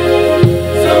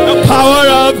 The power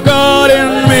of God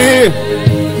in me.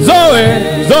 Zoe,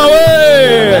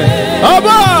 Zoe,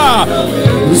 Abba,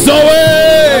 Zoe,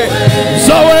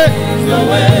 Zoe,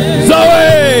 Zoe,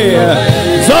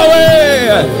 Zoe,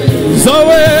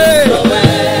 Zoe,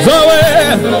 Zoe,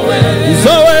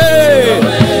 Zoe,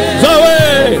 Zoe.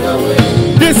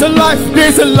 This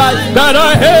is life that I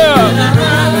have.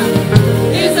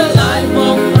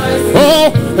 Oh,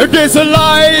 this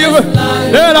life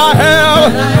that I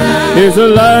have is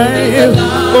alive.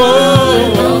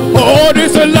 Oh,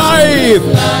 this life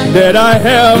that I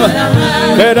have,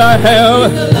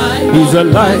 is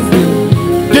alive.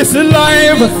 This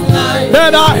life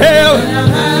that I have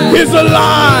is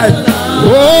alive.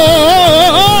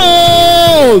 Oh,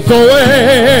 Zoe,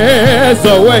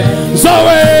 Zoe,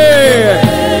 Zoe.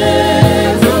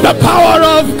 The power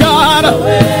of God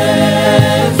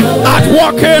at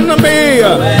work in me.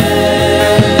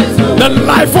 The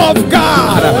life of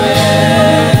God.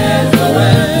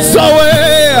 Zoe,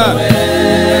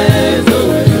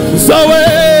 Zoe,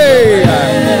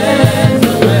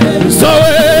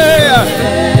 Zoe,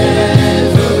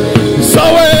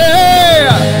 Zoe.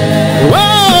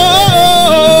 Whoa.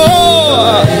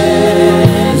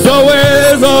 Zoe,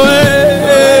 Zoe,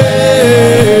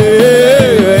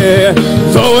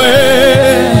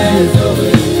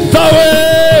 Zoe, Zoe,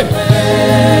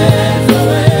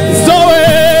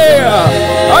 Zoe.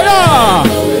 Oh yeah.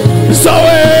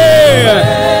 Zoe,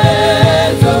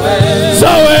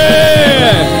 Zoe,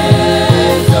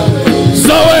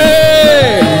 Zoe,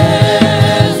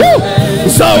 woo.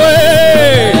 Zoe,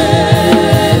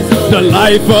 the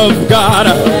life of God.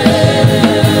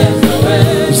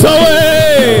 Zoe,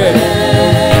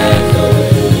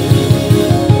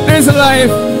 this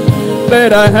life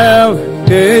that I have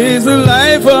is the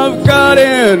life of God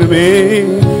in me.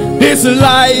 This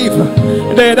life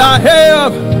that I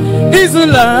have is the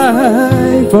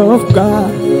life of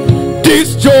God.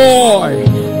 This joy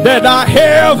that I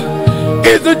have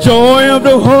is the joy of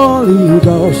the Holy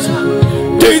Ghost.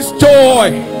 This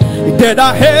joy that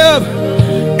I have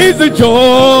is the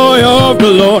joy of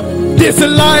the Lord. This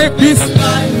life, this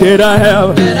that I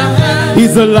have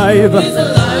is alive.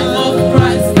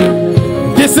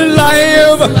 This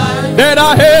life that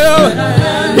I have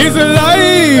is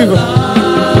alive.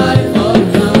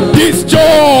 This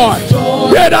joy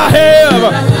that I have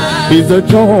is a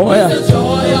joy.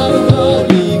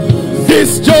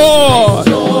 This joy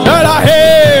that I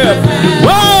have.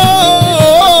 Whoa!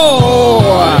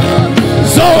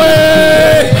 Zoe!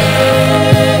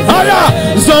 Aya!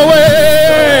 Zoe!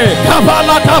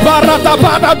 Kabala kabara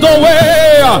tabara Zoe!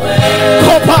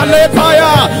 Kopale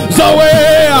paya Zoe!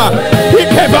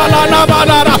 Ikebala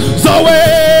nabala Zoe!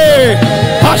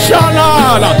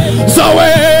 Hashanala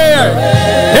Zoe!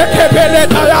 Ekebele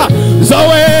taya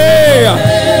Zoe!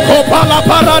 Kopala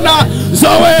parana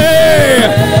Zoe!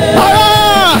 Aya!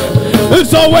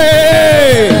 Zoe!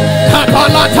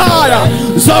 Kapala taya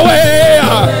Zoe!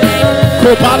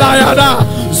 Kopala yada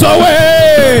Zoe!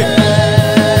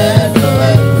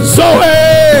 Zoe!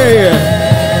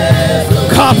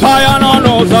 Kapaya no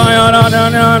no zayana na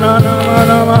na na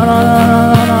na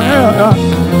na.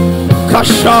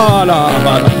 Kashala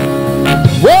bala.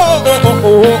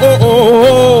 Whoa!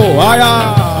 Aya!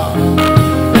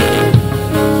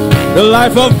 The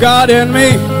life of God in me.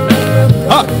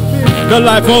 The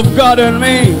life of God in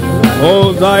me.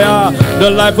 Oh, Zaya, the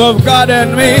life of God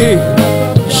in me.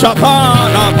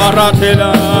 Shapana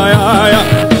Baratela.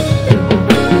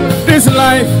 This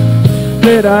life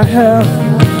that I have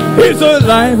is a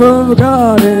life of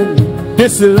God, and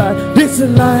this life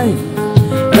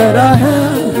that I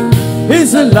have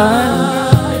is a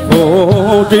life.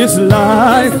 Oh, this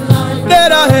life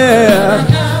that I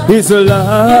have is a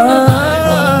life.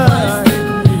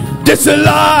 This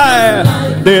life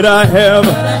that I have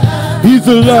is a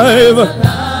life.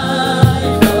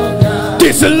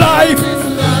 This life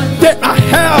that I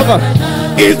have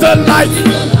is a life.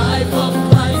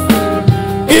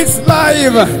 It's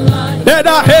life that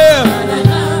I have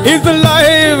is a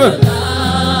life.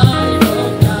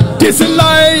 This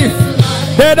life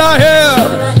that I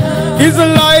have is a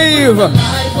life.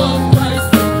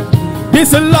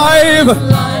 This life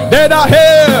that I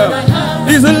have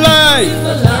is a life.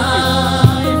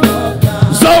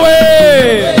 Zoe,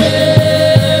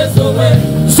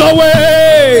 Zoe,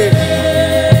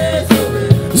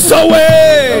 Zoe,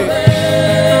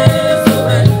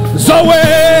 Zoe,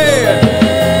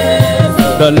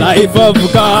 the life of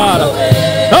God.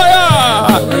 Oh yeah,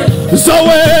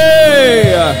 Zoe,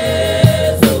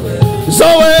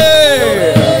 Zoe,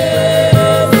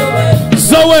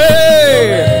 Zoe,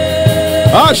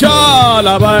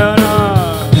 Ashala Bayana.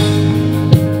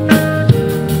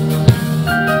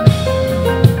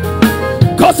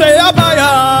 Kosea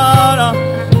Bayana,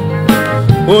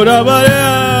 Ura Bayana.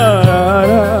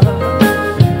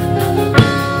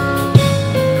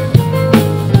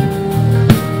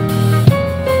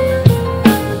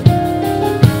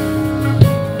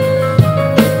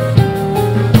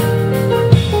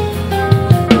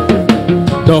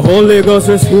 The Holy Ghost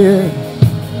is here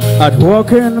at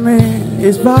work in me.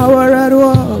 His power at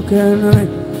work in me.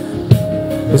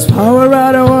 His power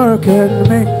at work in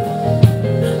me.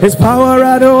 His power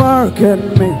at work in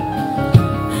me.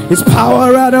 His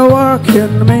power at work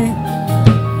in me.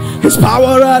 His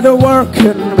power at work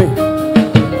in me.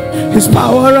 His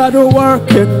power at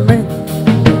work in me.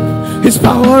 His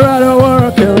power at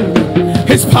work in me.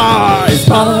 His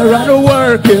power at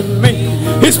work in me.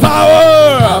 His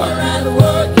power.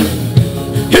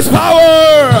 His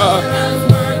power,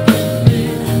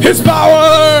 His power,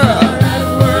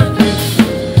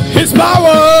 His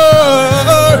power,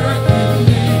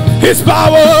 His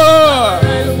power,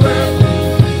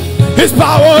 His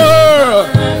power,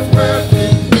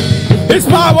 His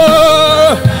power,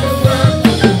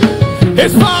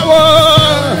 His power,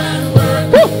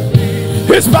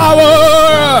 His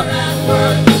power,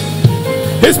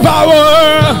 His power,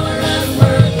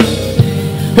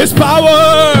 His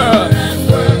power.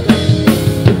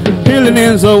 Healing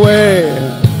in the way.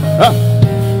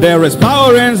 There is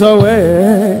power in the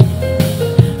way.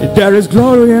 There is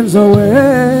glory in the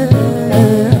way.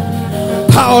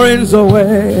 Power in the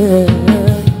way.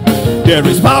 There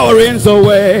is power in the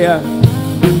way.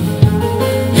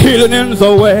 Healing in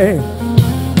the way.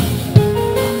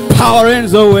 Power in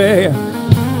the way.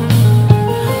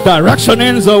 Direction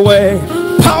in the way.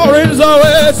 Power in the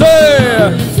way.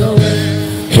 Say.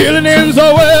 Healing in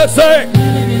the way. Say.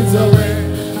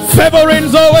 Favor in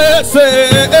the way, say.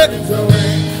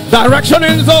 Direction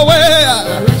in the way.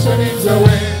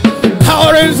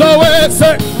 Power in the way,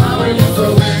 say.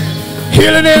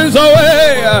 Healing in the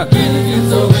way.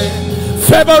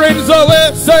 Favor in the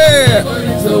way, say.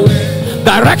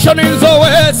 Direction in the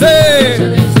way, say.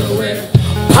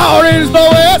 Power in the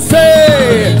way,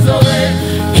 say.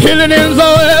 Healing in the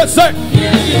way, say.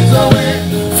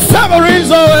 Favor in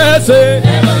the way, say.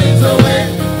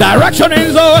 Direction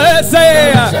in the way,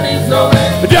 say.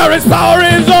 There is power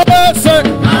in the way, say.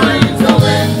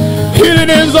 Healing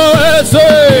in the way,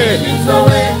 say.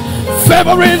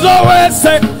 Favor in the way,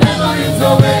 say.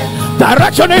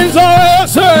 Direction in the way,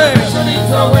 say.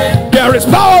 There is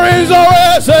power in the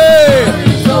way, say.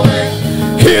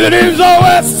 Healing in the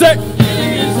way, say.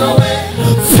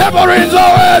 Favor in the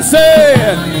way, say.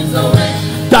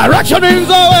 Direction in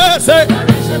the way, say.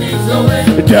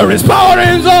 There is power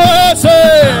in the way,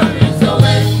 say.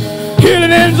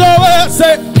 Healing in the way,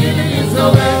 say.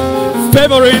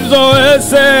 Favor in the way,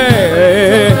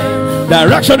 say.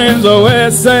 Direction in the way,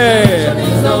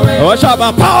 say. Watch out,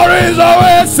 my power in the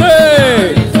way,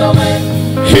 say.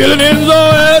 Healing in the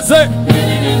way, say.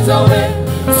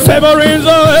 Favor in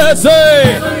the way,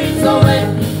 say.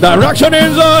 Direction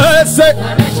in the way, say.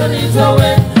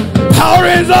 Power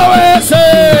in the way, say.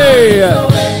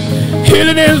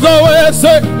 Healing in the way,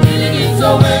 say.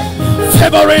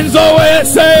 Favor in the way,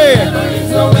 say.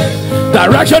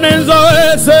 Direction in the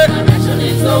way, say.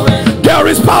 There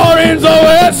is power in the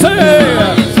way, say.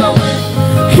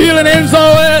 Healing in the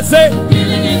way, say.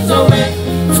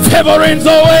 Favor in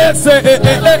the way, say.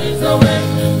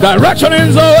 Direction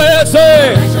is the way,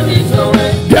 say.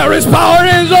 There is power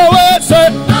in the way,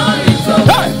 say.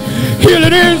 Hey.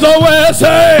 Healing in the way,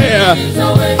 say.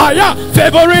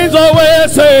 Favor in the way,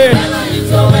 say.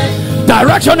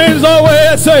 Direction in the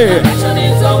way, say.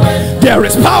 There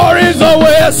is power in the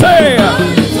way, say.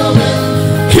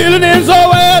 Healing in the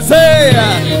way, say.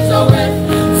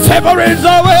 Favor in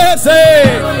the way,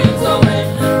 say.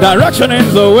 Direction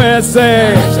in the way,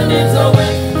 say.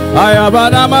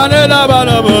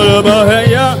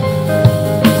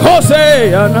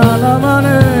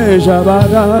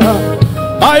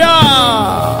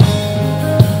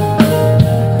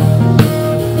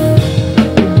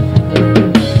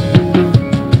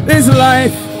 This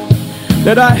life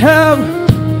that I have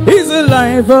is the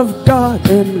life of God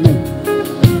in me.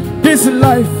 This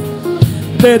life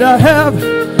that I have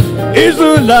is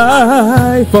the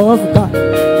life of God.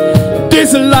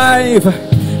 This life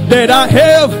that I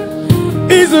have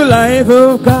is the life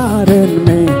of God in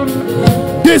me.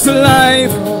 This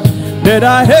life that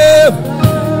I have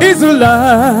is the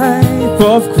life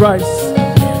of Christ.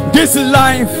 This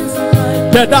life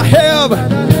that I have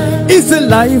is the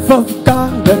life of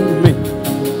God in me.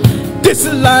 This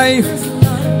life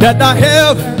that I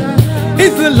have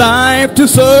is the life to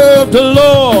serve the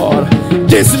Lord.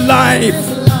 This life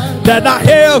that I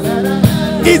have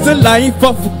is the life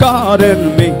of God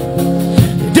in me.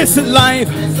 This life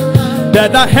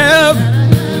that I have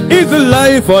is the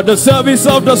life for the service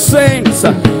of the saints.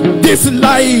 This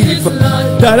life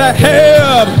that I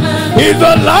have is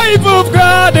the life of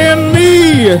God in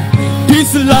me.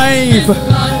 This life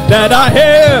that I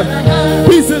have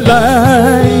is the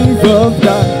life of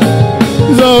God.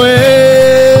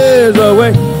 Zoe,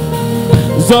 Zoe,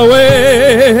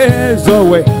 Zoe,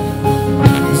 Zoe,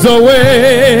 Zoe,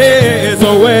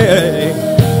 Zoe,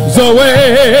 Zoe.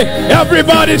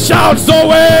 Everybody shout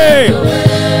Zoe.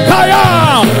 Kaya,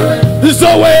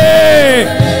 Zoe,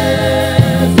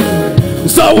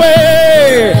 Zoe.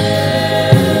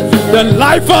 The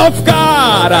life of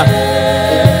God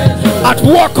at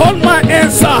work on my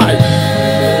inside.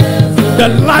 The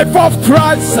life of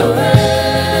Christ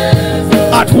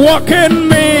at work in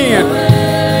me.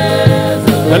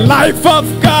 The life of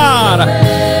God.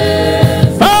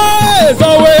 Hey,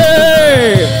 Zoe,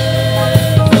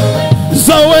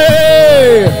 Zoe,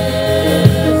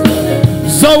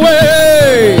 Zoe,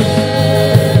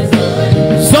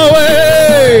 Zoe,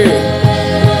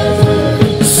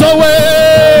 Zoe,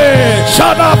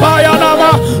 Shadabaya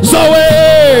Nama, Zoe,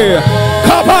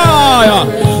 Kabaya,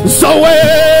 Zoe,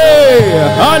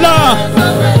 Ana,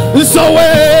 Zoe,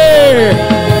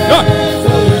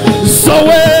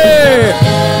 Zoe.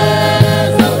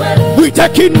 We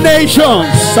taking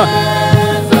nations,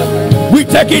 we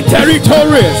taking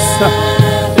territories.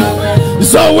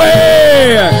 Zoe,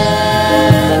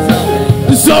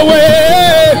 Zoe,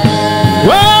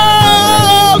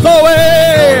 whoa, Zoe,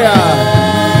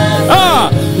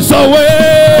 Zoe,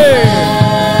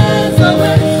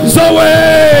 Zoe,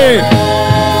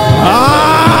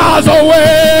 Zoe,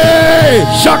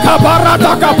 Shaka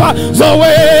Barata Kapa,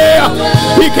 Zoe,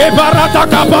 Ike Barata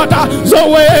Kapata,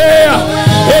 Zoe,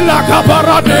 Elaka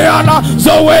Barateana,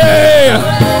 Zoe,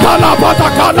 Kalapata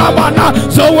Kalamana,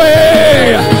 Zoe,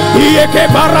 Ike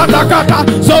Barata Kata,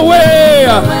 Zoe,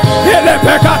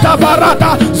 Elepekata Barata,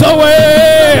 Zoe,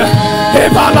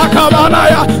 Ebala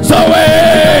Kamanaya, Zoe,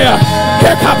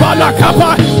 Ekabala Kapa,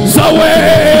 Zoe,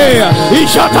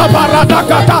 Ishata Barata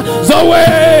Kata, Zoe,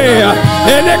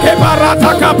 Eleke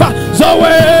Barata Kapa,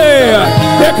 Zoe,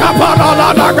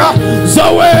 Ekabala Naga,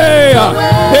 Zoe,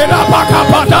 Elapaka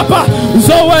Patapa,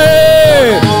 Zoe,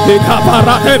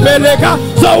 Ekabarate Belega,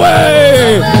 Zoe,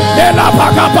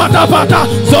 Elapaka Patapata,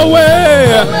 Zoe,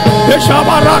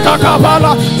 Eshabarata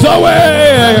Kabala, Zoe,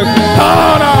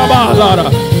 Karabazara.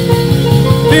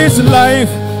 This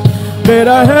life that I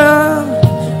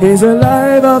have is the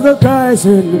life of the Christ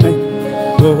in me.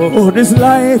 Oh, this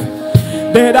life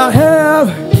that I have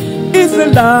is the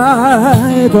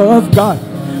life of God.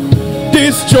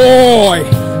 This joy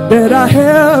that I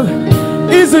have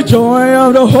is the joy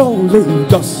of the Holy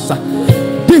Ghost.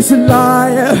 This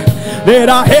life that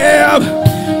I have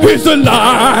is the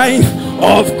life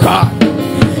of God.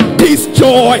 This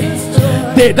joy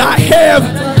that I have,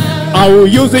 I will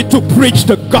use it to preach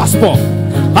the gospel.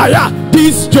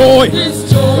 This joy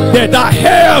that I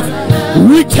have,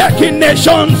 we taking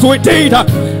nations with it.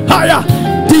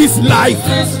 This life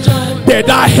that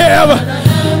I have,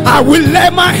 I will lay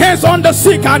my hands on the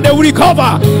sick and they will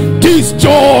recover. This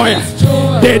joy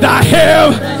that I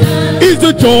have is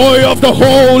the joy of the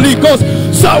Holy Ghost.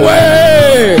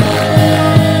 Zoe,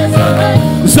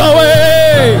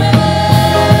 Zoe,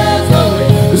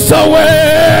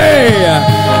 Zoe,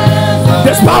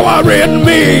 power in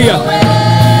me.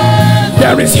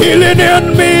 There is healing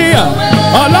in me.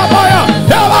 Alabaya,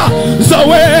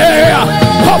 Zoe,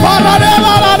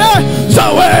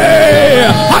 Zoe,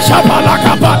 Ashabala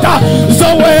Kapata,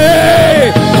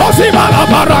 Zoe, Hosibala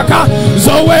Baraka,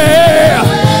 Zoe,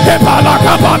 Epala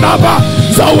Kapanaba,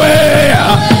 Zoe,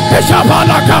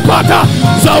 Eshabala Kapata,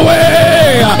 Zoe,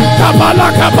 Kapala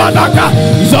Kapanaka,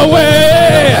 Zoe,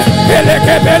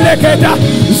 Eleke Beleketa,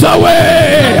 Zoe,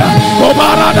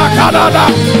 Obarada Kanada,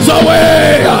 Zoe,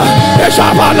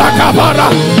 Eshabala Kapara,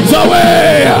 Zoe,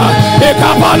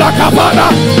 Ekapala Kapara,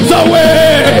 Zoe,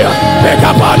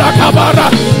 Ekapala Kapara,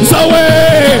 Zoe,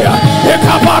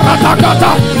 Ekapara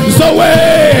Takata, Zoe,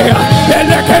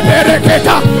 Eleke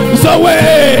Bereketa, Zoe,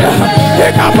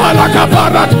 Ekapala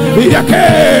Kapara, Yake,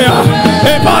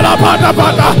 Epala Bada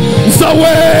Bada,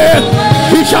 Zoe,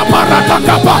 Ishapara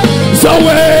Takapa,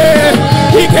 Zoe,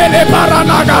 Ikele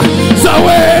Paranaga,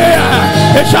 Zoe,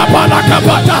 Eshapala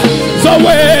Kapata,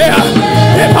 Zoe,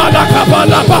 Epala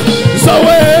Kapalapa,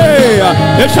 Zoe,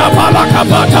 Eshapala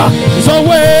Kapata,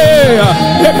 Zoe,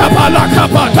 Ekapala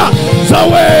Kapata,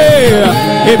 Zoe,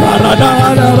 Eparada,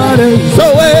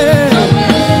 Zoe.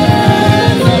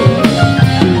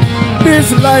 This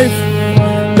life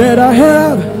that I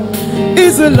have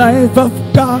is the life of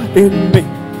God in me.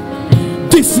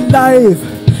 This life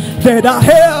that I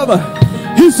have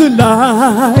is the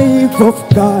life of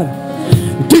God.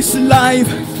 This life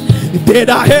that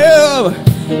I have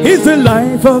is the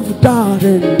life of God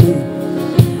in me.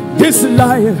 This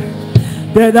life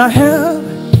that I have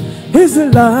is the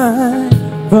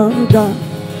life of God.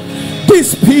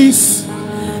 This peace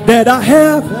that I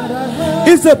have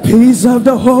is the peace of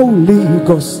the Holy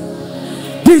Ghost.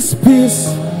 This peace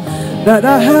that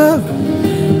I have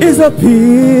is the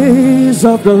peace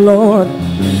of the Lord.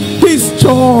 This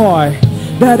joy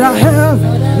that I have,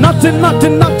 nothing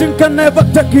can ever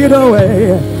take it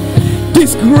away.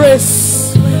 This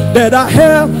grace that I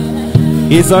have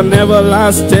is an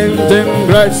everlasting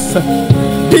grace.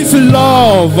 This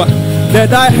love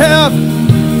that I have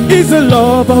is the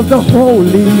love of the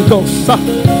Holy Ghost.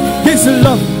 This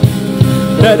love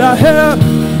that I have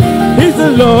is the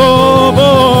love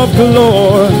of the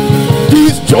Lord.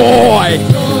 This joy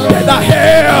that I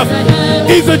have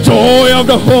is the joy of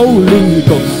the Holy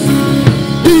Ghost.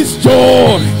 This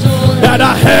joy that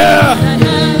I have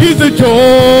is the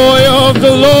joy of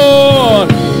the Lord.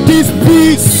 This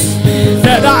peace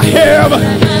that I have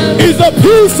is the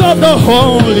peace of the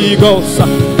Holy Ghost.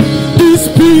 This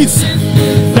peace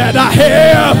that I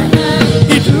have,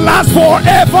 it lasts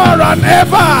forever and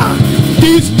ever.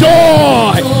 This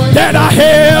joy that I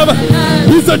have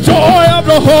is the joy of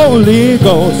the Holy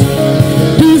Ghost.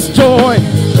 This joy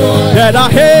that I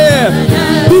have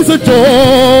is a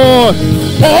joy.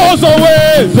 Oh,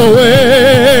 Zoe,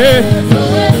 Zoe,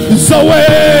 Zoe,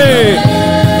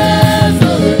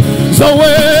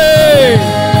 Zoe,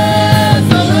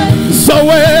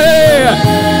 Zoe,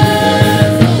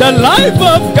 the life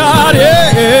of God,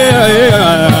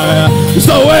 yeah.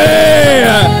 Zoe,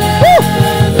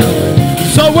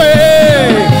 Zoe,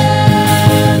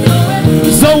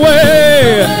 Zoe,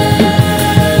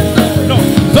 no,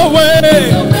 Zoe,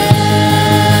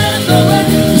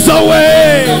 Zoe.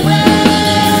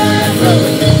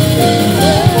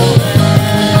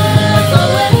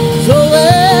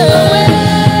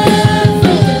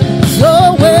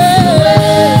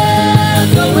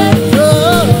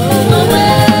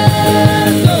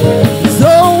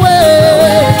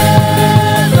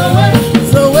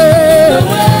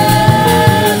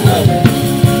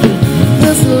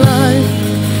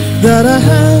 That I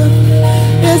have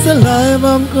is a life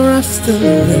I'm resting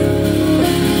in.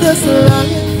 This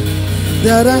life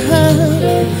that I have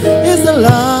is the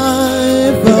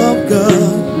life of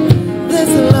God.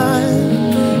 This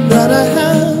life that I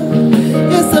have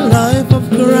is the life of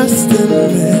resting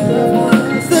in.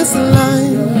 This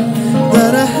life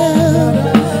that I have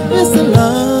is the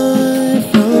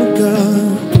life of God.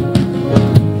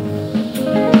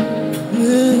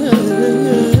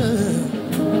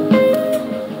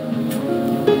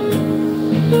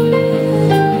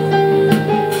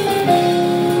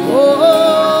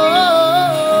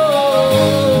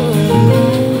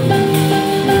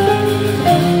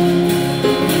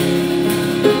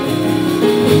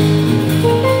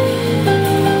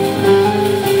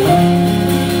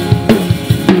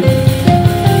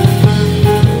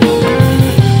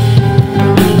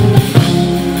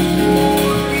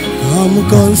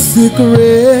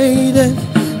 Consecrated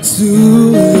to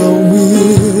your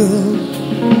will.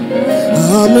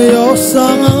 I'm your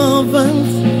servant,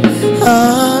 I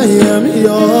am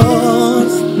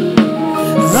yours.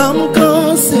 I'm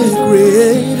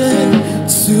consecrated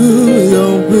to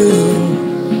your will.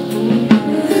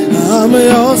 I'm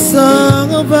your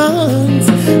servant,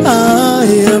 I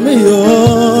am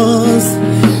yours.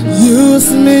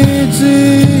 Use me,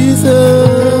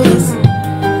 Jesus.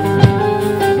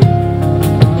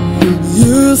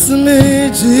 Use me,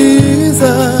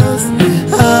 Jesus.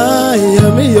 I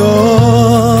am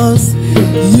yours.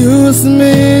 Use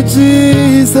me,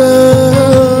 Jesus.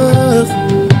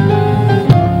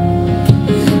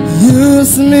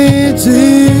 Use me,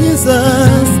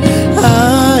 Jesus.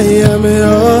 I am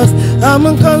yours. I'm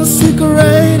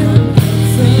consecrated.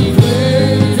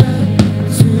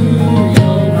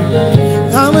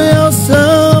 I'm your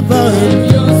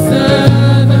servant.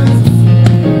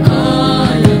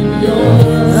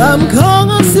 I'm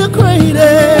consecrated.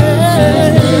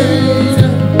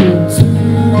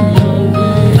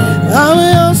 I'm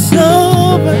your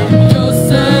servant.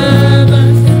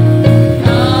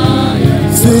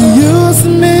 So use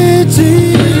me,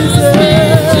 Jesus.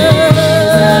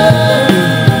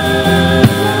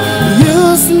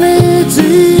 Use me,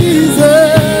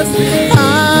 Jesus. I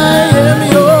am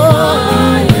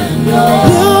yours.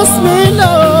 Use me,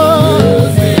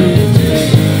 Lord.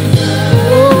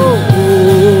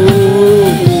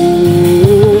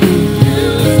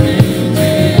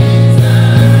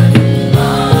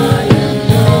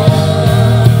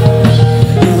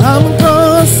 I'm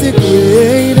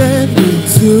consecrated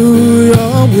to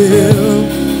your will.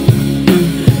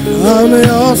 I'm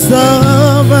your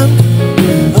servant.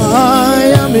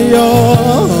 I am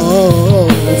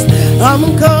yours.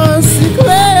 I'm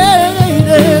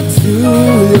consecrated to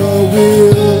your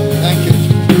will. Thank you.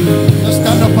 Just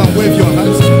stand up and wave your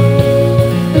hands.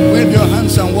 Wave your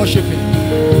hands and worship Him.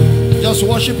 Just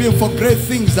worship Him for great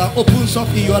things that opens up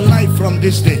in your life from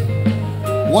this day.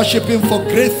 Worship Him for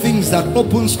great things that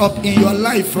opens up in your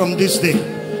life from this day.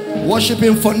 Worship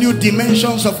Him for new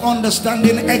dimensions of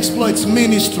understanding, exploits,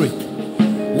 ministry.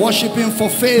 Worship Him for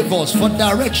favors, for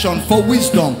direction, for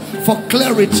wisdom, for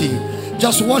clarity.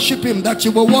 Just worship Him that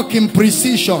you will walk in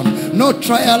precision. No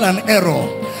trial and error.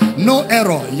 No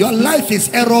error. Your life is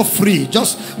error free.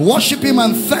 Just worship Him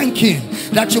and thank Him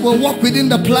that you will walk within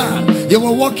the plan. You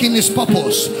will walk in His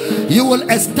purpose. You will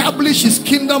establish His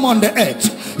kingdom on the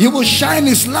earth. You will shine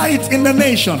His light in the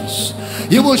nations.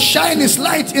 You will shine His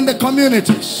light in the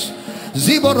communities.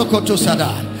 Ziborokoto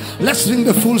Sada. Let's sing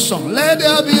the full song. Let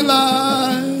there be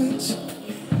light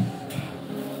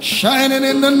shining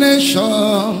in the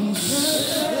nations.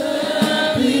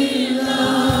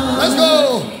 Let's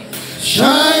go.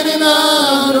 Shining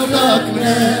out of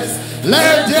darkness.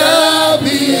 Let there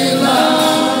be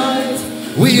light.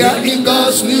 We are in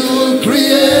God's new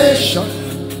creation.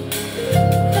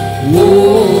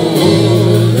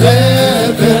 Oh,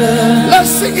 let's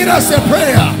sing it as a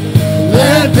prayer.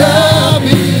 Let there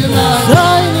be light.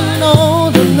 Shining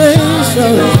on the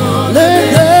nation.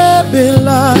 Let there be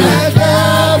light. Let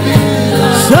there be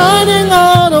light. Shining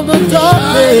out of the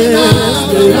darkness.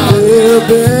 Let there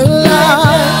be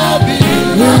light.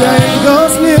 We are in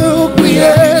God's new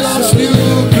creation. God's new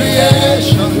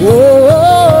creation. Oh.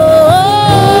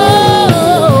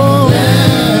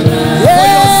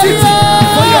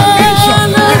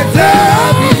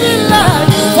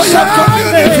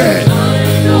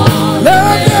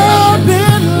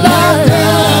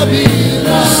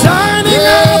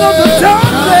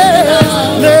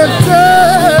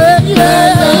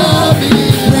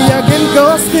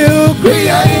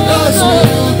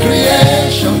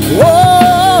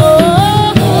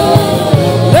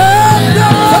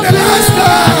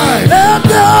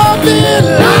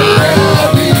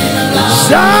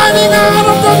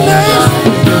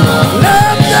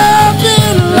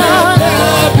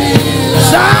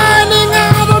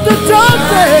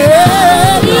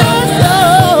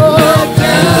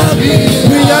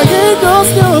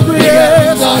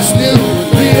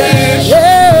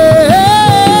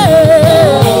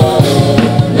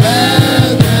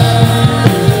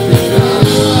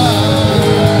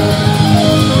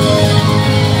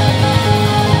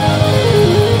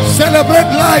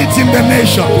 Celebrate light in the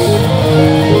nations.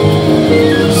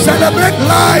 Celebrate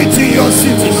light in your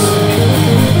cities.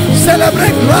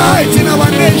 Celebrate light in our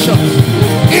nations,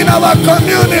 in our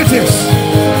communities.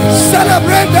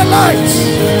 Celebrate the light.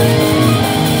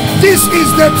 This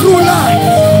is the true light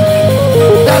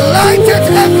that lighteth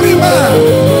every man.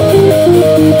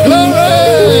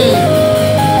 Glory.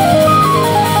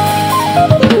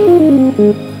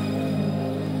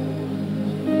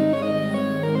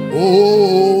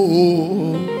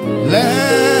 Oh,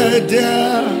 let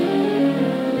there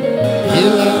be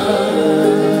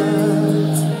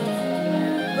light.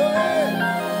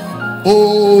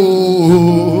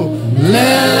 Oh,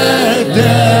 let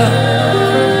there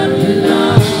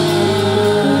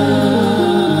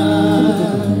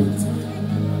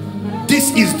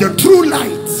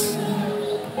light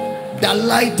that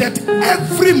lighteth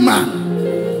every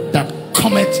man that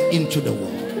cometh into the world.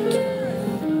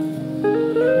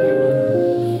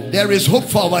 There is hope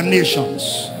for our nations.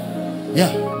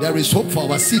 Yeah, there is hope for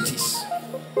our cities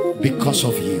because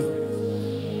of you.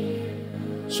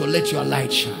 So let your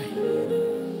light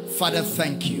shine. Father,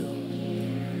 thank you.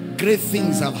 Great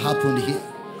things have happened here.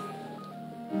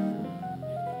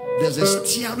 There's a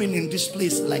stirring in this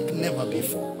place like never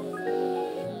before.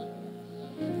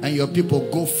 And your people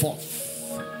go forth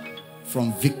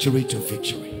from victory to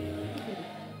victory.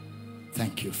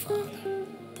 Thank you, Father.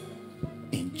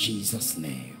 In Jesus'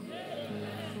 name.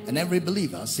 And every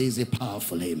believer says a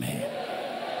powerful amen.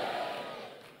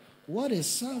 What a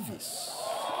service.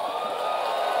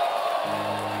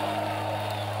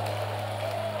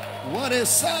 What a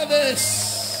service.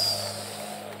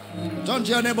 Don't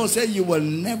your neighbor say you will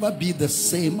never be the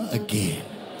same again.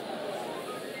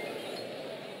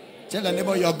 Tell your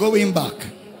neighbor you're going back.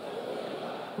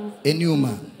 A new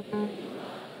man.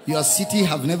 Your city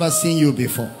have never seen you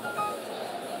before.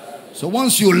 So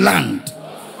once you land,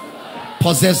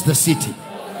 possess the city.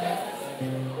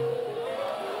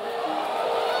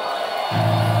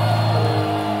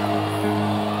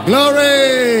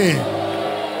 Glory.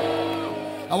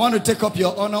 I want to take up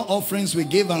your honor offerings we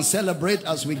give and celebrate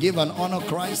as we give and honor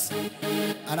Christ.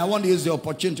 And I want to use the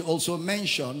opportunity to also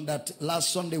mention that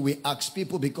last Sunday we asked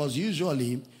people, because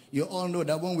usually you all know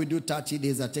that when we do 30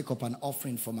 days I take up an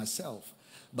offering for myself.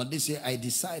 But this year I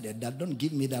decided that don't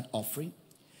give me that offering.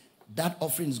 That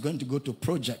offering is going to go to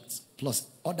projects plus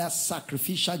other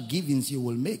sacrificial givings you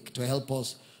will make to help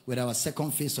us with our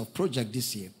second phase of project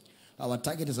this year. Our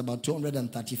target is about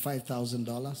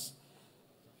 $235,000.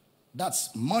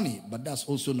 That's money, but that's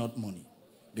also not money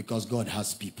because God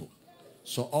has people.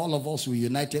 So all of us will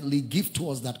unitedly give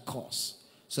towards that cause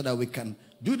so that we can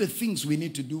do the things we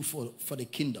need to do for the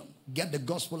kingdom. Get the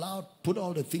gospel out, put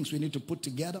all the things we need to put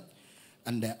together.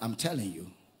 And I'm telling you,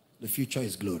 the future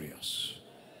is glorious.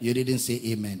 You didn't say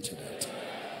amen to that.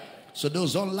 So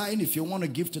those online, if you want to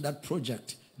give to that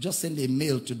project, just send a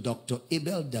mail to Dr.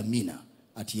 Abel Damina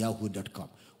at yahoo.com.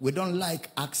 We don't like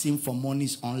asking for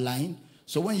monies online.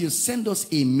 So when you send us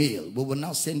a mail, we will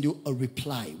now send you a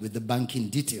reply with the banking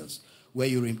details where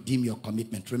you redeem your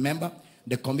commitment. Remember,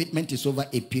 the commitment is over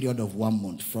a period of 1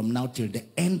 month. From now till the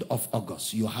end of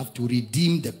August, you have to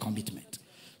redeem the commitment.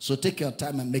 So take your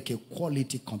time and make a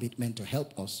quality commitment to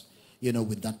help us,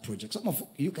 with that project. Some of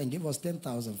you can give us $10,000,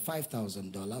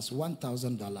 $5,000,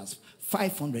 $1,000,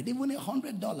 $500, even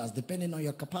 $100, depending on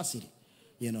your capacity.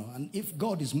 And if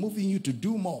God is moving you to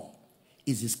do more,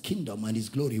 is his kingdom and his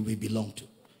glory we belong to.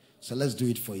 So let's do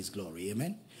it for his glory.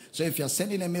 Amen. So if you're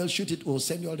sending a mail, shoot it. We'll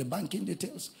send you all the banking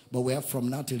details. But we have from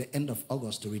now till the end of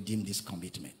August to redeem this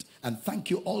commitment. And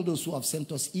thank you all those who have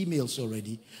sent us emails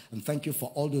already. And thank you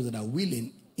for all those that are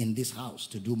willing in this house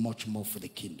to do much more for the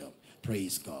kingdom.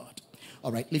 Praise God.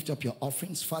 All right, lift up your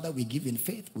offerings. Father, we give in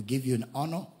faith. We give you in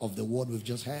honor of the word we've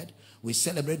just heard. We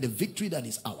celebrate the victory that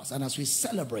is ours. And as we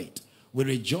celebrate, we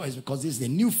rejoice because this is the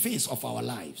new phase of our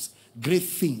lives. Great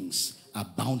things are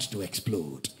bound to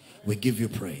explode. We give you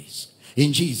praise.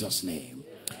 In Jesus' name.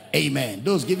 Amen.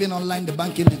 Those giving online, the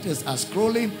banking details are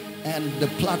scrolling and the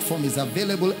platform is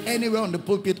available anywhere on the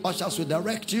pulpit. Ushers will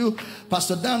direct you.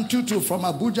 Pastor Dan Tutu from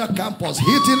Abuja campus. Hit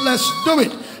it, let's do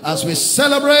it as we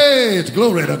celebrate.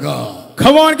 Glory to God.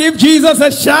 Come on, give Jesus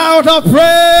a shout of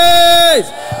praise.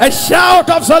 A shout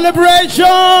of celebration.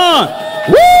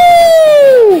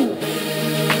 Woo!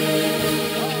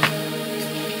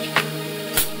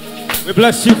 We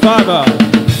bless you, Father.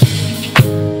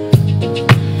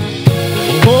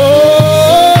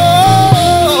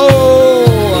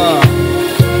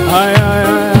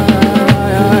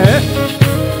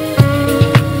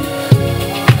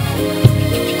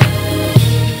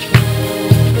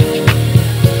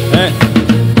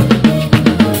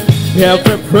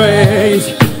 Every praise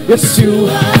is to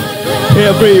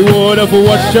every word of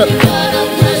worship.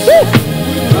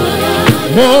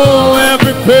 Oh,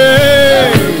 every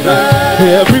praise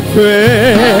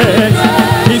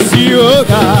is you,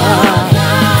 God.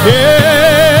 Yeah.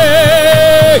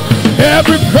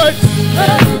 Every praise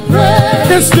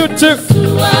is to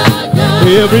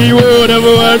every word of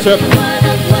worship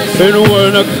and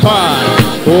word of cry.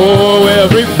 Oh,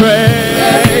 every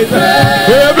praise,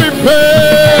 every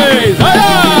praise,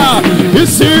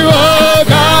 is you, oh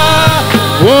God.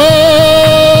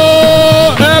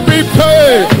 Oh, every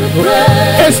praise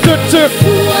is to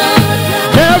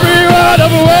every word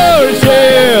of worship.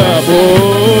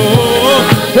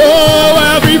 Oh,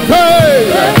 every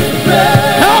praise,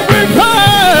 every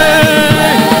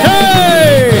praise,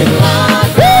 hey,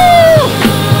 woo,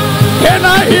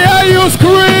 I hear you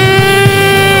scream.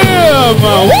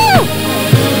 Woo!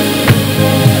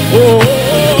 Oh.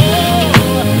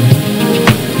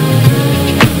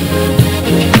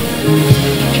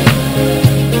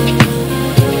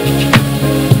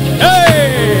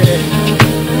 Hey!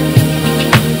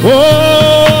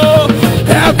 Oh!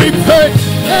 Every praise,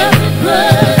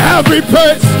 every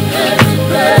praise,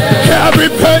 every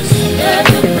praise,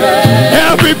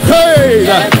 every praise,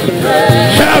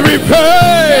 every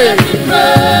praise,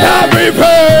 every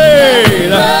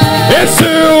praise, it's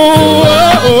you.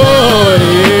 Oh,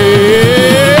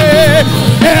 yeah.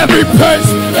 Every praise,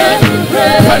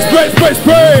 praise, praise, praise,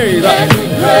 praise,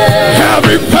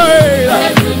 every praise,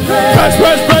 praise,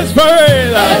 praise, praise,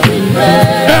 praise,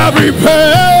 every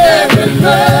praise,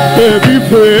 every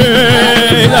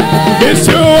praise, it's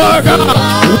you, oh God.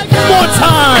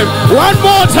 One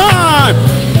more time.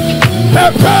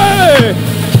 Hey,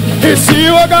 it's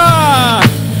you, oh God.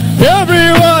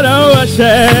 Everyone I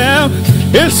worship,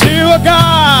 it's you, oh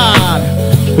God.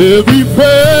 Every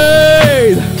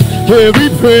praise,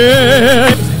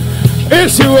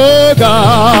 it's you, oh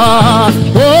God.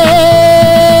 Oh,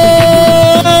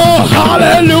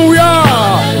 hallelujah,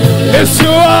 it's you,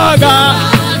 oh God.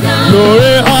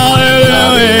 Glory,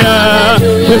 hallelujah,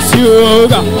 it's you, oh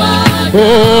God.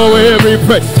 Oh, every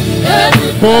praise.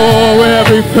 Oh,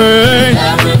 every pain.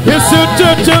 It's a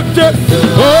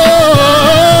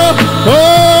oh,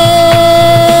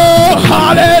 oh,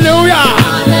 hallelujah.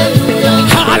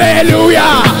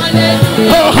 Hallelujah.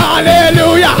 Oh,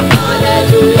 hallelujah.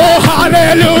 Oh,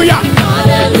 hallelujah.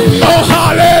 Oh,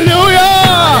 hallelujah.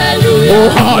 Oh,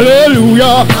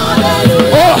 hallelujah.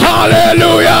 Oh,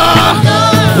 hallelujah.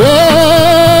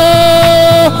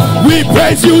 Oh, we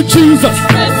praise you, Jesus.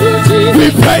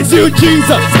 We praise you,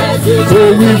 Jesus.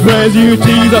 Oh, we praise you,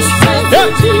 Jesus. Yeah.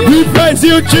 We praise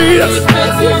you, Jesus.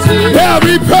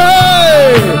 Every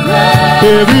praise,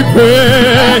 every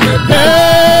praise.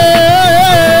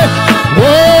 Hey. Oh,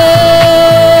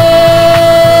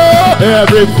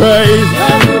 every praise.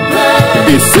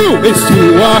 It's you, it's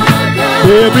you.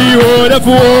 Every word of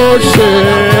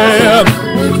worship.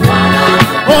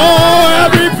 Oh,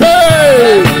 every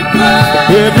praise,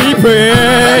 every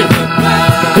praise.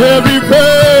 Every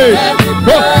praise,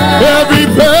 every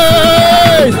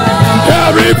praise,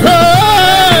 every praise,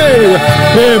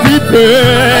 every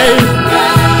praise,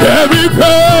 every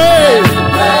praise,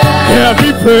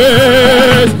 every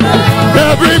praise,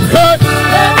 every praise,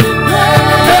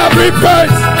 every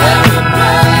praise,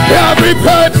 every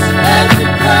praise,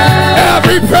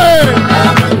 every praise.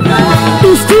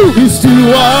 It's to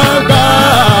our God.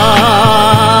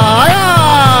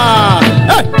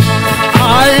 I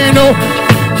know.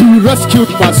 He rescued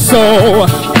my soul.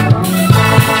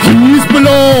 His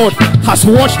blood has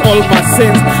washed all my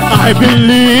sins. I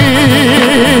believe.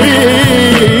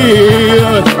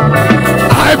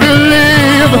 I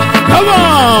believe. Come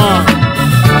on.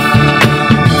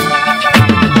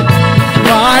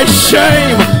 My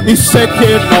shame is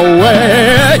taken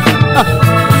away.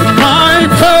 My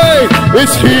pain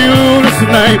is healed in His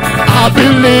name. I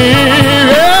believe.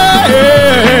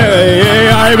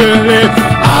 I believe.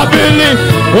 I believe.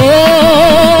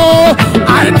 Oh,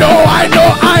 I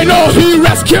know He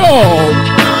rescued.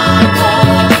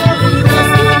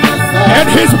 And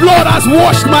His blood has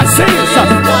washed my sins.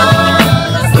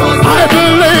 I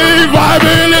believe, I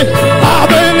believe, I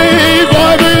believe, I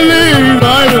believe, I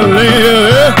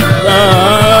believe.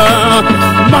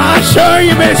 My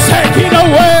shame is taken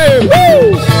away.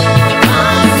 Woo!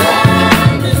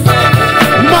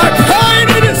 My pain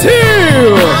is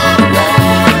healed.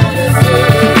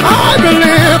 I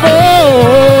believe,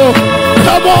 oh,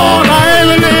 come on, I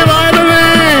believe, I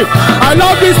believe. I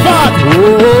love this part. Oh,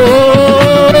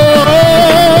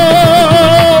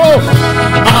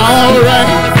 all right.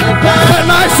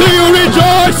 And I see you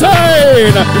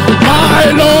rejoicing,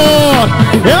 my Lord.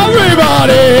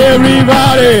 Everybody,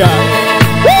 everybody.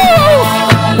 Woo!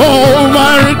 Oh,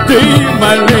 my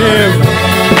Redeemer lives.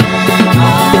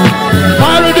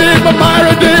 My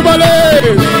Redeemer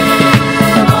lives.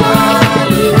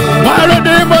 My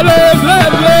Redeemer lives, live.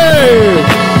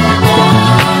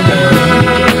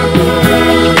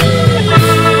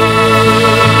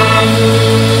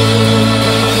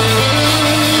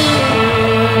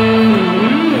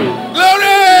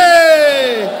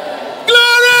 Glory!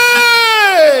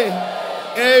 Glory!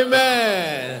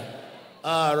 Amen.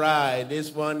 All right,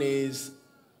 this one is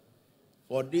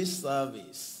for this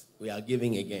service. We are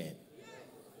giving again.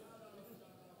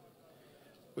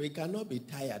 We cannot be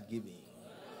tired giving.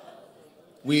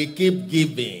 We keep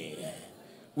giving.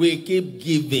 We keep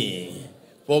giving.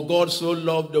 For God so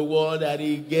loved the world that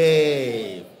He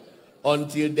gave.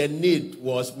 until the need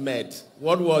was met.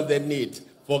 What was the need?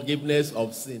 Forgiveness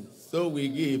of sins. So we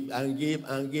give and give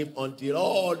and give until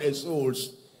all the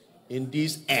souls in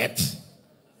this earth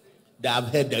that have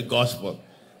heard the gospel.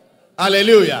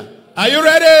 Hallelujah. Are you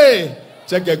ready?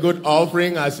 Take a good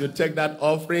offering. As you take that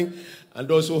offering, and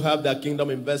those who have their kingdom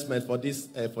investment for this,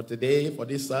 for today, for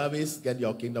this service, get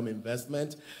your kingdom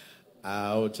investment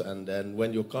out. And then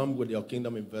when you come with your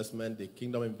kingdom investment, the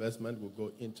kingdom investment will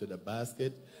go into the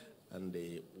basket, and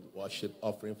the worship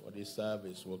offering for this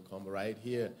service will come right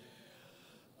here.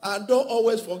 And don't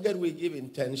always forget, we give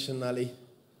intentionally.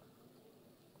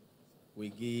 We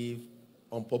give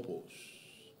on purpose.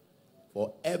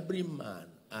 For every man,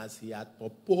 as he had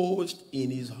proposed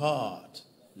in his heart,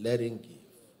 let him give.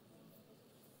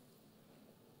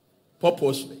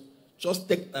 Purposely. Just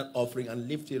take that offering and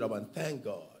lift it up and thank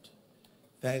God.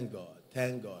 Thank God.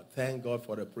 Thank God. Thank God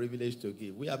for the privilege to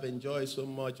give. We have enjoyed so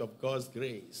much of God's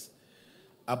grace.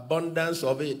 Abundance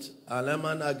of it.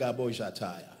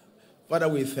 Father,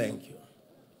 we thank you.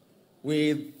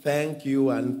 We thank you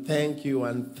and thank you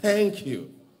and thank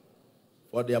you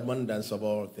for the abundance of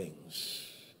all things.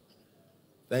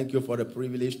 Thank you for the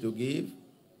privilege to give.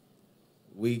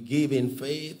 We give in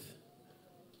faith.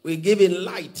 We give in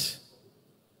light.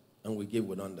 And we give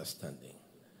with understanding.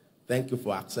 Thank you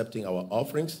for accepting our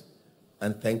offerings.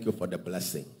 And thank you for the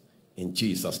blessing. In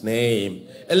Jesus' name.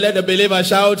 And let the believer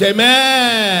shout,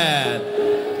 amen.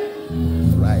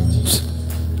 Right.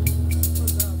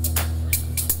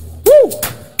 Woo!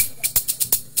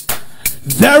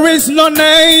 There is no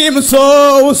name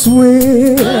so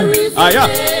sweet. There is no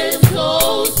name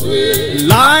so sweet.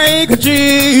 Like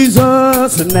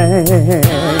Jesus' name.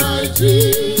 Like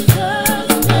Jesus'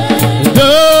 name.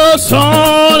 The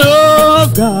Son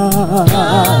of God.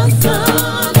 The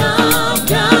Son of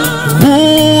God. Who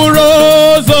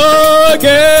rose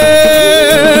again.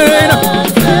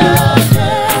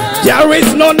 There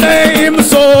is no name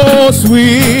so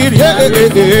sweet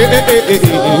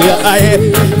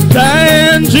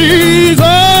than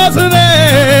Jesus'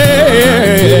 name.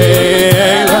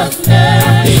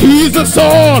 He's the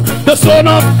Son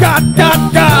of God,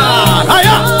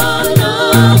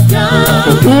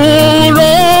 who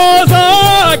rose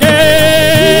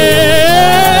again.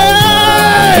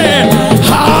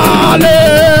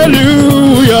 Hallelujah.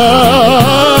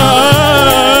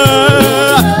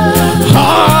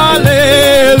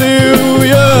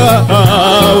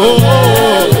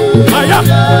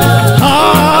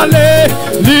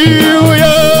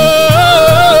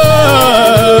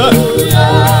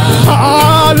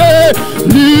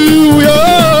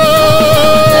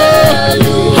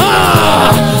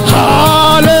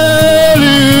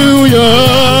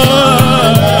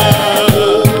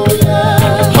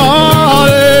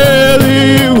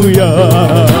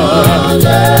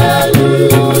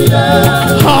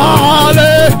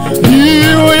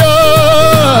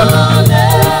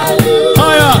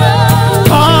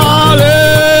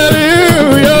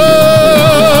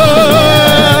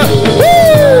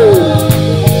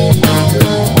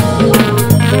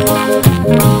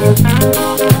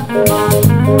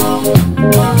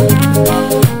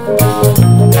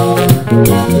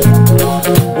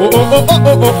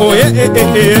 Oh, yeah, yeah,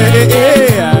 yeah.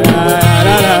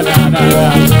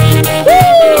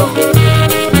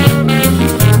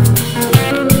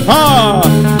 Ah,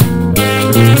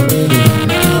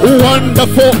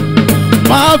 wonderful,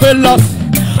 marvelous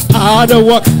are the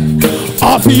works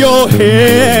of your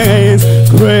hands.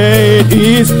 Great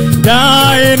is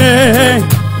thy name.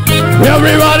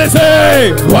 Everybody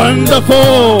say,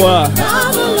 wonderful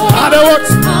are the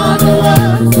works.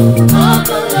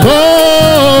 Oh,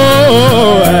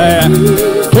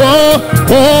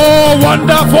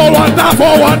 wonderful,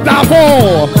 wonderful,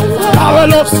 wonderful.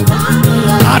 Marvelous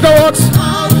are the works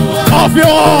of your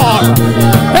heart.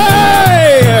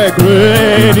 Hey,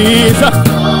 great is.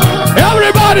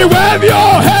 Everybody wave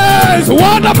your hands.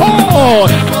 Wonderful,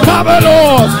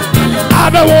 marvelous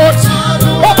are the works.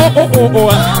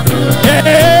 Yeah.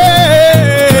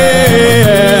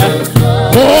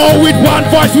 Oh, with one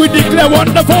voice we declare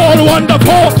wonderful,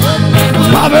 wonderful,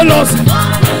 marvelous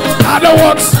are the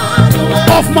works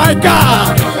of my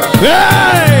God.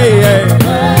 Hey.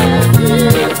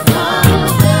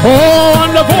 Oh,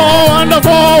 wonderful,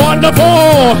 wonderful,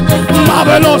 wonderful,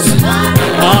 marvelous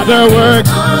are the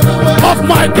works of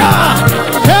my God.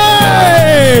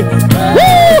 Hey. Woo.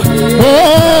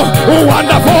 Oh,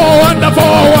 wonderful,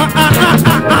 wonderful,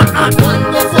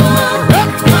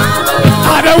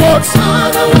 are the works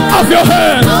of your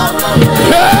hands.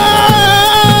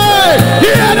 Hey,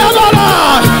 yeah, the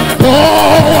Lord. Oh,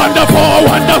 wonderful,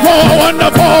 wonderful,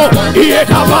 wonderful. Yeah,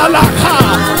 the Lord.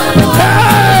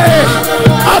 Hey.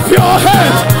 your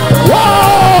hands.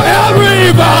 Whoa,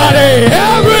 everybody,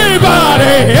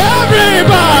 everybody,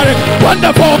 everybody.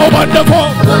 Wonderful,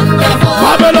 wonderful,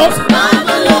 marvelous,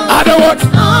 are the works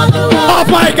of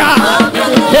my God.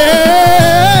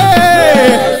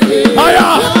 Hey,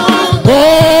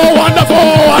 oh,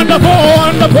 wonderful, wonderful,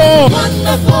 wonderful,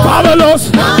 marvelous,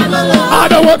 are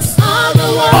the works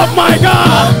of my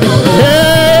God.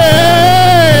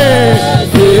 Hey,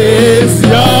 is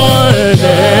your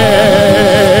name.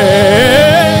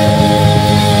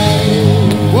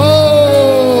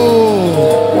 Whoa!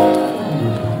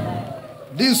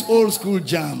 These old school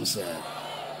jams,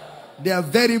 they are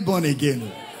very born again.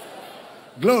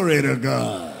 Glory to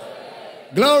God.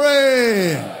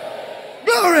 Glory.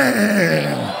 Glory.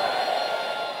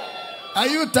 Are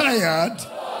you tired?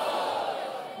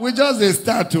 We just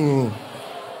start to.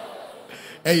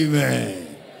 Amen.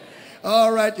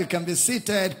 All right, you can be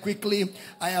seated quickly.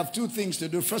 I have two things to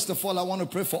do. First of all, I want to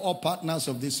pray for all partners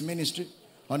of this ministry.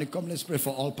 Honeycomb, let's pray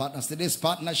for all partners. Today is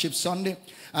Partnership Sunday.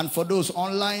 And for those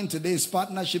online, today is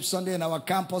Partnership Sunday. In our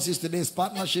campuses, today is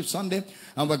Partnership Sunday.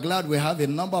 And we're glad we have a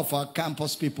number of our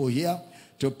campus people here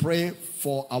to pray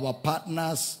for our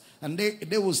partners. And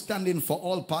they will stand in for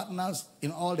all partners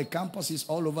in all the campuses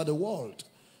all over the world,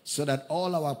 so that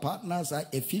all our partners are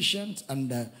efficient,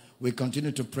 and we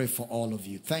continue to pray for all of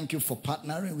you. Thank you for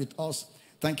partnering with us.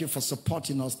 Thank you for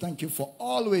supporting us. Thank you for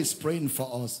always praying for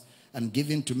us and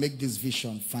giving to make this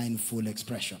vision find full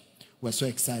expression. We're so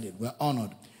excited. We're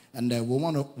honored. And we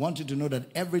want you to know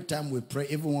that every time we pray,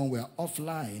 even when we're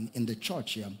offline in the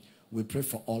church here, we pray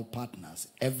for all partners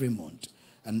every month.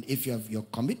 And if you have your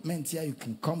commitment here, you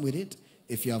can come with it.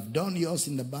 If you have done yours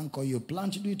in the bank or you plan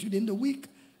to do it within the week,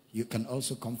 you can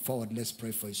also come forward. Let's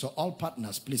pray for you. So all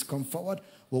partners, please come forward.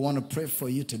 We want to pray for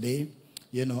you today,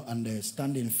 and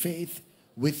stand in faith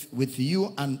with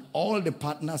you and all the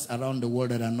partners around the world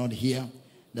that are not here,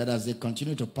 that as they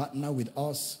continue to partner with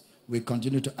us, we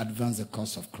continue to advance the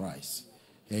cause of Christ.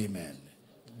 Amen.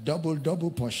 Double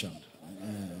portion.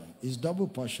 It's double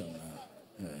portion.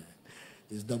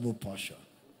 It's double portion.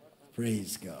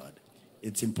 Praise God.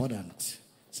 It's important.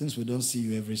 Since we don't see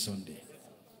you every Sunday,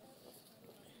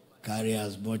 carry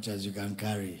as much as you can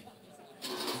carry.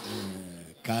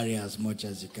 Carry as much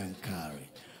as you can carry.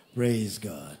 Praise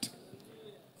God.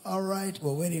 All right,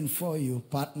 we're waiting for you.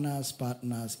 Partners.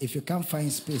 If you can't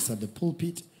find space at the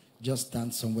pulpit, just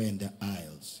stand somewhere in the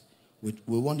aisles. We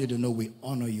want you to know we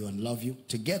honor you and love you.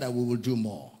 Together we will do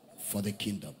more for the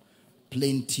kingdom.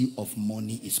 Plenty of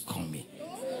money is coming.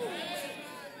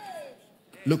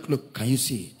 Look, can you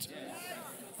see it?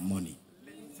 Money.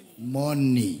 More.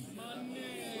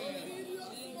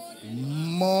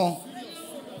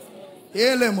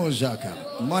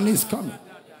 Money is coming.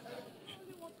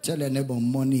 Tell your neighbor,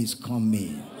 money is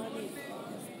coming.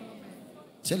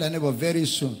 Tell your neighbor, very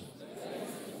soon,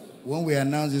 when we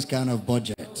announce this kind of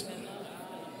budget,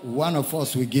 one of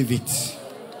us will give it.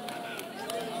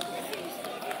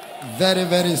 Very,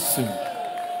 very soon.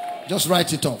 Just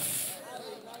write it off.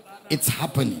 It's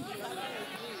happening.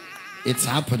 It's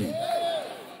happening.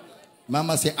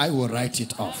 Mama say, I will write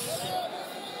it off.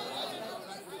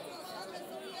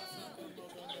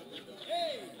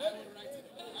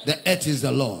 The earth is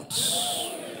the Lord's.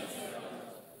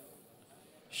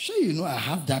 Sure, you know I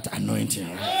have that anointing,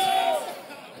 right?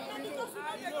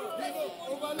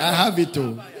 I have it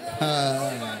too.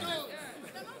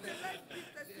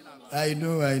 I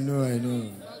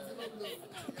know.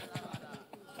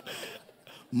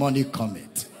 Money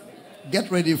cometh. Get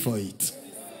ready for it.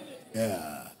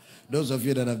 Yeah. Those of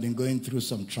you that have been going through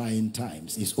some trying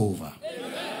times, it's over.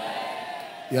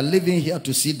 You're living here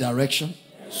to see direction,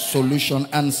 solution,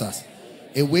 answers.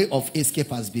 A way of escape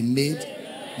has been made.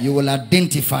 You will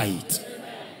identify it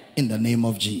in the name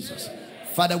of Jesus.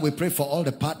 Father, we pray for all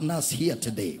the partners here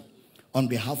today. On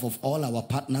behalf of all our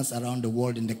partners around the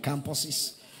world in the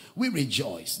campuses, we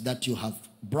rejoice that you have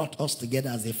brought us together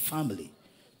as a family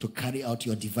to carry out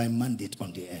your divine mandate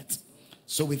on the earth.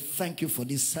 So we thank you for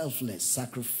these selfless,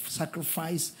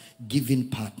 sacrifice-giving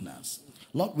partners.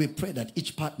 Lord, we pray that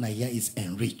each partner here is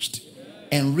enriched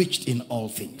in all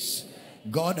things.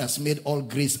 God has made all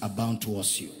grace abound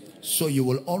towards you. So you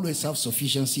will always have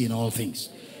sufficiency in all things.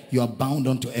 You are bound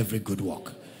unto every good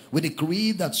work. We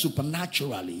decree that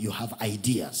supernaturally you have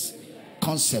ideas,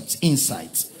 concepts,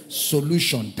 insights,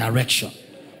 solution, direction.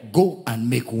 Go and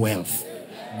make wealth.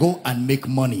 Go and make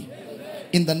money.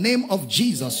 In the name of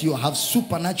Jesus, you have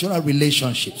supernatural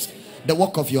relationships. The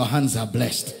work of your hands are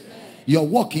blessed. Your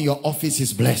work in your office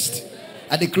is blessed.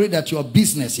 I decree that your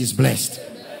business is blessed.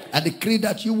 I decree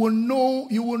that you will know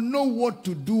what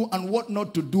to do and what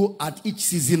not to do at each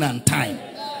season and time.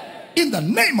 In the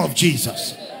name of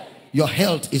Jesus, your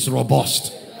health is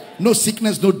robust. No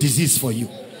sickness, no disease for you.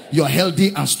 You're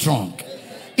healthy and strong.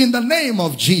 In the name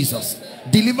of Jesus,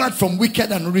 delivered from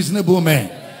wicked and unreasonable men.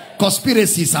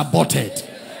 Conspiracies aborted.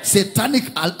 Satanic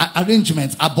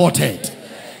arrangements aborted.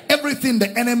 Everything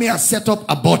the enemy has set up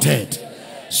aborted.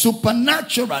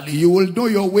 Supernaturally, you will know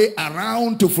your way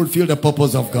around to fulfill the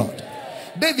purpose of God.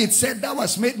 David said, thou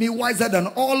hast made me wiser than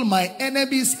all my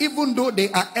enemies, even though they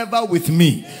are ever with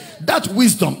me. That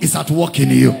wisdom is at work in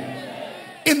you.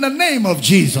 In the name of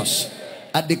Jesus,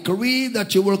 I decree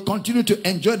that you will continue to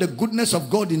enjoy the goodness of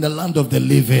God in the land of the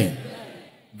living.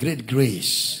 Great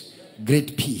grace,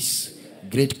 great peace,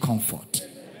 great comfort.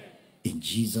 In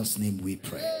Jesus' name we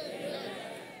pray.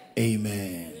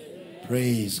 Amen.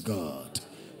 Praise God.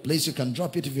 Please, you can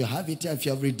drop it if you have it. If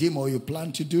you have redeemed or you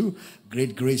plan to do,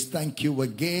 great grace. Thank you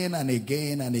again and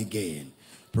again and again.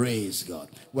 Praise God.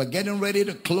 We're getting ready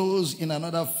to close in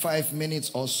another 5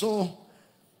 minutes or so.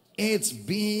 It's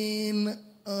been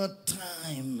a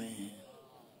time, man.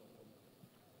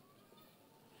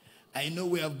 I know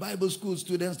we have Bible school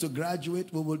students to graduate.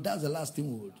 That's the last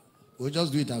thing we'll do. We'll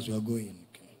just do it as we're going.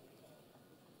 Okay.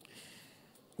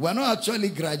 We're not actually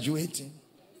graduating.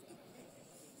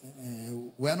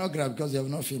 We're not graduating because they have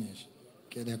not finished.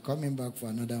 Okay, they're coming back for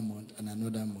another month and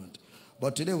another month.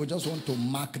 But today we just want to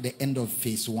mark the end of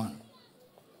phase 1.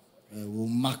 We'll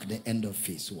mark the end of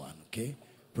phase 1. Okay?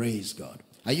 Praise God.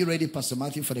 Are you ready, Pastor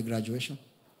Matthew, for the graduation?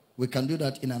 We can do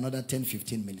that in another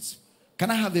 10-15 minutes. Can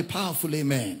I have a powerful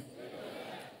amen?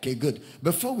 Okay, good.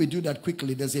 Before we do that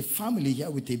quickly, there's a family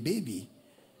here with a baby.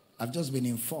 I've just been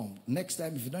informed. Next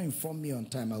time, if you don't inform me on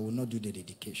time, I will not do the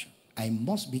dedication. I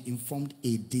must be informed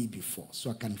a day before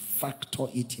so I can factor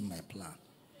it in my plan.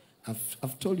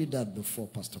 I've told you that before,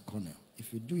 Pastor Cornell.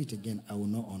 If you do it again, I will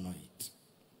not honor it.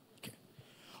 Okay.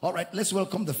 All right, let's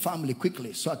welcome the family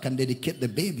quickly so I can dedicate the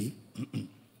baby.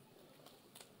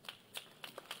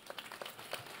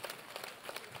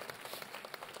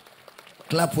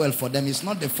 Clap well for them. It's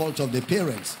not the fault of the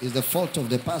parents. It's the fault of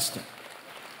the pastor.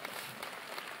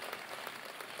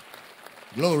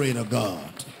 Glory to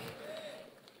God.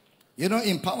 You know,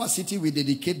 in Power City, we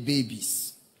dedicate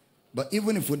babies. But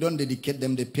even if we don't dedicate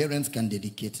them, the parents can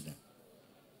dedicate them.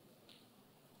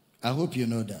 I hope you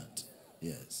know that.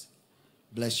 Yes.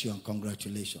 Bless you and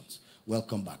congratulations.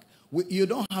 Welcome back. You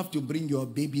don't have to bring your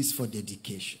babies for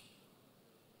dedication.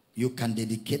 You can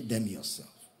dedicate them yourself.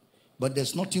 But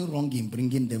there's nothing wrong in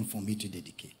bringing them for me to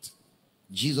dedicate.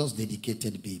 Jesus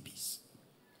dedicated babies.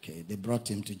 Okay, they brought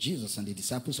him to Jesus and the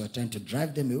disciples were trying to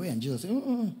drive them away. And Jesus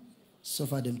said,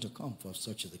 suffer them to come, for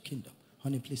such is the kingdom.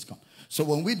 Honey, please come. So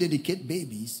when we dedicate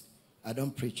babies, I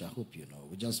don't preach, I hope you know.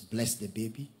 We just bless the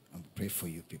baby and pray for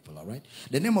you people, all right?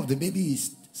 The name of the baby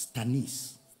is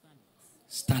Stanis.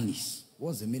 Stanis.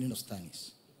 What's the meaning of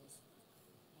Stanis?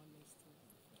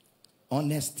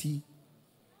 Honesty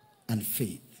and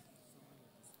faith.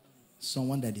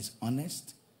 Someone that is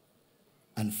honest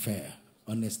and fair.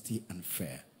 Honesty and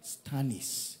fair.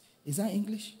 Stanis. Is that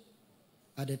English?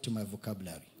 Add it to my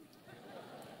vocabulary.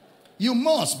 You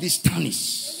must be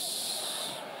Stanis.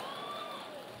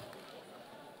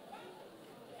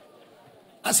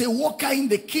 As a worker in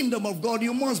the kingdom of God,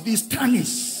 you must be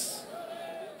Stanis.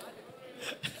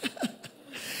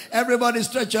 Everybody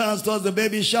stretch your hands towards the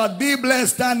baby. Shout, be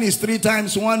blessed, Stanis. 3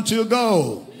 times. 1, 2,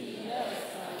 go.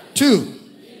 2,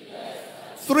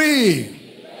 3.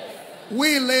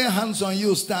 We lay hands on you,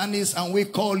 Stanis, and we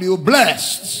call you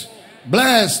blessed.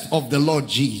 Blessed of the Lord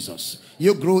Jesus.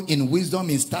 You grow in wisdom,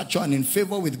 in stature, and in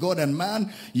favor with God and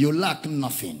man. You lack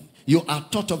nothing. You are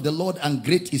taught of the Lord, and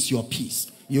great is your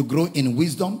peace. You grow in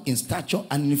wisdom, in stature,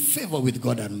 and in favor with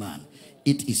God and man.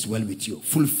 It is well with you.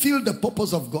 Fulfill the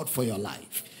purpose of God for your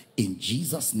life. In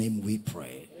Jesus' name we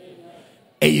pray.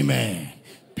 Amen.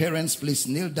 Parents, please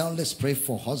kneel down. Let's pray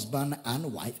for husband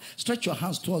and wife. Stretch your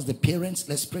hands towards the parents.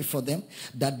 Let's pray for them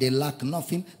that they lack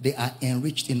nothing. They are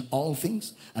enriched in all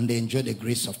things and they enjoy the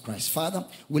grace of Christ. Father,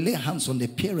 we lay hands on the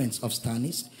parents of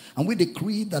Stanis and we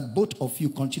decree that both of you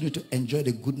continue to enjoy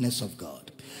the goodness of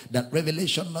God. That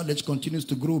revelation knowledge continues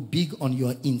to grow big on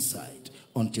your inside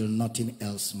until nothing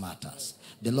else matters.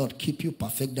 The Lord keep you,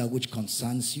 perfect that which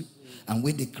concerns you. And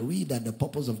we decree that the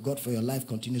purpose of God for your life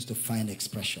continues to find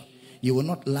expression. You will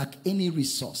not lack any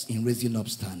resource in raising up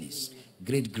Stanis.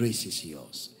 Great grace is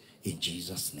yours. In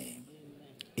Jesus' name.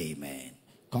 Amen.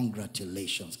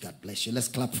 Congratulations. God bless you. Let's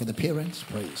clap for the parents.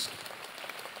 Praise.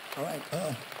 All right.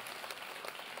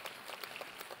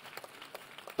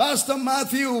 Pastor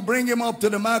Matthew, bring him up to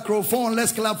the microphone.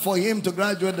 Let's clap for him to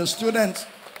graduate the students.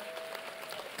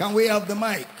 Can we have the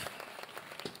mic?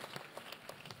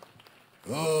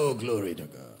 Oh, glory to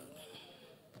God.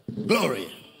 Glory.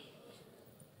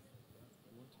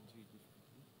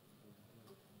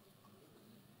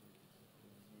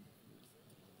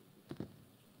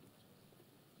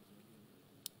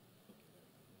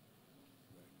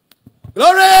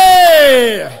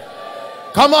 Glory!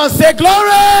 Come on, say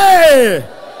glory!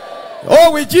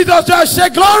 Oh, with Jesus, just say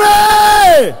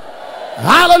glory!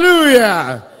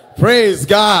 Hallelujah! Praise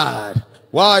God.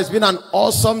 Wow, it's been an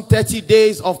awesome 30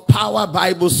 days of Power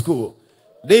Bible School.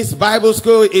 This Bible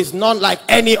school is not like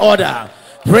any other.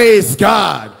 Praise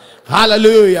God.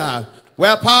 Hallelujah.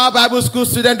 Well, Power Bible School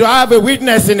students, do I have a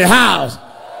witness in the house?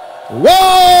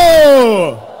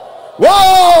 Whoa!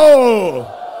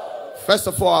 Whoa! First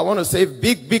of all, I want to say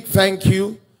big thank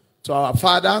you to our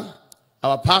father,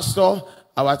 our pastor,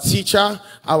 our teacher,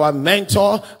 our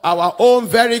mentor, our own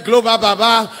very global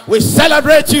Baba. We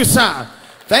celebrate you, sir.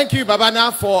 Thank you,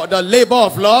 Babana, for the labor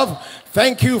of love.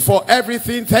 Thank you for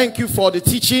everything. Thank you for the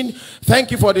teaching.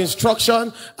 Thank you for the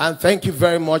instruction. And thank you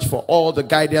very much for all the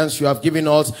guidance you have given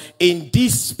us in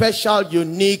this special,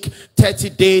 unique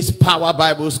 30 days Power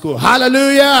Bible School.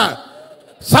 Hallelujah.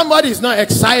 Somebody is not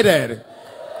excited.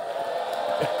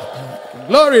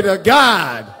 Glory to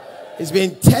God. It's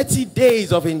been 30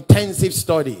 days of intensive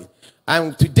study.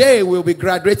 And today we'll be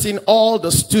graduating all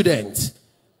the students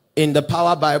in the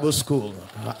Power Bible School.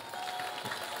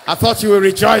 I thought you would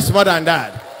rejoice more than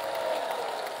that.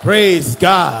 Praise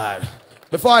God.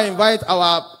 Before I invite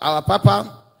our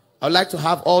Papa, I would like to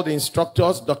have all the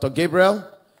instructors, Dr. Gabriel,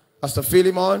 Pastor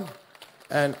Philemon,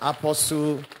 and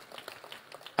Apostle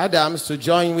Adams to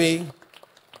join me,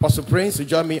 Apostle Prince to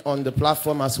join me on the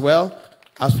platform as well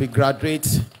as we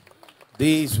graduate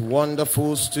these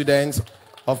wonderful students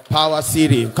of Power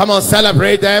City. Come on,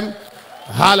 celebrate them.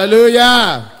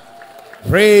 Hallelujah.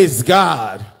 Praise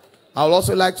God. I would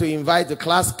also like to invite the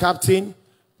class captain,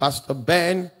 Pastor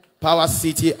Ben, Power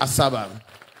City Asaba,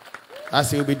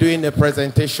 as he will be doing the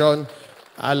presentation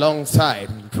alongside.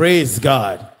 Praise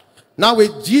God. Now,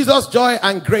 with Jesus' joy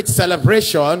and great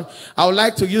celebration, I would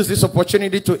like to use this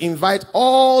opportunity to invite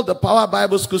all the Power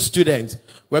Bible School students.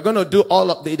 We're going to do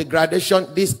all of the graduation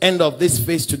this end of this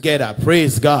phase together.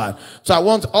 Praise God. So I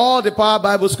want all the Power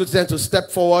Bible School students to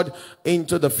step forward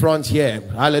into the front here.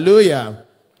 Hallelujah.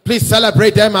 Please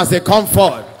celebrate them as they come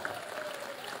forward.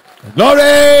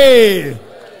 Glory.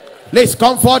 Please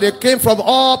come forward. They came from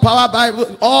all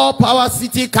Power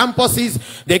City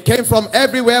campuses. They came from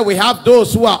everywhere. We have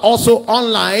those who are also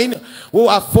online, who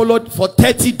have followed for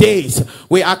 30 days.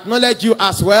 We acknowledge you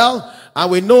as well. And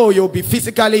we know you'll be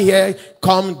physically here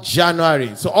come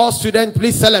January. So all students,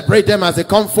 please celebrate them as they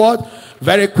come forward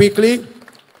very quickly.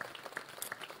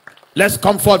 Let's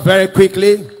come forward very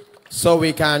quickly so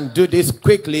we can do this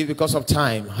quickly because of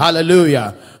time.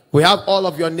 Hallelujah. We have all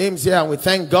of your names here and we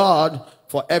thank God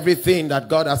for everything that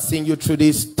God has seen you through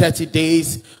these 30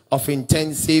 days of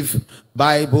intensive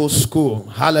Bible school.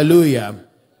 Hallelujah.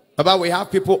 But we have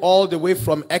people all the way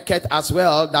from Eket as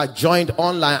well that joined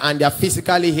online and they are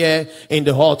physically here in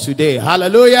the hall today.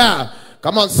 Hallelujah.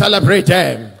 Come on, celebrate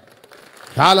them.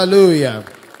 Hallelujah.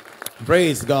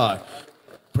 Praise God.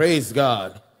 Praise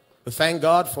God. We thank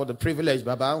God for the privilege,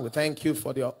 Baba. We thank you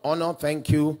for the honor.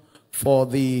 Thank you for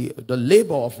the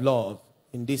labor of love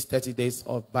in these 30 days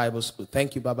of Bible school.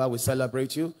 Thank you, Baba. We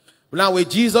celebrate you. Now with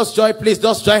Jesus' joy, please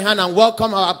just join hand and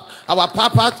welcome our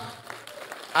Papa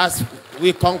as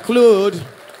we conclude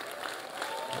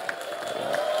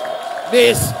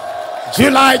this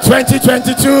July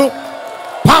 2022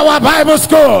 Power Bible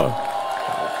School.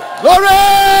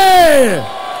 Glory!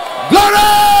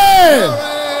 Glory!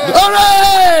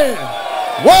 Glory!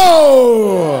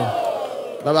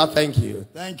 Whoa! Baba, thank you.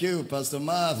 Thank you, Pastor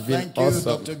Marth. Thank you,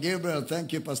 awesome. Dr. Gabriel.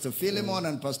 Thank you, Pastor Philemon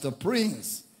and Pastor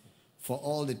Prince, for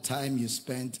all the time you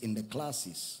spent in the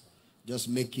classes, just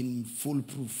making full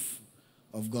proof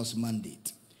of God's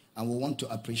mandate. And we want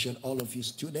to appreciate all of you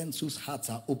students whose hearts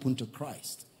are open to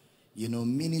Christ. You know,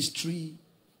 ministry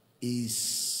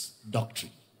is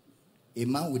doctrine. A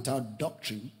man without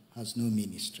doctrine has no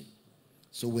ministry.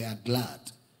 So we are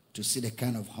glad to see the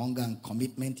kind of hunger and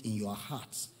commitment in your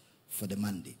hearts for the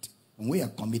mandate. And we are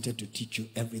committed to teach you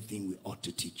everything we ought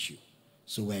to teach you.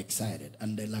 So we're excited.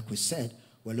 And then, like we said,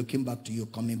 we're looking back to you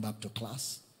coming back to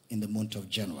class in the month of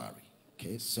January.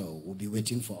 Okay, so we'll be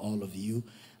waiting for all of you.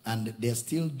 And there's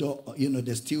still,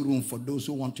 there's still room for those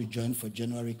who want to join for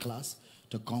January class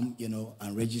to come,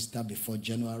 and register before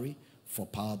January for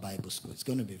Power Bible School. It's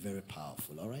going to be very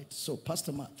powerful, all right? So,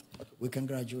 Pastor Matt, we can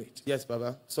graduate. Yes,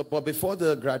 Baba. So, but before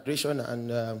the graduation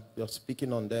and you're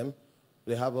speaking on them,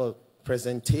 they have a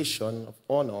presentation of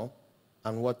honor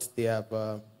and what they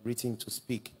have written to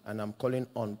speak. And I'm calling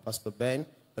on Pastor Ben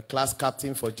the class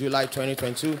captain for July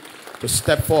 2022, to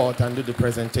step forward and do the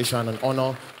presentation and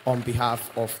honor on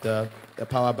behalf of the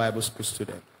Power Bible School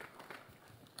student.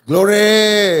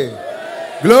 Glory!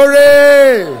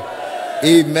 Glory!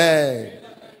 Amen.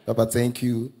 Papa, thank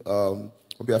you. On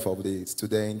behalf of the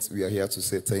students, we are here to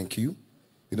say thank you.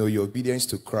 You know, your obedience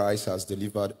to Christ has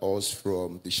delivered us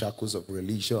from the shackles of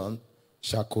religion,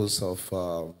 shackles of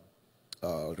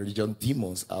religion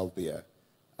demons out there.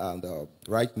 And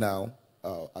right now,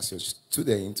 as your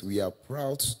students, we are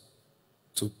proud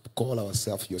to call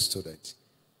ourselves your students.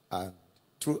 And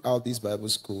throughout this Bible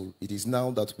school, it is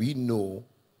now that we know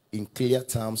in clear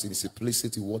terms, in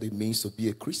simplicity, what it means to be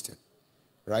a Christian.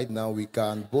 Right now, we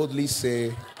can boldly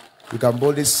say, we can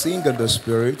boldly sing in the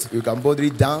Spirit, we can boldly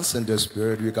dance in the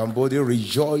Spirit, we can boldly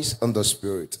rejoice in the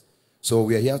Spirit. So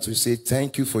we are here to say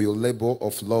thank you for your labor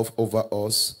of love over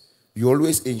us. You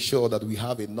always ensure that we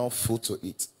have enough food to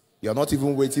eat. You're not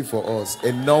even waiting for us.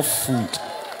 Enough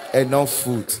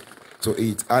food to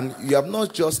eat. And you are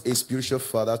not just a spiritual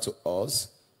father to us.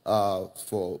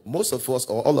 For most of us,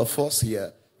 or all of us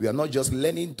here, we are not just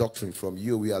learning doctrine from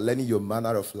you. We are learning your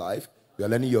manner of life. We are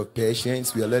learning your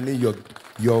patience. We are learning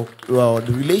your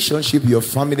relationship, your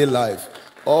family life.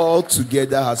 All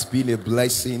together has been a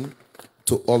blessing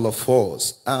to all of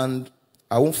us. And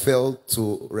I won't fail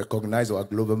to recognize our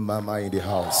global mama in the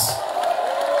house.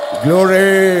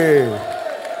 Glory.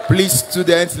 Please,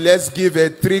 students, let's give a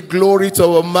 3 glory to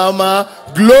our mama.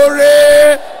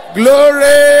 Glory,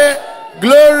 glory,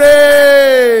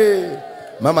 glory.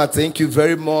 Mama, thank you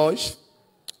very much.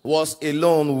 Words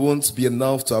alone won't be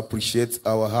enough to appreciate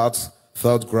our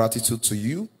heartfelt gratitude to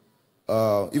you.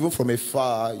 Even from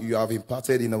afar, you have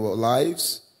imparted in our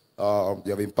lives. You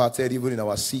have imparted even in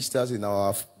our sisters, in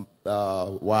our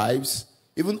wives.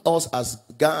 Even us as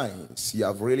guys, you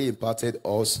have really imparted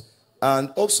us.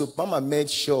 And also, Mama made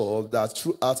sure that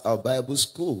throughout our Bible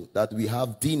school that we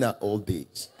have dinner all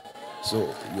days.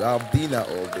 So, you have dinner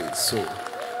all days.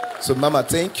 So Mama,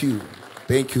 thank you.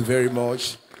 Thank you very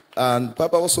much. And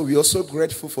Papa, also, we're also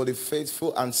grateful for the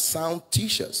faithful and sound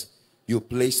teachers you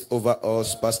placed over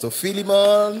us. Pastor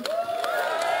Philemon,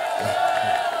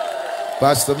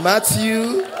 Pastor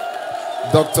Matthew,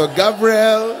 Dr.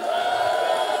 Gabriel,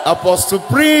 Apostle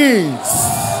Prince.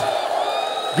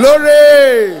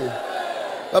 Glory!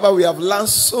 Papa, we have learned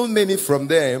so many from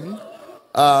them.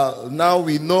 Now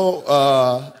we know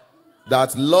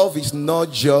that love is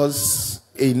not just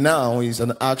a noun, it's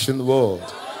an action word.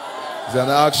 It's an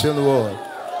action word.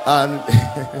 And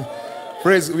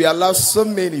praise, we have learned so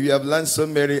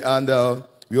many, and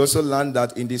we also learned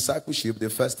that in discipleship, the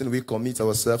first thing we commit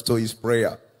ourselves to is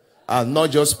prayer. And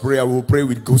not just prayer, we'll pray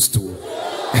with gusto.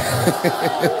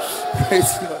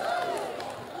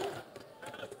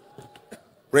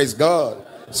 Praise God.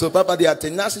 So, Papa, the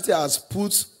tenacity has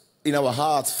put in our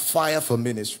hearts fire for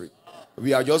ministry.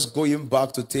 We are just going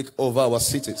back to take over our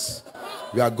cities.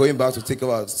 We are going back to take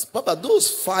over. Papa, those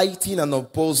fighting and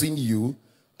opposing you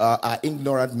are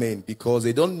ignorant men, because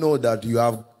they don't know that you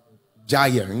have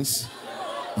giants,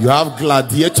 you have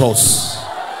gladiators,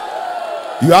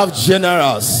 you have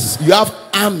generals, you have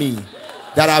army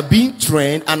that are being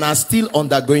trained and are still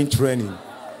undergoing training.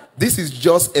 This is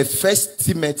just a first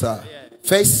semester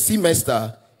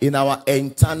in our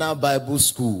internal Bible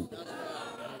school.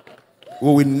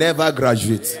 We will never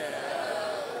graduate.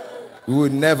 We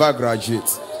will never graduate.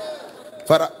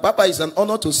 Father, Papa, it's an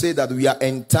honor to say that we are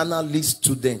internally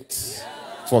students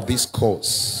for this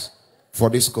course.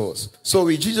 So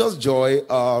with Jesus' joy,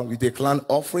 we declare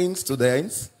offering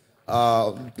students.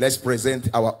 Let's present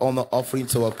our honor offering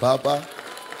to our Papa.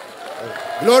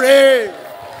 Glory!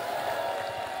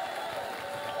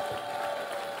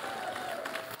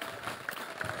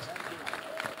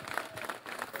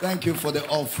 Thank you for the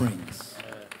offerings.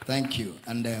 Thank you.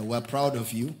 And we're proud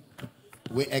of you.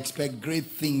 We expect great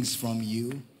things from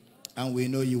you, and we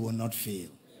know you will not fail.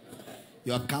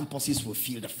 Your campuses will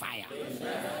feel the fire.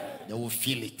 They will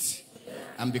feel it.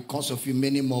 And because of you,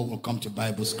 many more will come to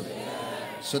Bible school,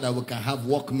 so that we can have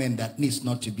workmen that needs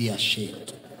not to be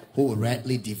ashamed, who will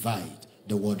rightly divide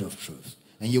the word of truth.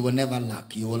 And you will never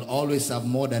lack. You will always have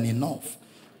more than enough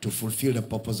to fulfill the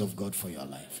purpose of God for your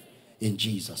life. In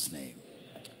Jesus' name,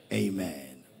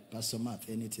 amen. Pastor Matt,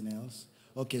 anything else?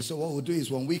 Okay, so what we'll do is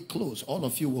when we close, all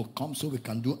of you will come so we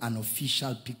can do an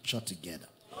official picture together.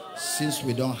 Since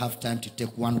we don't have time to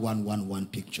take one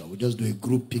picture, we just do a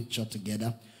group picture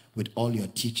together with all your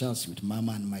teachers, with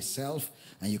Mama and myself,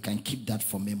 and you can keep that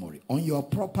for memory. On your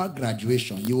proper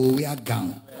graduation, you will wear a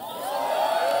gown.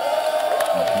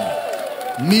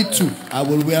 Me too, I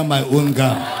will wear my own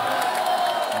gown.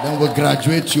 Then we'll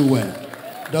graduate you well.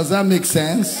 Does that make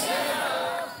sense?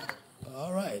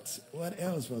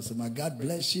 else, Pastor Mark. God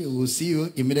bless you. We'll see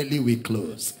you immediately we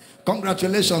close.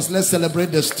 Congratulations. Let's celebrate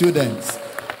the students.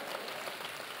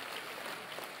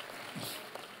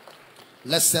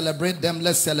 Let's celebrate them.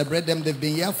 Let's celebrate them. They've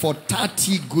been here for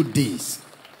 30 good days.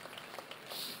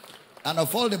 And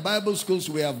of all the Bible schools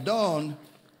we have done,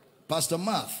 Pastor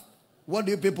Math, what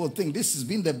do you people think? This has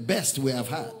been the best we have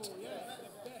had.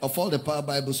 Of all the Power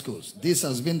Bible schools, this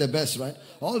has been the best, right?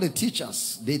 All the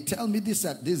teachers, they tell me this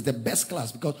is the best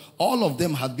class because all of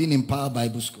them have been in Power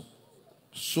Bible School.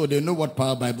 So they know what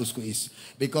Power Bible School is.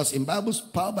 Because in Power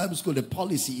Bible School, the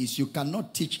policy is you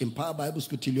cannot teach in Power Bible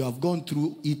School till you have gone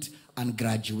through it and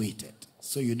graduated.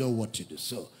 So you know what to do.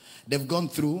 So they've gone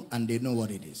through and they know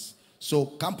what it is. So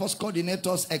campus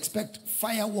coordinators expect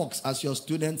fireworks as your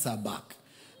students are back.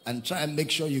 And try and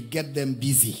make sure you get them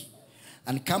busy.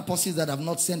 And campuses that have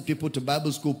not sent people to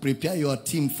Bible school, prepare your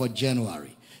team for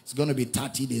January. It's going to be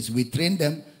 30 days. We train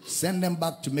them, send them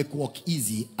back to make work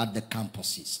easy at the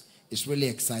campuses. It's really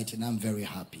exciting. I'm very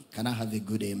happy. Can I have a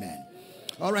good amen?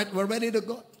 All right, we're ready to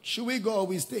go. Should we go or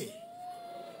we stay?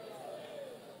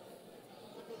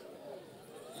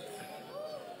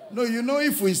 No, you know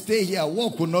if we stay here,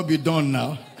 work will not be done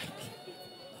now.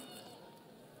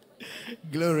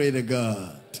 Glory to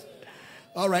God.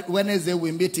 All right, Wednesday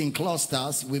we meet in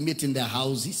clusters. We meet in the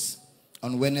houses.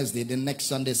 On Wednesday, the next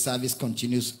Sunday service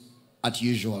continues at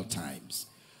usual times.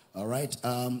 All right,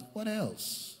 what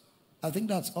else? I think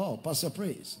that's all. Pastor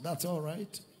Praise, that's all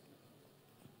right.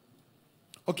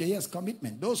 Okay, yes,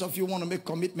 commitment. Those of you who want to make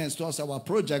commitments towards our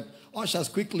project, ushers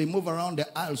quickly move around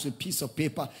the aisles with a piece of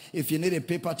paper. If you need a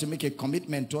paper to make a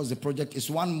commitment towards the project, it's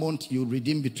 1 month you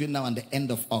redeem between now and the end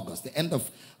of August. The end of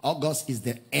August is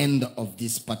the end of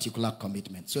this particular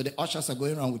commitment. So the ushers are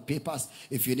going around with papers.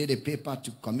 If you need a paper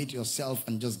to commit yourself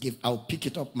and just give, I'll pick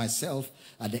it up myself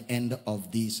at the end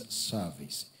of this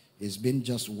service. It's been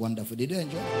just wonderful. Did you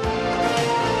enjoy?